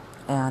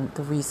 and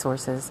the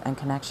resources and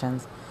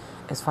connections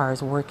as far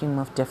as working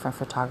with different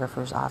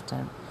photographers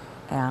often,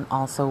 and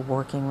also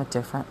working with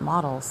different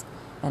models.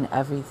 And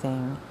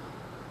everything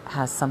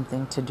has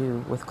something to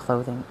do with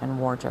clothing and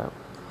wardrobe.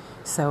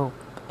 So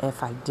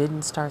if I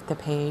didn't start the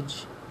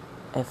page,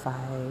 if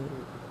I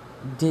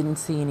didn't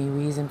see any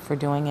reason for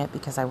doing it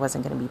because I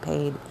wasn't going to be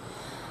paid,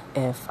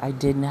 if I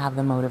didn't have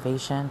the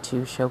motivation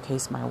to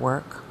showcase my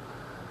work,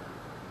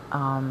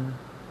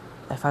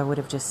 if I would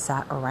have just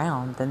sat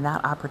around, then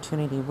that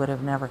opportunity would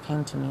have never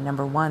came to me.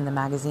 Number one, the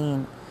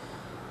magazine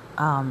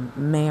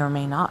may or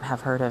may not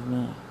have heard of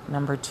me.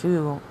 Number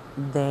two,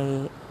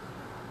 they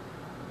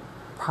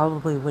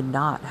probably would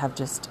not have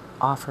just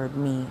offered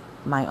me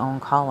my own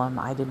column.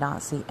 I did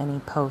not see any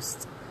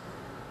posts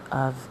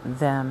of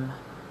them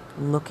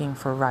looking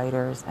for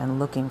writers and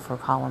looking for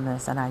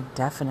columnists, and I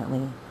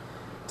definitely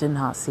did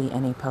not see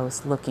any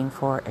posts looking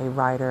for a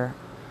writer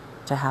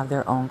to have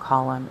their own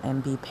column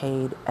and be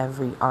paid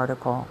every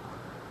article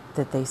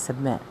that they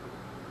submit.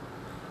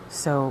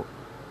 So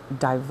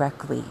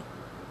directly,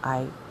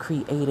 I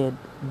created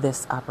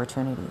this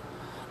opportunity,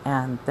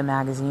 and the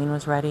magazine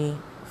was ready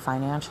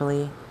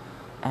financially,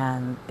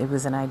 and it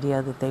was an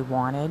idea that they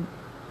wanted.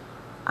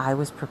 I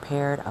was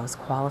prepared, I was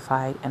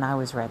qualified, and I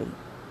was ready.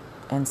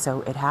 And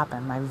so it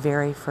happened. My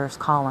very first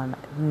column,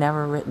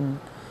 never written,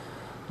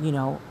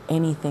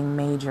 anything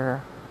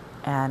major,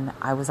 and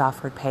I was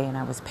offered pay and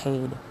I was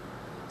paid.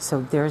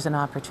 So there's an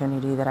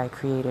opportunity that I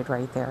created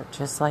right there.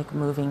 Just like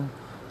moving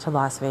to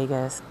Las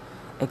Vegas,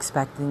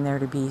 expecting there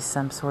to be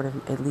some sort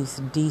of at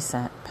least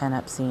decent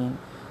pinup scene,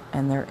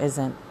 and there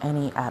isn't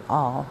any at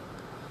all.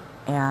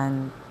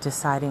 And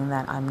deciding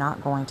that I'm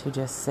not going to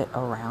just sit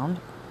around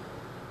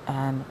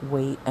and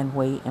wait and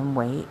wait and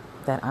wait,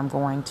 that I'm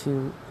going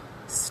to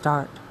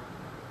start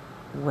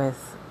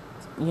with,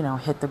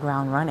 hit the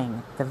ground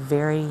running. The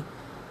very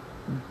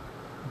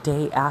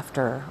day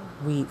after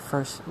we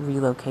first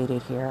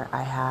relocated here,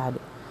 I had,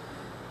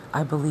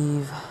 I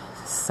believe,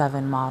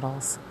 7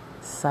 models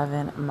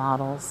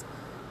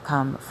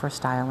come for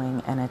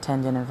styling and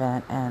attend an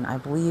event, and I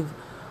believe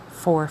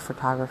 4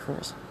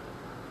 photographers.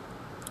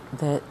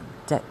 The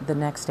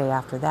next day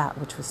after that,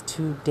 which was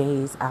 2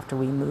 days after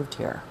we moved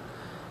here,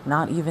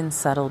 not even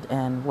settled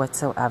in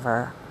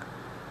whatsoever,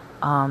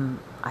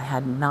 I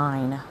had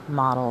 9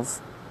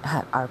 models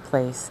at our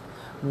place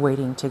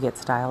waiting to get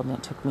styled, and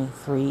it took me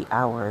 3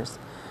 hours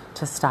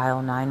to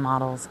style 9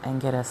 models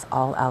and get us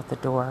all out the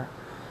door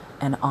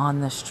and on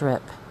the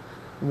strip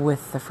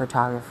with the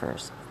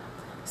photographers.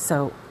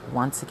 So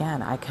once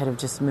again, I could have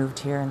just moved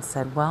here and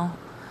said, well,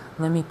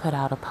 let me put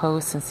out a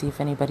post and see if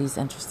anybody's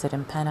interested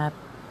in pinup.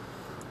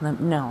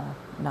 No,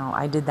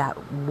 I did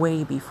that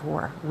way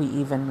before we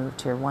even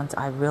moved here. Once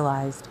I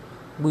realized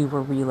we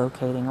were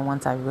relocating, and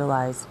once I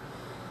realized,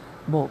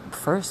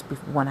 first,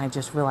 when I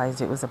just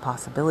realized it was a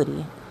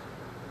possibility,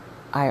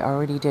 I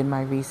already did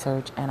my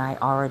research and I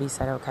already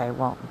said, okay,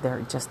 well,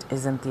 there just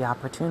isn't the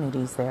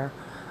opportunities there.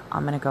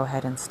 I'm going to go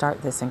ahead and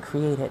start this and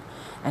create it.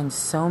 And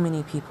so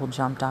many people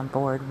jumped on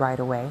board right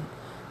away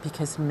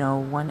because no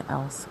one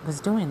else was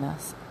doing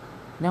this.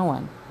 No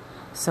one.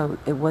 So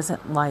it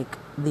wasn't like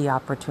the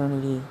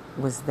opportunity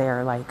was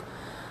there, like,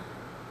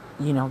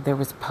 there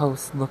was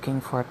posts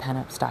looking for a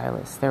pinup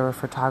stylist. There were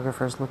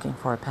photographers looking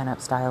for a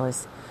pinup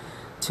stylist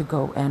to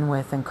go in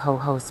with and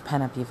co-host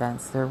pinup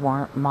events. There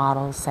weren't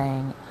models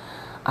saying,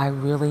 I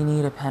really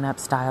need a pinup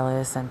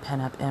stylist and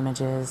pinup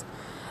images,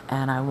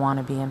 and I want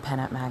to be in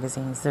pinup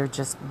magazines. There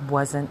just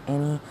wasn't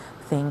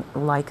anything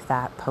like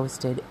that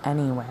posted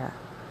anywhere.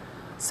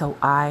 So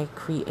I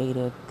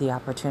created the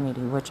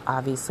opportunity, which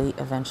obviously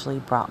eventually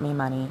brought me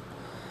money.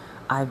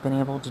 I've been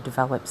able to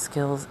develop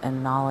skills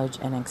and knowledge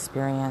and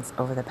experience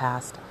over the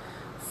past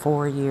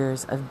 4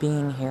 years of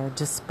being here,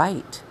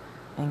 despite,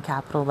 in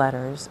capital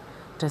letters,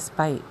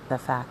 despite the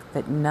fact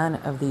that none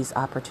of these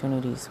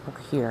opportunities were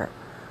here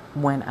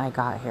when I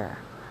got here.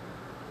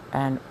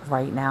 And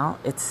right now,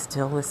 it's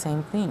still the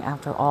same thing.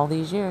 After all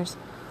these years,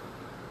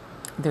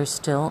 there's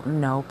still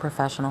no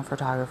professional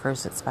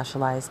photographers that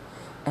specialize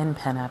in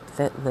pinup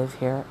that live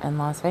here in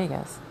Las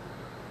Vegas,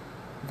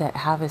 that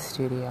have a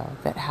studio,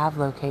 that have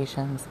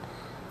locations,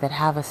 that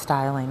have a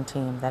styling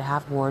team, that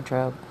have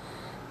wardrobe,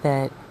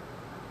 that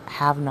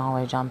have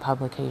knowledge on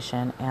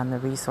publication and the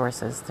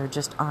resources. There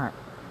just aren't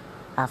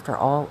after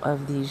all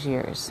of these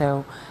years.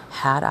 So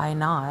had I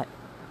not,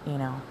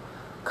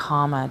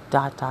 comma,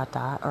 dot, dot,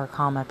 dot, or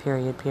comma,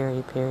 period,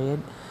 period,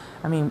 period,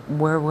 I mean,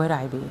 where would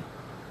I be,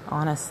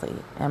 honestly,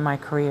 in my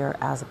career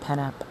as a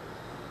pinup,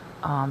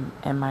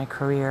 in my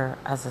career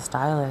as a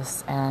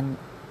stylist and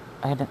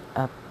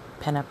a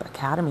pinup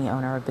academy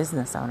owner, a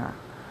business owner?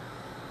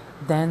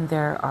 Then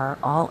there are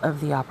all of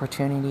the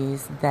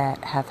opportunities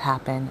that have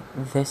happened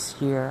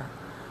this year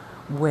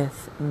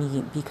with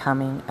me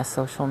becoming a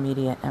social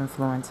media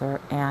influencer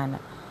and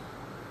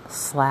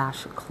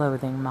 /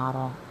 clothing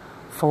model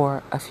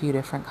for a few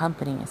different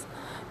companies.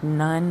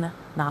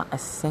 Not a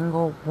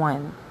single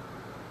one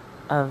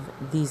of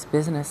these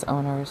business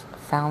owners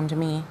found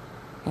me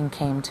and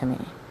came to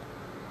me.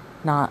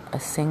 Not a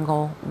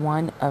single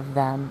one of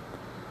them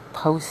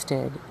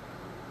posted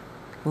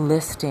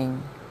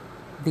listing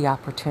the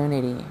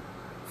opportunity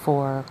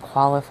for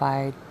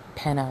qualified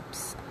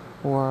pinups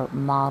or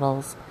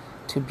models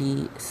to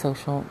be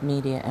social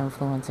media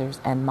influencers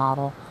and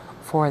model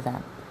for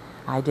them.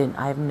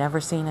 I've never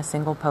seen a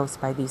single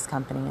post by these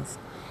companies,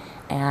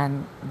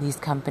 and these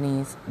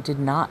companies did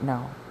not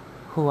know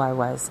who I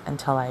was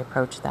until I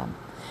approached them.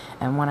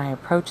 And when I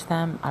approached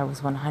them, I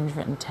was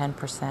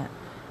 110%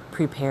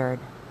 prepared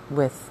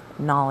with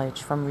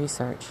knowledge from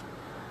research,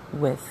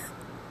 with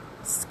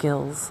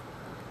skills,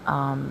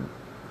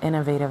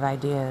 innovative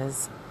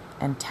ideas,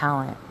 and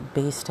talent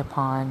based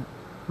upon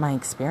my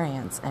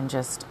experience and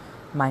just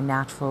my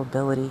natural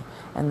ability.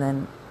 And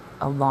then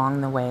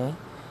along the way,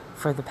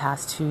 for the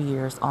past 2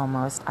 years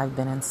almost, I've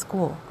been in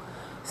school.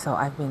 So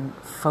I've been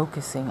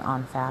focusing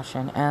on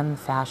fashion and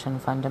fashion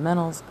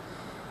fundamentals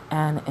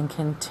and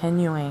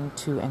continuing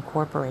to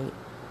incorporate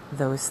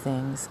those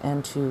things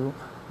into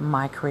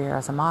my career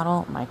as a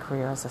model, my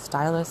career as a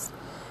stylist,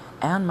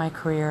 and my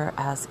career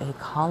as a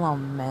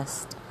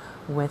columnist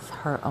with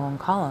her own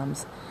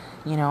columns.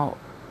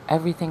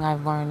 Everything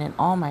I've learned in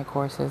all my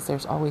courses,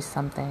 there's always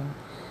something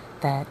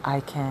that I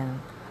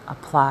can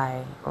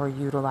apply or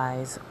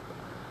utilize,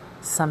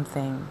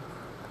 something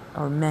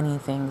or many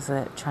things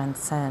that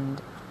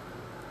transcend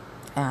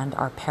and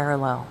are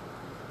parallel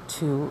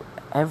to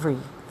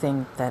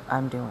everything that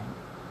I'm doing.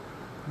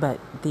 But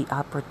the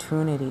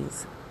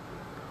opportunities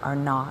are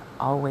not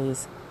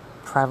always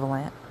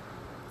prevalent.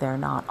 They're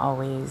not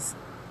always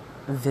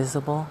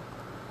visible.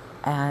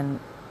 And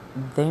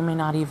they may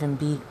not even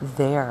be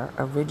there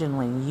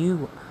originally.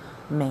 You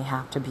may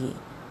have to be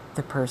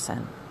the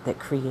person that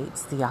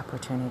creates the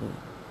opportunity.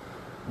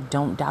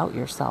 Don't doubt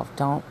yourself.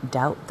 Don't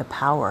doubt the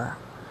power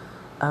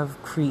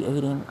of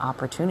creating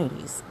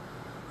opportunities.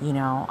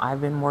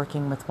 I've been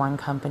working with one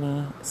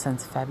company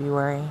since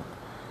February.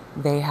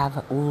 They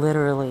have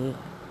literally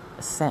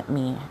sent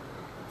me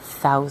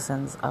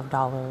thousands of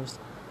dollars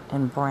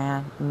in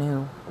brand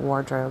new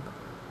wardrobe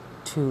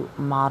to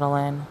model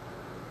in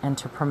and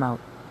to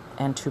promote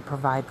and to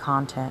provide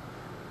content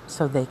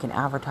so they can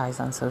advertise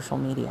on social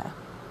media.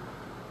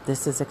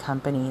 This is a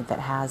company that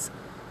has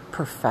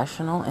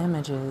professional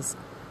images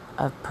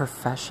of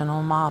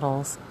professional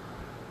models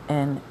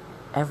in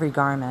every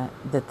garment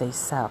that they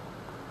sell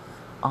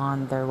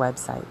on their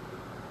website.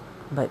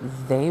 But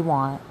they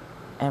wanted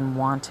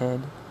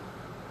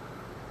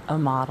a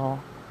model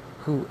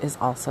who is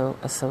also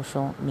a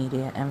social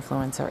media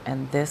influencer,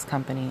 and this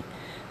company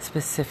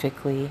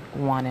specifically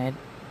wanted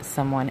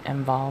someone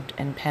involved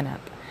in pinup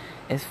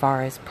as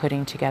far as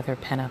putting together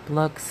pinup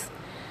looks,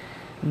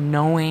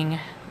 knowing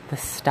the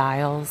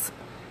styles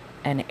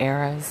and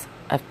eras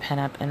of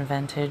pinup and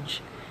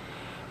vintage,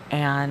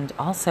 and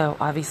also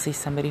obviously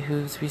somebody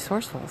who's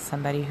resourceful,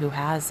 somebody who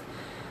has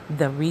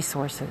the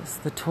resources,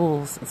 the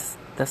tools,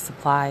 the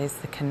supplies,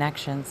 the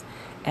connections,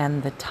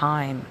 and the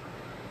time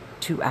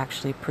to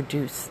actually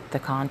produce the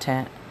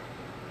content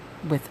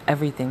with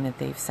everything that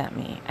they've sent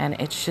me. And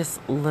it's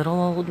just little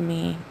old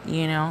me,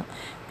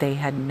 They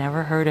had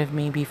never heard of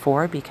me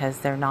before because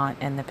they're not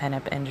in the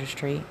pinup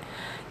industry,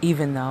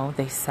 even though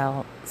they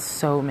sell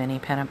so many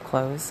pinup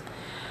clothes.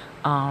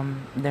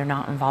 They're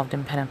not involved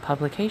in pinup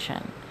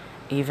publication,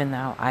 even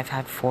though I've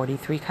had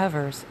 43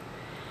 covers.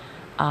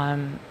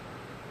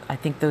 I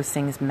think those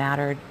things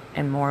mattered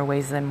in more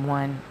ways than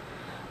one,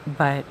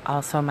 but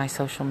also my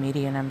social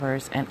media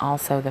numbers, and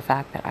also the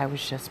fact that I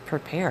was just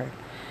prepared.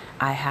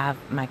 I have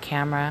my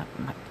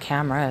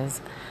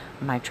cameras,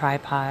 my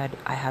tripod,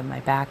 I have my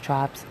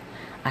backdrops,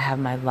 I have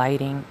my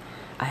lighting.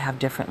 I have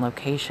different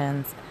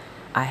locations.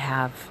 I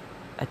have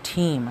a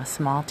team, a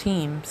small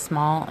team,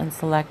 small and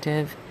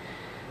selective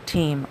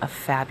team of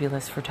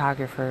fabulous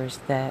photographers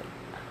that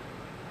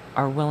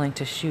are willing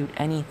to shoot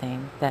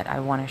anything that I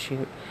want to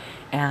shoot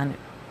and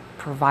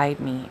provide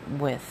me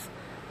with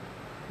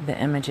the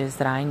images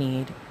that I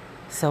need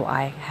so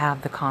I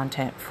have the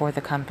content for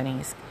the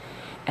companies.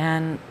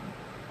 And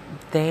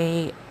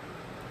they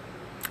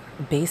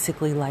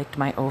basically liked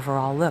my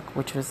overall look,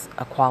 which was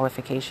a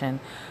qualification,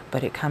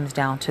 but it comes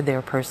down to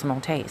their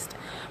personal taste.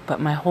 But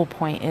my whole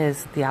point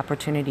is the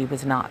opportunity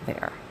was not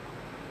there.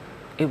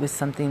 It was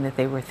something that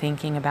they were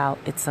thinking about.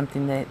 It's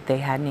something that they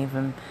hadn't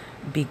even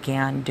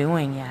began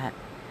doing yet.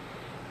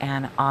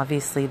 And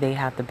obviously they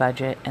had the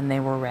budget and they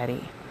were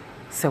ready.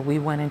 So we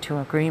went into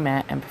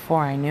agreement, and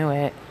before I knew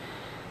it,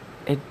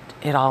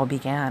 it all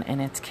began, and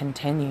it's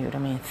continued. I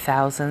mean,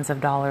 thousands of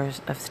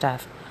dollars of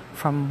stuff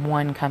from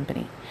one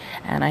company.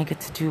 And I get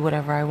to do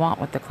whatever I want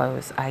with the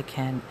clothes. I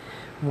can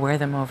wear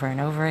them over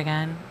and over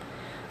again.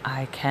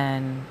 I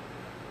can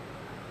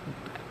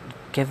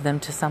give them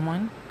to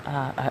someone,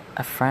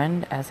 a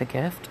friend, as a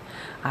gift.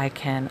 I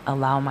can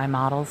allow my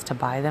models to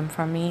buy them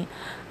from me.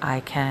 I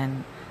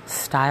can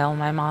style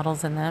my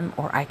models in them,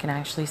 or I can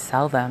actually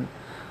sell them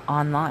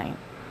online.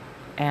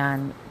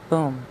 And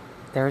boom,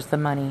 there's the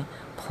money,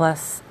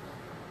 plus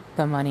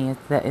the money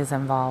that is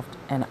involved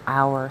in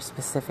our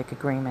specific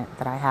agreement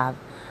that I have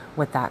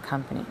with that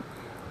company.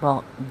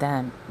 Well,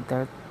 then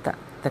they're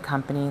the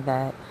company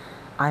that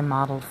I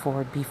modeled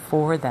for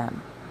before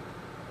them,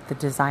 the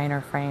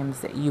designer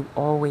frames that you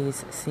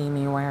always see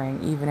me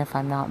wearing, even if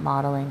I'm not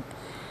modeling.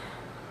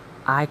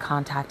 I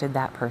contacted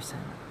that person.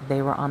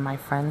 They were on my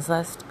friends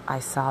list. I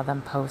saw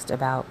them post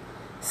about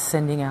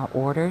sending out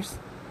orders,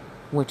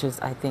 which is,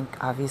 I think,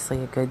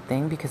 obviously a good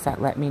thing, because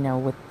that let me know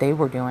what they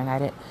were doing.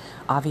 I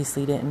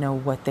obviously didn't know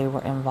what they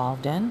were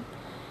involved in.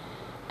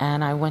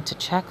 And I went to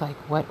check, like,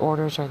 what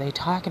orders are they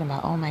talking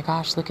about? Oh my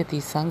gosh, look at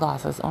these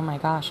sunglasses. Oh my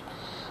gosh,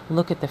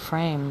 look at the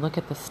frame. Look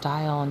at the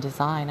style and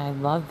design. I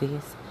love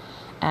these.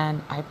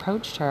 And I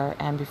approached her,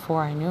 and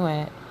before I knew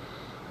it,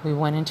 we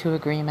went into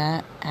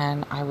agreement,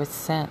 and I was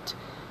sent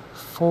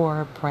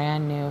 4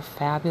 brand new,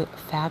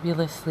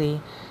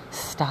 fabulously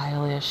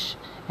stylish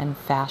and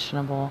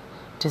fashionable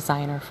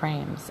designer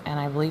frames. And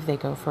I believe they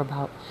go for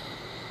about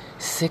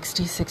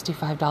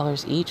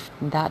 $65 each.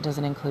 That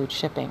doesn't include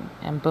shipping.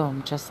 And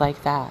boom, just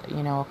like that,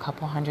 a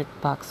couple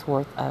 $100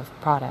 worth of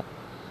product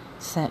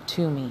sent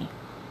to me,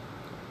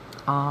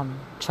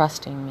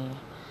 trusting me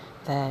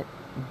that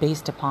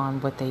based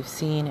upon what they've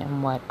seen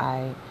and what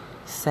I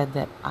said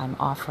that I'm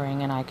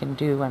offering and I can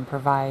do and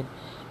provide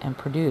and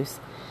produce,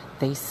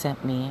 they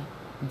sent me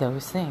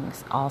those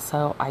things.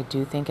 Also, I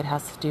do think it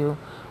has to do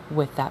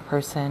with that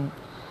person,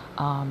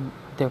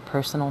 their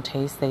personal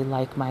taste. They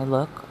like my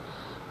look,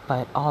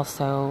 but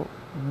also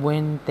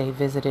when they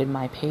visited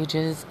my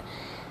pages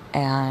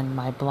and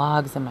my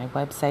blogs and my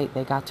website,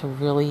 they got to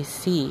really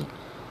see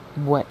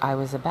what I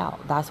was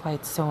about. That's why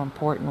it's so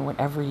important,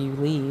 whatever you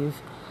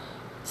leave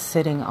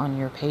sitting on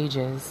your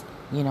pages,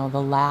 the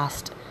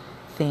last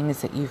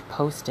things that you've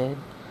posted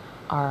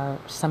are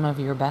some of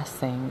your best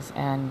things,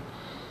 and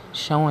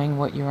showing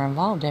what you're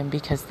involved in,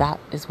 because that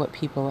is what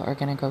people are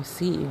going to go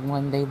see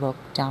when they look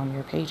down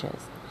your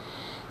pages.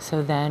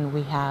 So then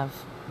we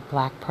have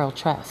Black Pearl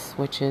Tress,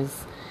 which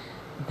is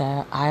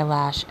the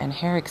eyelash and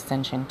hair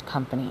extension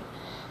company.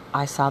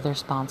 I saw their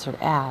sponsored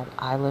ad.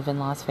 I live in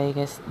Las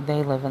Vegas.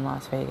 They live in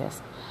Las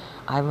Vegas.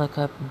 I look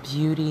up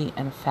beauty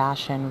and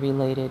fashion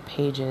related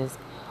pages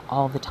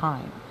all the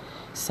time.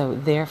 So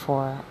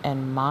therefore,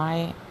 in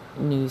my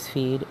news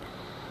feed,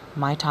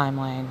 my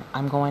timeline,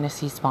 I'm going to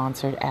see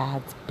sponsored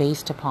ads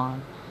based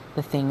upon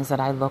the things that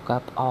I look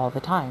up all the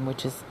time,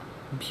 which is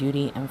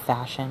beauty and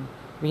fashion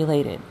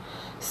related.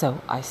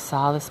 So I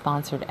saw the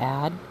sponsored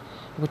ad,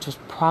 which was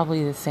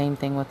probably the same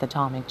thing with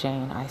Atomic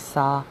Jane. I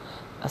saw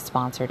a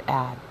sponsored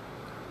ad.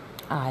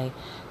 I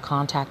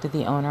contacted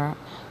the owner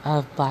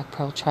of Black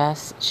Pearl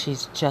Tress.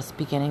 She's just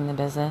beginning the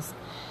business.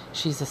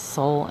 She's a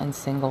sole and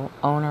single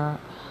owner,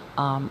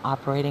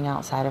 operating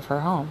outside of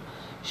her home.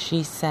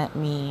 She sent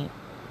me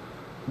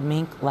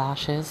mink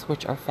lashes,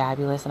 which are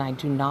fabulous, and I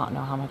do not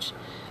know how much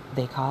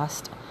they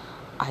cost.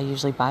 I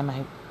usually buy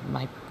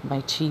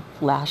my cheap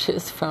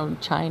lashes from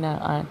China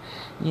on,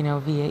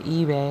 via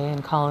eBay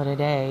and call it a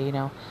day,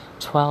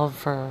 12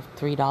 for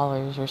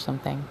 $3 or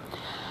something.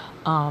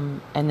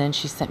 And then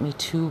she sent me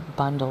 2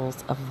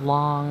 bundles of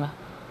long,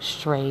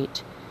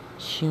 straight,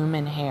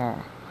 human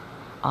hair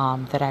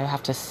that I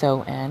have to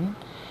sew in.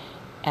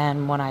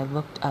 And when I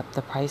looked up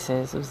the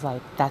prices, it was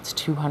like, that's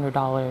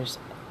 $200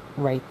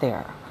 right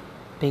there.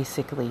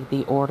 Basically,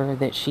 the order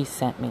that she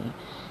sent me.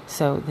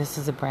 So this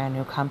is a brand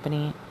new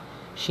company.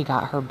 She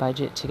got her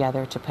budget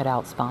together to put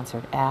out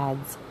sponsored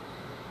ads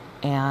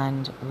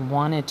and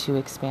wanted to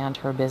expand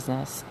her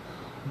business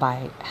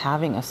by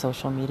having a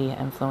social media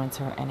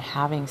influencer and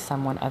having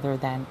someone other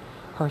than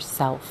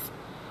herself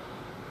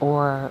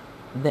or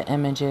the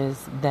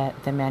images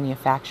that the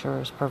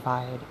manufacturers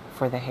provide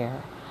for the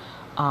hair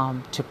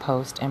to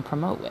post and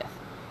promote with.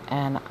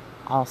 And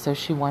also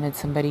she wanted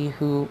somebody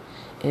who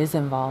is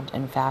involved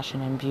in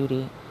fashion and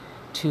beauty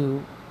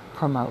to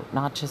promote,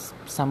 not just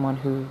someone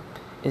who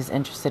is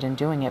interested in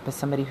doing it, but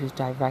somebody who's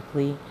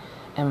directly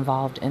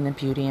involved in the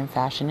beauty and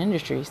fashion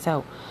industry.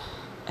 So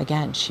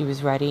again, she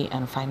was ready,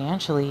 and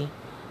financially,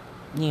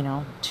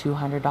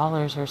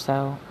 $200 or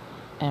so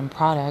in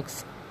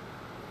products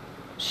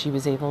she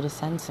was able to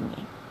send to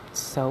me.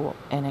 So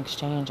in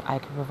exchange, I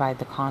could provide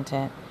the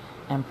content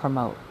and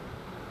promote.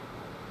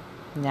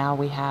 Now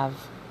we have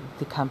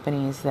the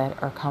companies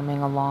that are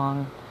coming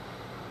along.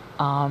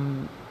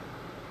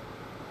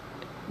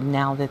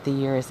 Now that the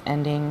year is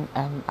ending,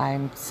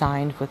 I'm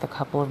signed with a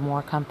couple of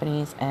more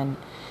companies, and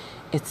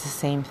it's the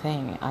same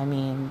thing. I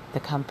mean, the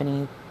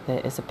company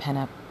that is a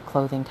pinup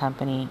clothing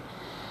company,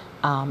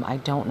 I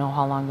don't know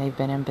how long they've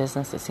been in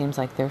business. It seems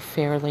like they're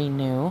fairly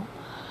new.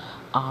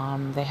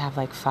 They have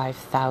like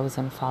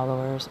 5,000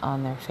 followers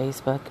on their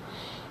Facebook,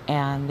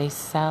 and they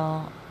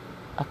sell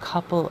a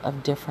couple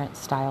of different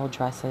style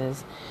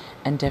dresses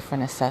and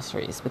different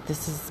accessories. But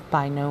this is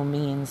by no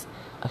means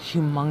a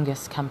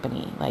humongous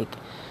company, like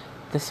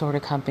the sort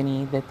of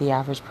company that the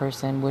average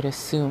person would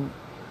assume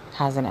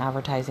has an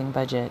advertising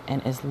budget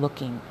and is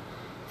looking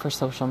for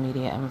social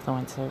media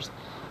influencers.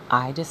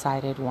 I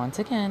decided once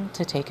again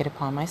to take it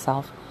upon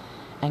myself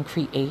and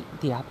create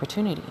the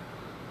opportunity.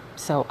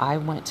 So I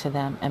went to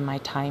them, and my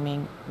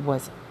timing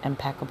was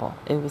impeccable.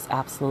 It was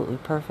absolutely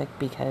perfect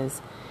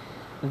because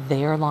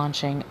they're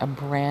launching a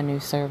brand new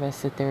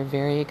service that they're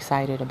very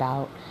excited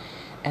about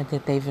and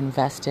that they've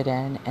invested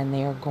in, and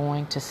they are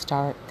going to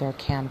start their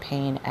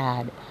campaign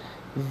ad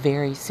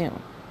very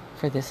soon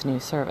for this new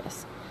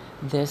service.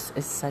 This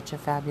is such a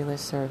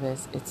fabulous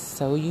service. It's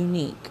so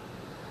unique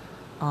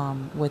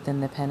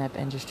within the pinup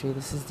industry.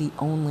 This is the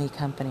only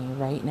company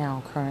right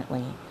now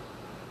currently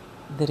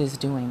that is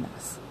doing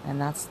this,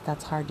 and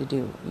that's hard to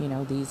do,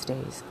 these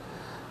days.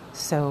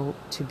 So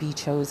to be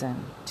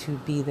chosen to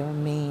be their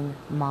main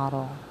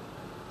model,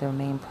 their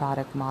main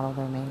product model,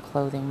 their main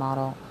clothing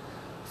model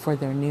for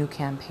their new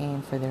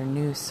campaign, for their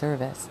new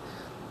service,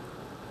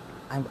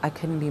 I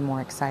couldn't be more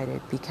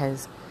excited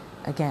because,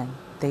 again,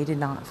 they did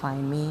not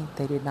find me.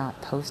 They did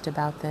not post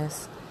about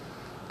this.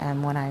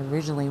 And when I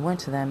originally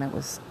went to them, it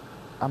was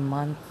a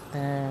month,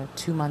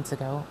 2 months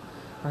ago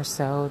or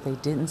so. They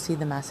didn't see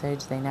the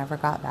message. They never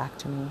got back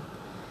to me.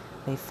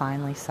 They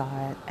finally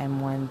saw it.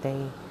 And when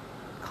they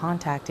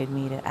contacted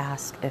me to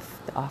ask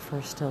if the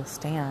offer still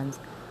stands,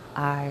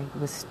 I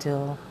was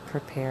still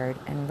prepared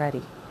and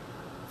ready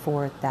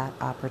for that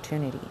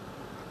opportunity.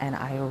 And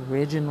I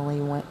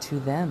originally went to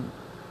them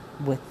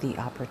with the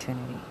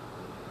opportunity.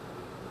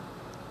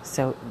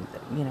 So,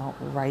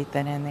 right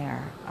then and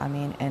there, I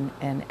mean,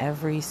 and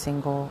every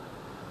single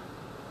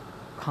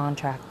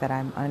contract that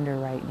I'm under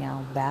right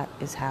now, that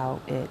is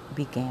how it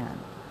began.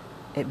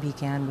 It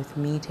began with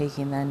me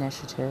taking the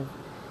initiative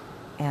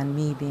and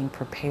me being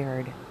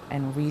prepared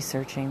and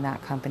researching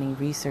that company,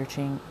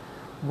 researching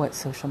what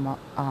social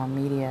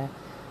media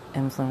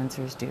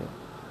influencers do.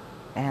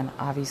 And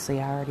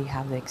obviously I already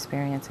have the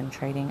experience in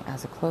trading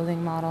as a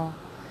clothing model,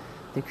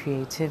 the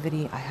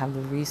creativity, I have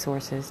the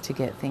resources to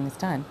get things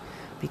done.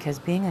 Because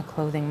being a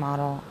clothing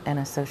model and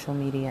a social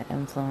media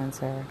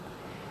influencer,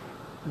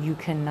 you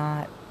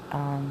cannot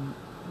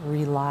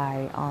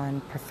rely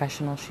on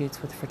professional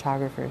shoots with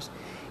photographers.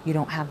 You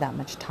don't have that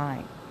much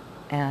time,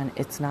 and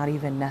it's not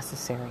even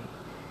necessary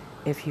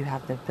if you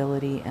have the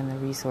ability and the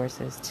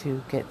resources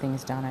to get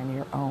things done on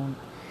your own.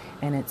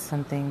 And it's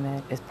something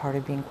that is part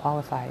of being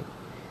qualified.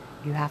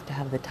 You have to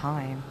have the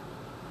time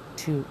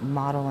to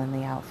model in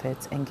the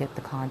outfits and get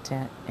the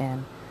content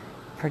in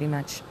pretty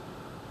much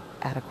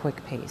at a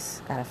quick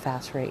pace, at a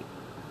fast rate.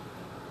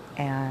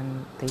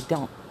 And they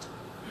don't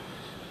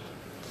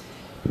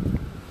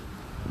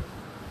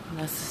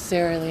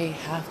necessarily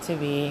have to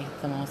be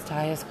the most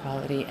highest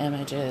quality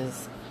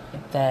images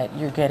that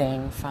you're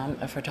getting from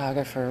a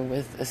photographer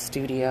with a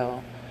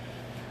studio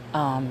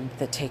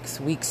that takes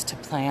weeks to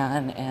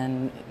plan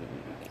and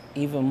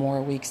even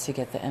more weeks to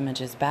get the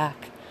images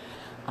back.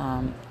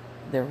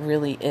 There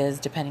really is,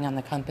 depending on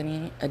the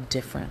company, a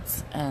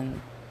difference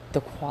in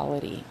the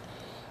quality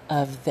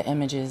of the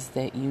images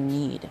that you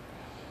need,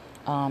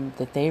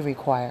 that they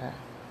require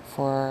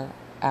for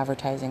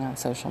advertising on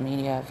social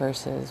media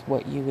versus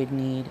what you would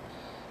need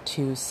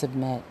to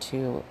submit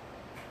to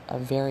a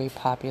very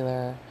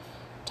popular,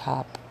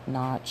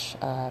 top-notch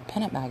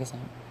pinup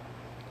magazine.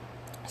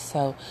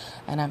 So,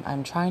 and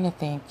I'm trying to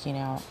think,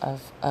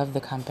 of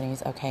the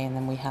companies. Okay, and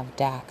then we have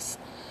Dax,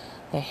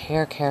 the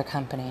hair care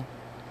company.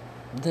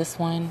 This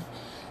one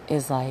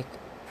is like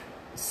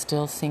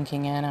still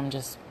sinking in. I'm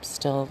just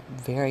still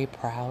very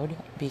proud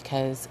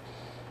because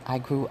I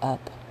grew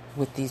up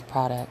with these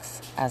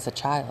products as a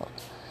child.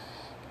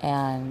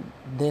 And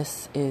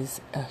this is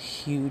a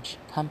huge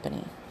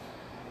company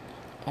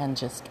and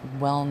just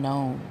well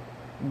known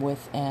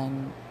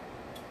within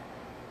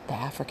the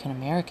African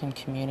American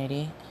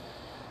community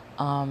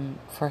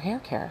for hair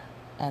care.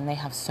 And they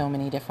have so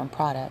many different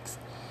products.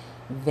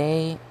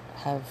 They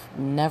have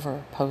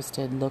never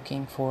posted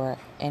looking for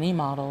any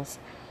models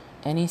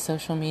any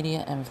social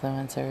media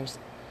influencers.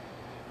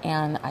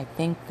 And I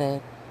think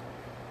that,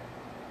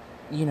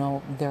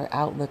 their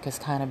outlook has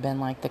kind of been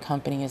like the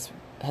company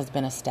has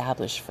been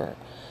established for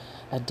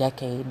a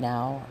decade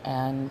now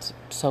and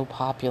so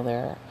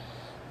popular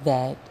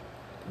that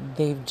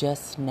they've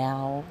just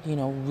now,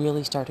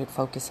 really started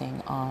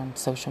focusing on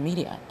social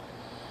media.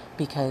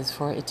 Because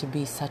for it to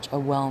be such a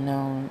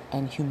well-known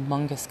and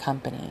humongous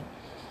company,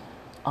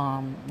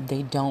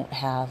 they don't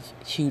have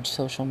huge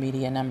social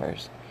media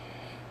numbers.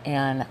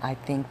 And I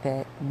think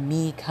that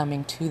me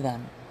coming to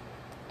them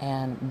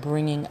and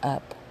bringing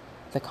up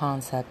the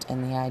concept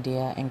and the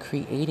idea and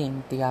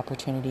creating the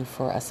opportunity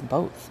for us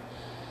both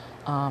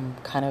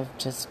kind of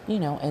just,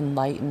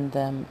 enlightened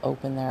them,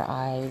 opened their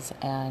eyes,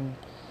 and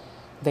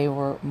they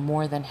were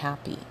more than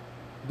happy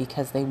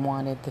because they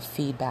wanted the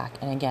feedback.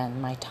 And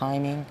again, my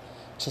timing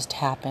just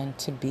happened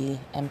to be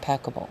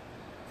impeccable.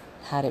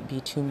 Had it be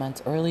 2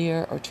 months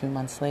earlier or 2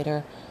 months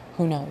later,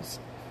 who knows?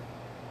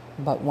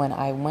 But when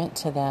I went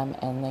to them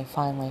and they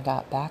finally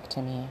got back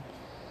to me,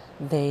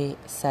 they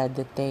said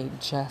that they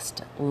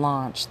just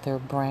launched their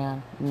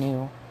brand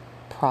new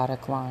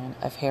product line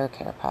of hair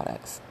care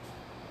products.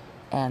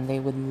 And they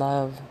would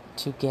love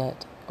to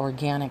get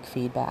organic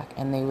feedback,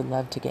 and they would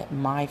love to get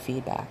my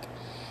feedback.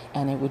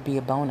 And it would be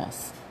a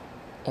bonus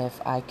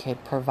if I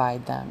could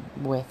provide them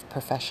with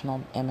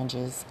professional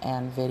images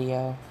and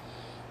video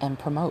and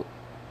promote.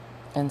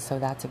 And so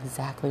that's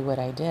exactly what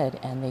I did.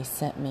 And they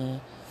sent me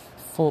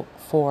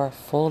 4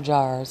 full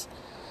jars.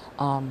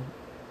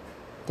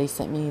 They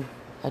sent me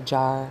a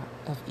jar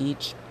of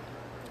each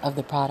of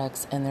the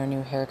products in their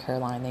new hair care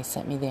line. They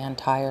sent me the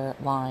entire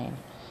line,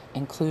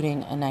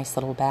 including a nice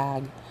little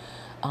bag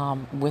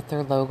with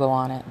their logo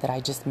on it that I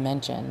just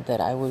mentioned that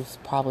I was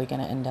probably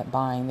going to end up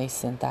buying. They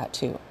sent that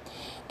too.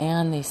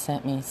 And they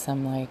sent me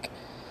some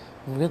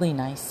really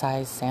nice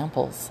size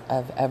samples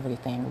of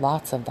everything,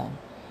 lots of them.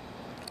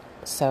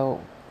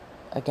 So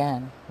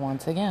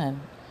once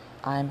again,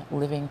 I'm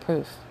living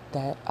proof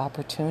that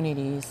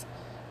opportunities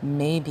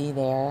may be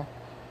there,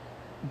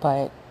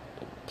 but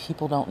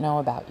people don't know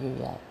about you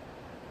yet.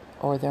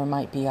 Or there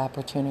might be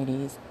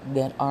opportunities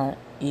that aren't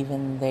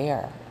even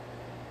there.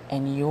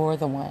 And you're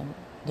the one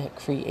that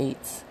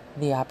creates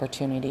the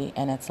opportunity.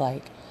 And it's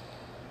like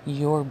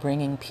you're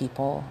bringing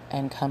people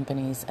and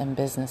companies and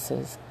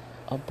businesses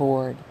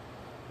aboard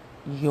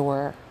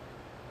your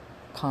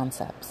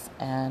concepts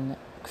and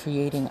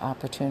creating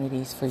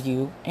opportunities for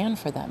you and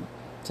for them.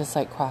 Just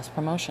like cross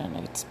promotion,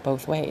 it's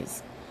both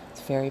ways.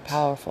 It's very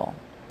powerful.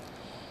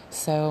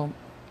 So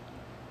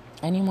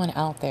anyone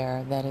out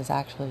there that is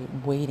actually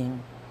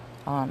waiting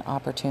on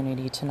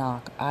opportunity to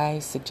knock, I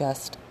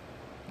suggest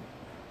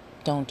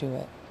don't do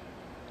it.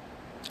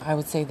 I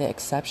would say the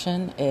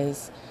exception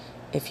is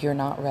if you're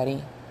not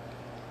ready,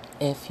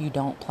 if you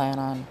don't plan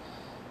on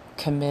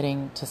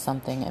committing to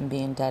something and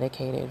being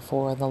dedicated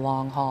for the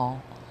long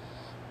haul,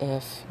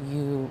 if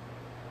you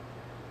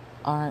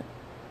aren't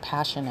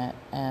passionate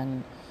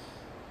and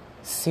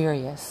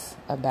serious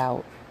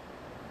about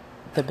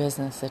the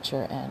business that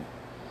you're in.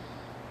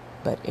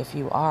 But if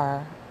you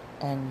are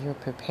and you're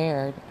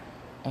prepared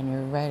and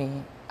you're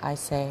ready, I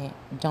say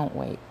don't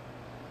wait.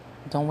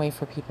 Don't wait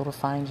for people to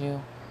find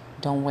you.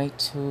 Don't wait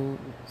to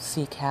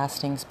see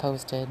castings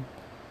posted.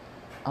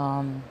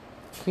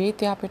 Create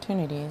the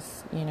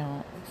opportunities,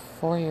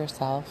 for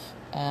yourself,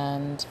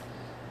 and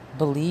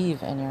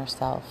believe in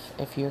yourself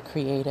if you're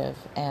creative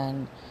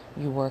and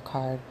you work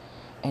hard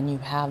and you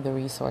have the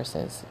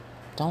resources.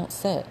 Don't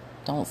sit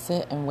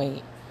and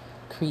wait.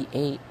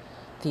 Create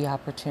the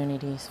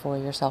opportunities for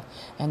yourself.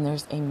 And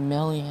there's a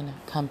million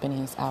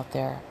companies out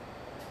there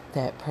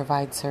that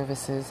provide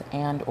services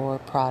and or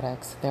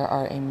products. There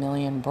are a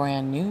million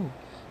brand new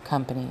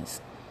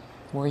companies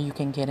where you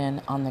can get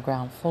in on the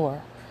ground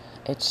floor.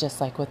 It's just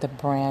like with a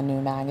brand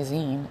new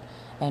magazine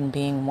and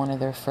being one of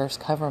their first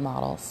cover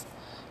models.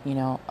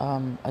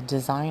 A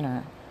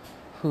designer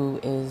who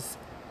is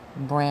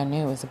brand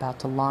new is about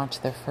to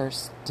launch their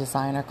first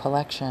designer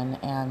collection,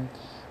 and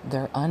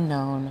they're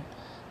unknown.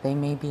 They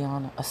may be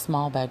on a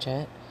small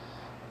budget,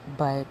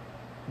 but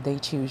they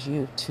choose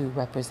you to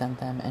represent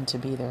them and to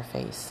be their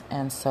face.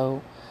 And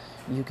so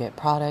you get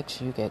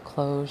products, you get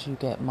clothes, you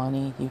get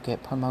money, you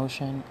get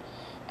promotion,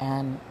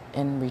 and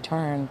in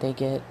return they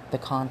get the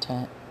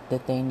content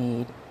that they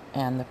need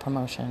and the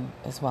promotion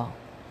as well.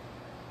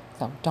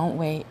 So don't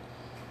wait.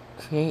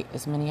 Create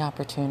as many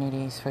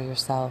opportunities for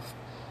yourself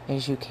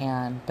as you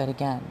can. But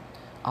again,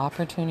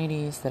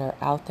 opportunities that are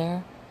out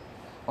there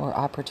or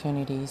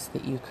opportunities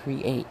that you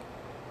create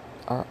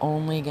are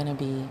only going to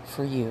be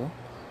for you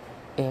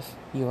if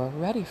you're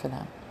ready for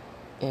them,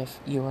 if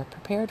you're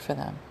prepared for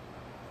them.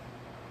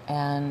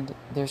 And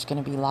there's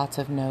going to be lots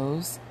of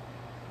no's.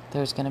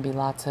 There's going to be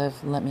lots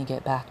of let me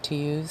get back to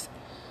yous.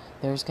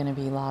 There's going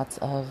to be lots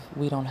of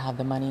we don't have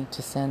the money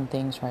to send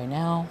things right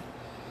now.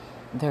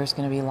 There's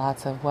going to be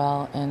lots of,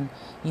 in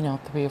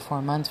 3 or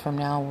 4 months from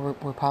now,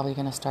 we're probably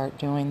going to start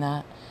doing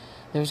that.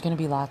 There's going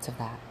to be lots of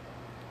that.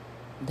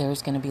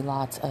 There's going to be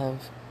lots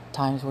of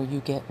times where you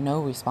get no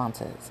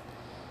responses.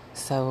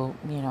 So,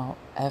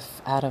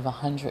 if out of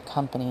 100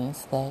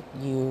 companies that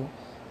you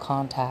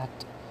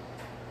contact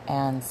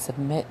and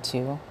submit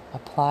to,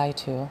 apply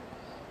to,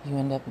 you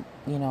end up,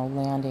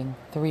 landing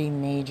 3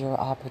 major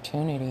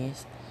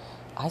opportunities,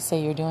 I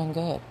say you're doing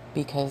good,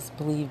 because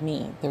believe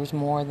me, there's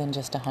more than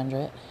just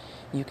 100.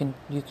 You can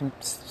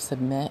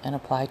submit and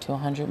apply to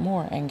 100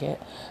 more and get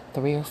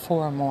 3 or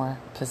 4 more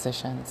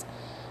positions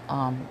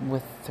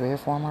with 3 or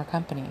 4 more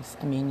companies.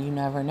 I mean, you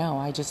never know.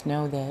 I just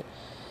know that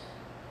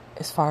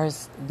as far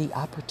as the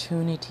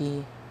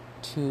opportunity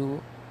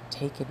to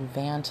take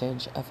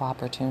advantage of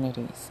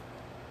opportunities,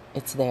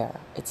 it's there.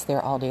 It's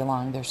there all day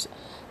long. There's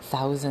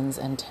thousands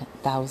and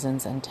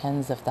thousands and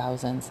tens of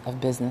thousands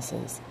of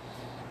businesses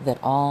that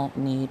all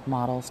need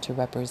models to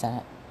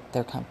represent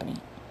their company.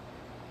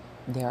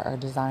 There are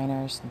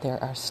designers,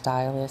 there are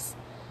stylists,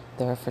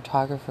 there are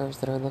photographers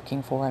that are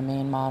looking for a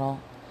main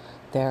model.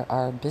 There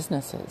are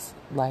businesses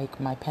like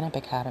my Pinup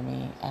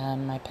Academy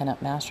and my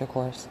Pinup Master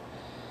Course,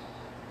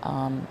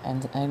 and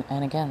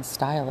again,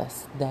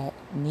 stylists that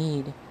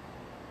need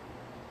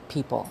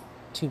people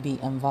to be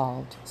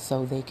involved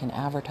so they can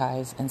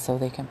advertise and so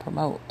they can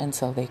promote and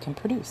so they can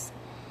produce.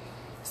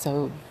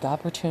 So the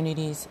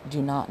opportunities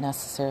do not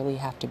necessarily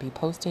have to be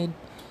posted,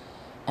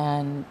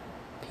 and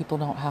people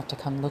don't have to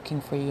come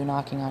looking for you,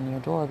 knocking on your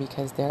door,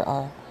 because there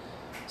are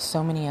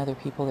so many other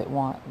people that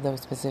want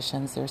those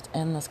positions. There's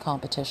endless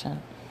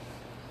competition,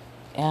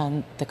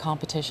 and the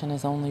competition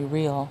is only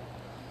real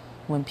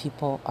when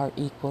people are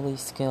equally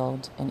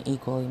skilled and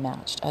equally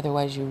matched.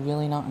 Otherwise, you're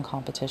really not in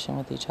competition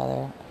with each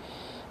other.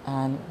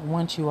 And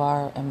once you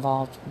are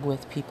involved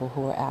with people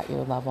who are at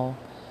your level,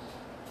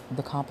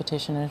 the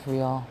competition is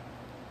real,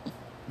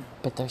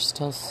 but there's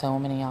still so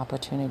many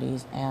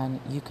opportunities, and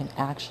you can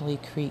actually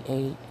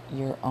create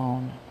your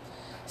own.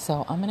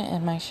 So I'm going to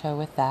end my show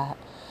with that.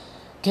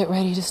 Get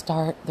ready to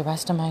start the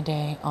rest of my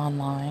day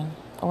online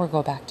or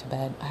go back to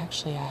bed. I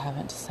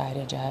haven't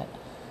decided yet.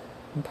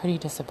 I'm pretty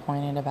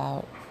disappointed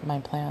about my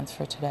plans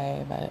for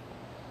today, but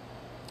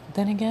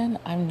then again,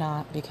 I'm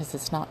not, because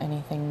it's not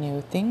anything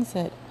new. Things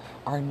that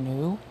are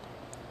new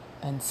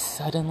and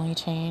suddenly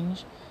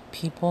change,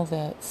 people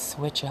that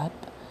switch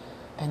up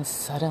and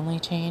suddenly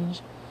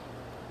change,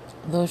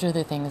 those are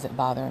the things that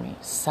bother me.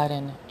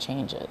 Sudden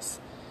changes.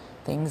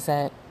 Things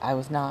that I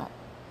was not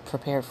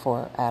prepared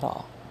for at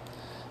all.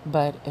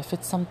 But if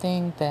it's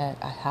something that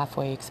I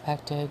halfway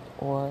expected,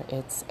 or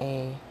it's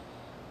a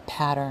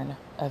pattern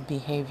of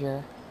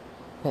behavior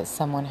that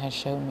someone has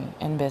shown me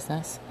in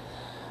business,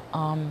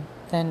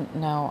 then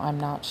no, I'm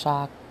not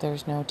shocked.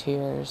 There's no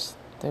tears.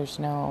 There's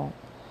no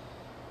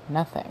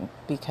nothing,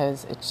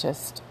 because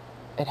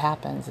it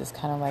happens. It's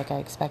kind of like I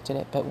expected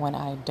it. But when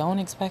I don't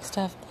expect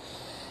stuff,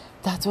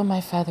 that's when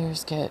my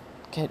feathers get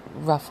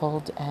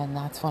ruffled, and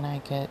that's when I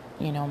get,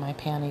 my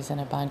panties in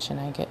a bunch, and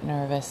I get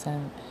nervous,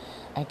 and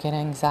I get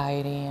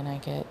anxiety, and I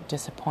get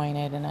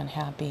disappointed and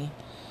unhappy,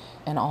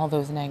 and all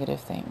those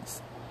negative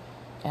things.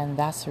 And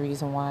that's the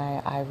reason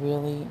why I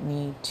really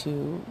need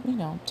to,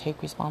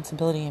 take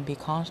responsibility and be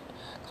conscious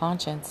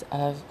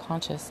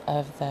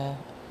of the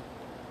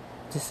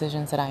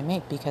decisions that I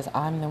make, because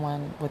I'm the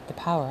one with the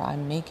power.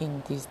 I'm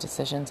making these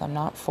decisions. I'm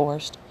not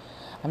forced.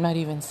 I'm not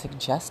even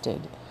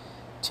suggested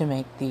to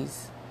make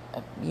these,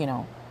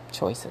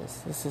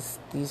 choices.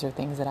 These are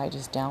things that I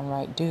just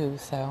downright do.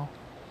 So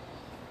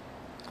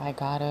I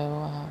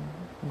gotta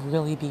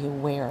really be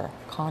aware,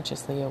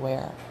 consciously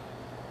aware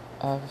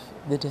of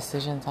the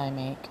decisions I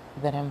make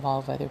that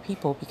involve other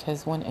people,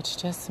 because when it's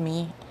just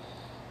me,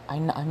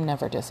 I'm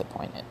never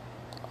disappointed.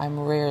 I'm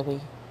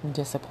rarely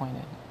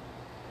disappointed.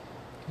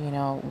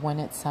 When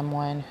it's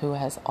someone who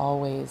has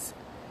always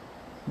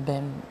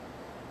been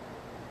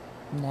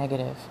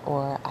negative,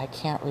 or I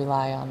can't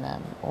rely on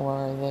them,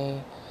 or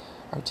they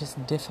are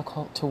just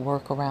difficult to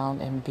work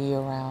around and be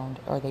around,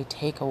 or they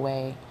take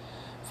away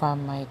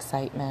from my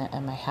excitement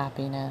and my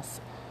happiness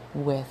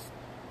with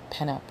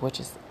Pinup, which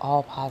is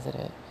all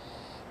positive,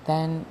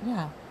 then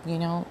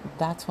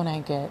that's when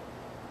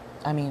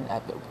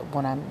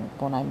when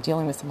I'm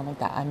dealing with someone like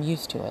that, I'm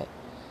used to it.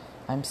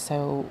 I'm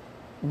so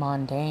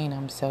mundane.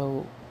 I'm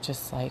so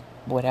just like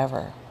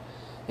whatever.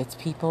 It's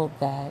people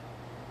that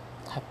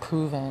have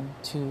proven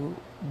to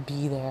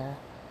be there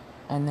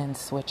and then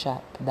switch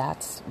up.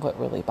 That's what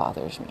really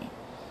bothers me.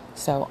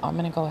 So I'm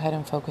going to go ahead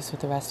and focus with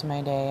the rest of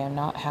my day. I'm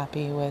not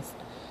happy with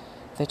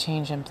the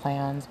change in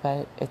plans,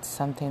 but it's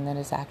something that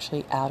is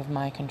actually out of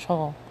my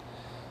control.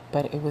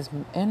 But it was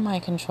in my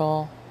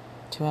control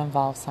to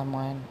involve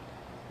someone,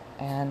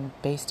 and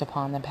based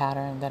upon the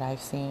pattern that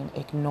I've seen,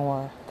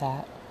 ignore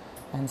that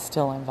and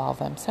still involve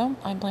them. So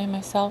I blame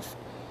myself.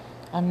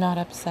 I'm not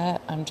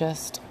upset. I'm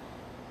just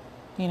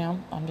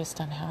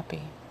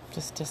unhappy,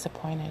 just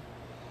disappointed,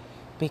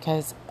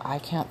 because I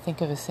can't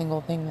think of a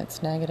single thing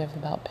that's negative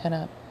about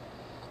Pinup.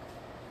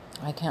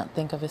 I can't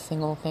think of a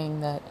single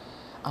thing that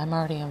I'm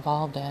already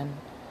involved in,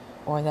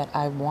 or that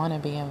I want to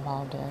be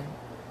involved in,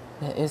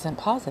 that isn't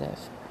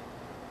positive.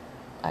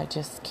 I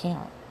just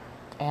can't.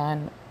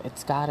 And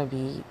it's got to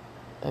be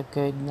a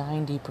good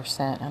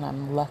 90%, and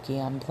I'm lucky,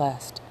 I'm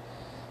blessed,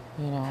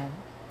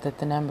 that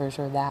the numbers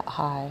are that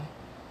high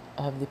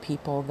of the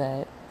people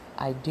that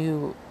I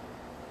do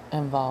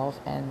involve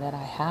and that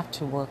I have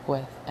to work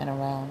with and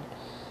around,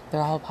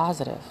 they're all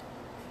positive.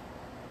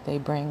 They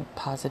bring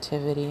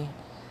positivity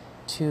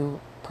to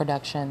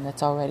production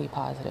that's already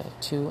positive,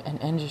 to an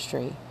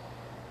industry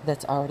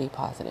that's already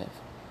positive.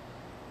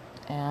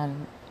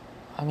 And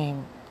I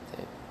mean,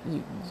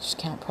 you just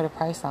can't put a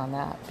price on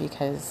that,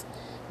 because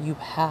you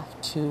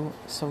have to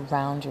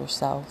surround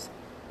yourself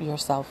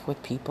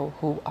with people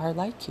who are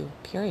like you,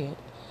 period.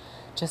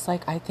 Just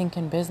like I think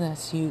in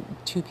business,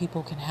 two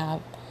people can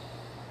have,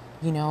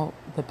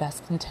 the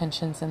best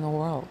intentions in the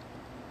world,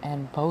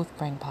 and both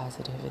bring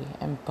positivity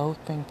and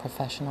both bring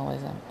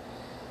professionalism.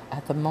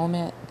 At the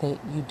moment that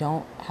you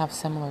don't have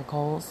similar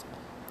goals,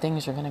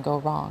 things are going to go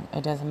wrong.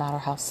 It doesn't matter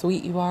how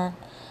sweet you are,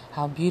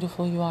 how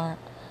beautiful you are,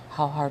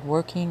 how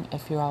hardworking,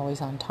 if you're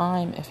always on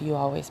time, if you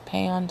always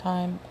pay on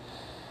time.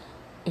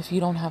 If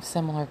you don't have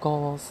similar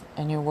goals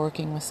and you're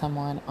working with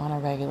someone on a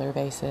regular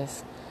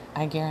basis,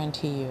 I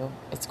guarantee you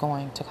it's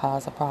going to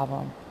cause a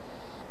problem.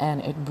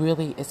 And it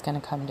really is going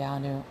to come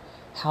down to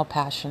how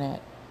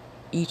passionate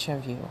each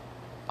of you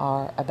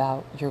are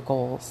about your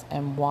goals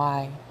and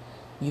why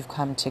you've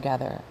come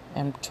together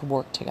and to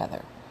work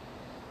together.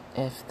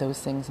 If those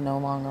things no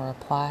longer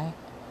apply,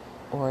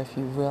 or if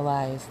you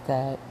realize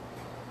that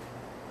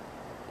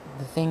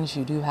the things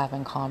you do have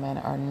in common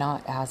are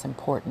not as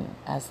important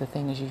as the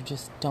things you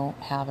just don't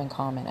have in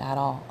common at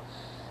all,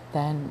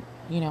 then,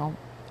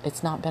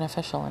 it's not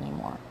beneficial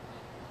anymore.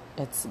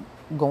 It's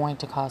going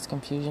to cause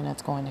confusion.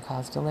 It's going to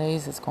cause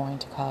delays. It's going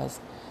to cause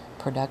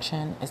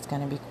production. It's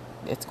going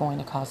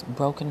to cause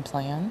broken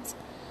plans.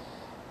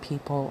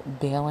 People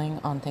bailing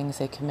on things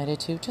they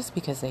committed to just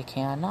because they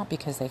can, not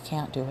because they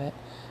can't do it,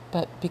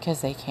 but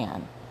because they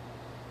can.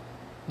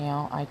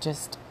 I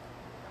just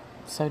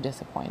so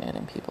disappointed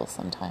in people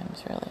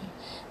sometimes, really,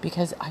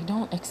 because I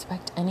don't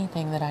expect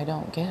anything that I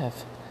don't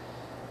give.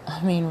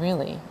 I mean,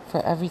 really,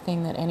 for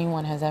everything that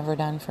anyone has ever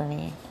done for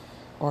me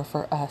or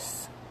for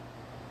us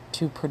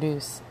to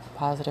produce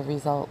positive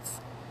results,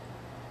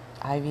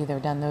 I've either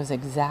done those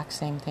exact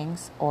same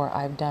things or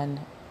I've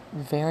done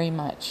very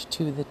much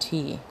to the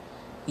T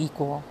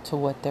equal to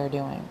what they're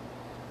doing.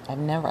 I've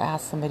never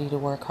asked somebody to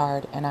work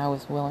hard and I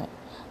was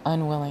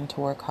unwilling to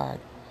work hard.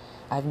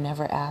 I've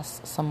never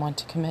asked someone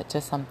to commit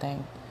to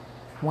something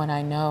when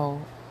I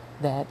know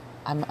that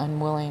I'm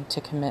unwilling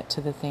to commit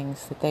to the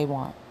things that they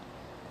want.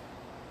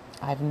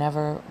 I've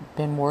never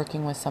been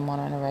working with someone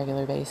on a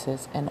regular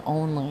basis and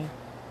only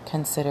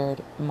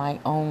considered my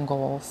own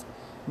goals,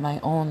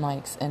 my own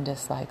likes and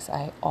dislikes.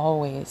 I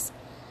always,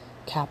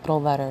 capital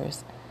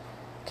letters,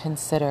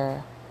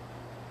 consider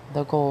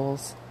the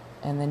goals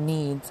and the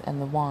needs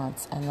and the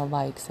wants and the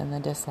likes and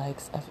the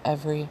dislikes of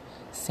every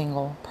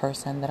single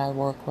person that I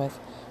work with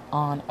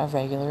on a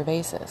regular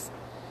basis.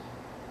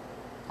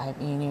 I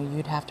mean,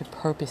 you'd have to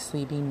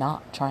purposely be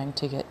not trying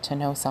to get to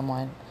know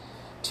someone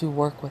to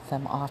work with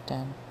them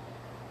often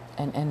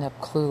and end up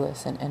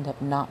clueless and end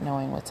up not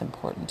knowing what's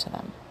important to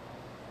them.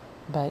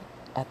 But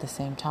at the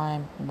same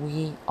time,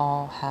 we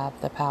all have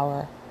the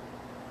power.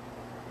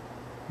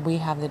 We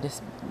have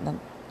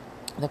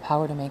the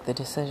power to make the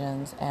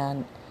decisions,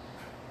 and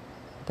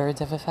birds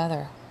of a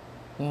feather.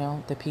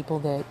 The people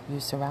that you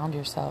surround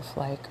yourself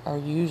like are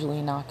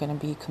usually not going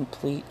to be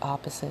complete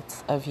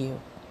opposites of you.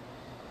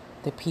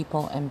 The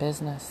people in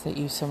business that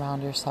you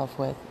surround yourself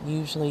with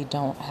usually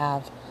don't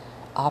have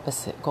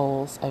opposite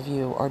goals of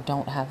you, or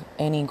don't have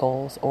any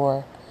goals,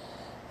 or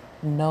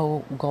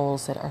no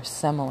goals that are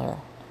similar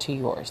to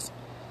yours.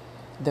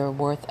 Their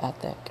worth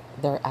ethic,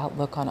 their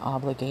outlook on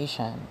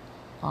obligation,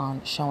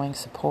 on showing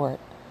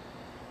support,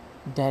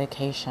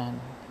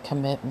 dedication,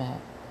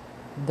 commitment,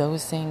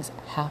 those things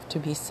have to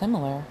be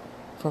similar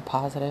for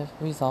positive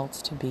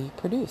results to be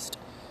produced.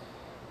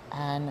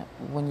 And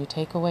when you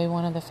take away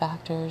one of the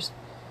factors,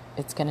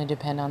 it's going to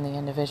depend on the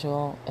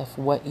individual if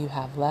what you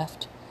have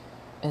left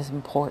is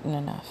important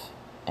enough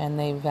and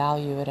they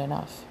value it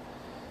enough,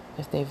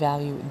 if they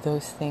value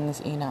those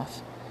things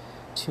enough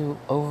to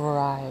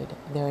override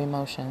their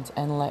emotions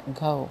and let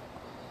go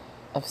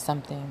of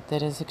something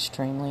that is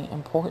extremely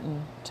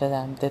important to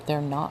them that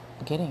they're not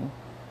getting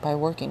by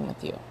working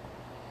with you,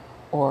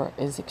 or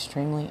is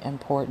extremely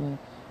important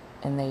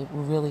and they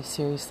really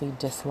seriously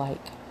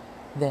dislike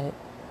that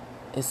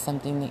is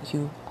something that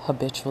you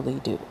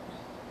habitually do.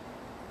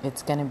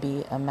 It's going to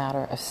be a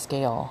matter of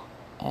scale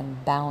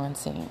and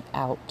balancing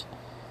out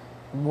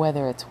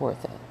whether it's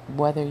worth it,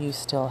 whether you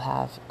still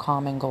have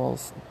common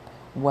goals,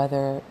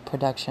 whether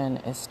production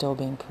is still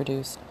being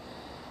produced,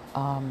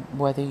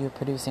 whether you're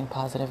producing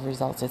positive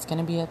results. It's going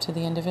to be up to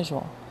the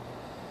individual.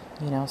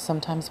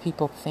 Sometimes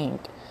people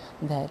think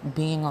that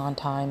being on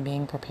time,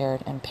 being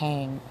prepared, and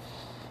paying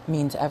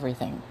means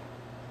everything.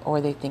 Or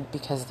they think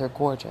because they're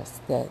gorgeous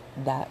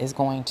that is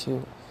going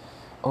to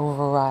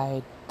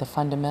override the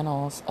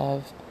fundamentals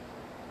of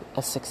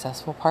a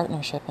successful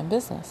partnership in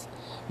business.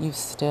 You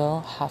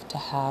still have to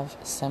have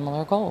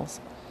similar goals.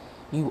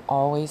 You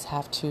always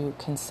have to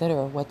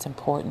consider what's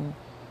important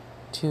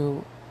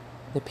to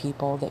the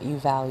people that you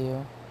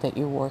value that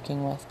you're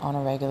working with on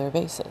a regular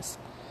basis.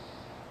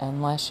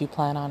 Unless you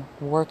plan on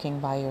working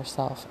by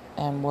yourself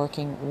and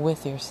working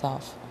with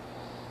yourself,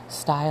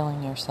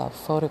 styling yourself,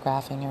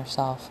 photographing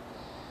yourself,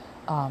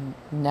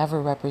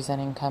 never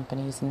representing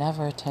companies,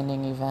 never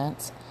attending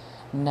events,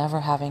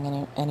 never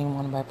having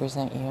anyone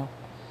represent you,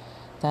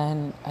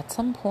 then at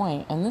some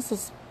point, and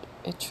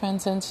it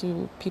transcends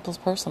to people's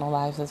personal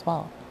lives as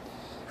well.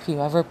 If you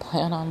ever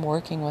plan on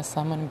working with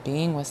someone,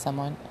 being with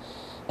someone,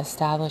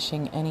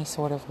 establishing any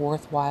sort of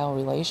worthwhile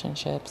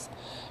relationships,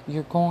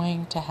 you're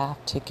going to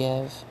have to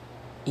give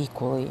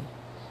equally,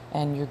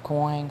 and you're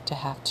going to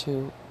have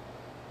to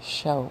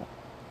show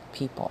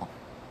people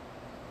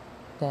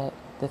that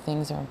the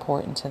things that are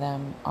important to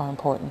them are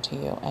important to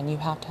you, and you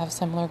have to have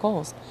similar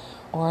goals,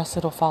 or else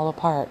it'll fall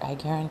apart, I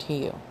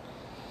guarantee you.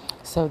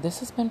 So this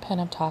has been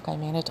Pinup Talk. I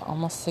made it to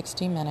almost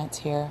 60 minutes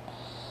here.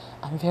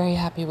 I'm very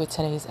happy with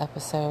today's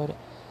episode,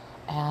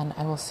 and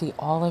I will see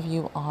all of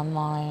you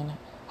online.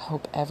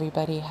 Hope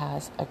everybody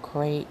has a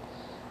great,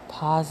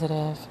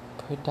 positive,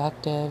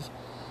 productive,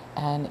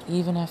 and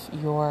even if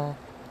your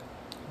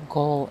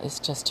goal is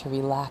just to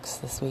relax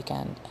this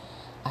weekend,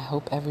 I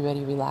hope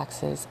everybody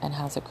relaxes and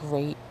has a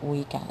great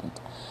weekend.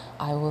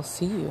 I will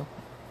see you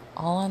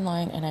all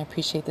online, and I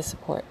appreciate the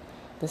support.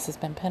 This has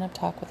been Pinup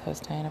Talk with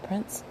host Diana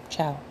Prince.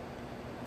 Ciao.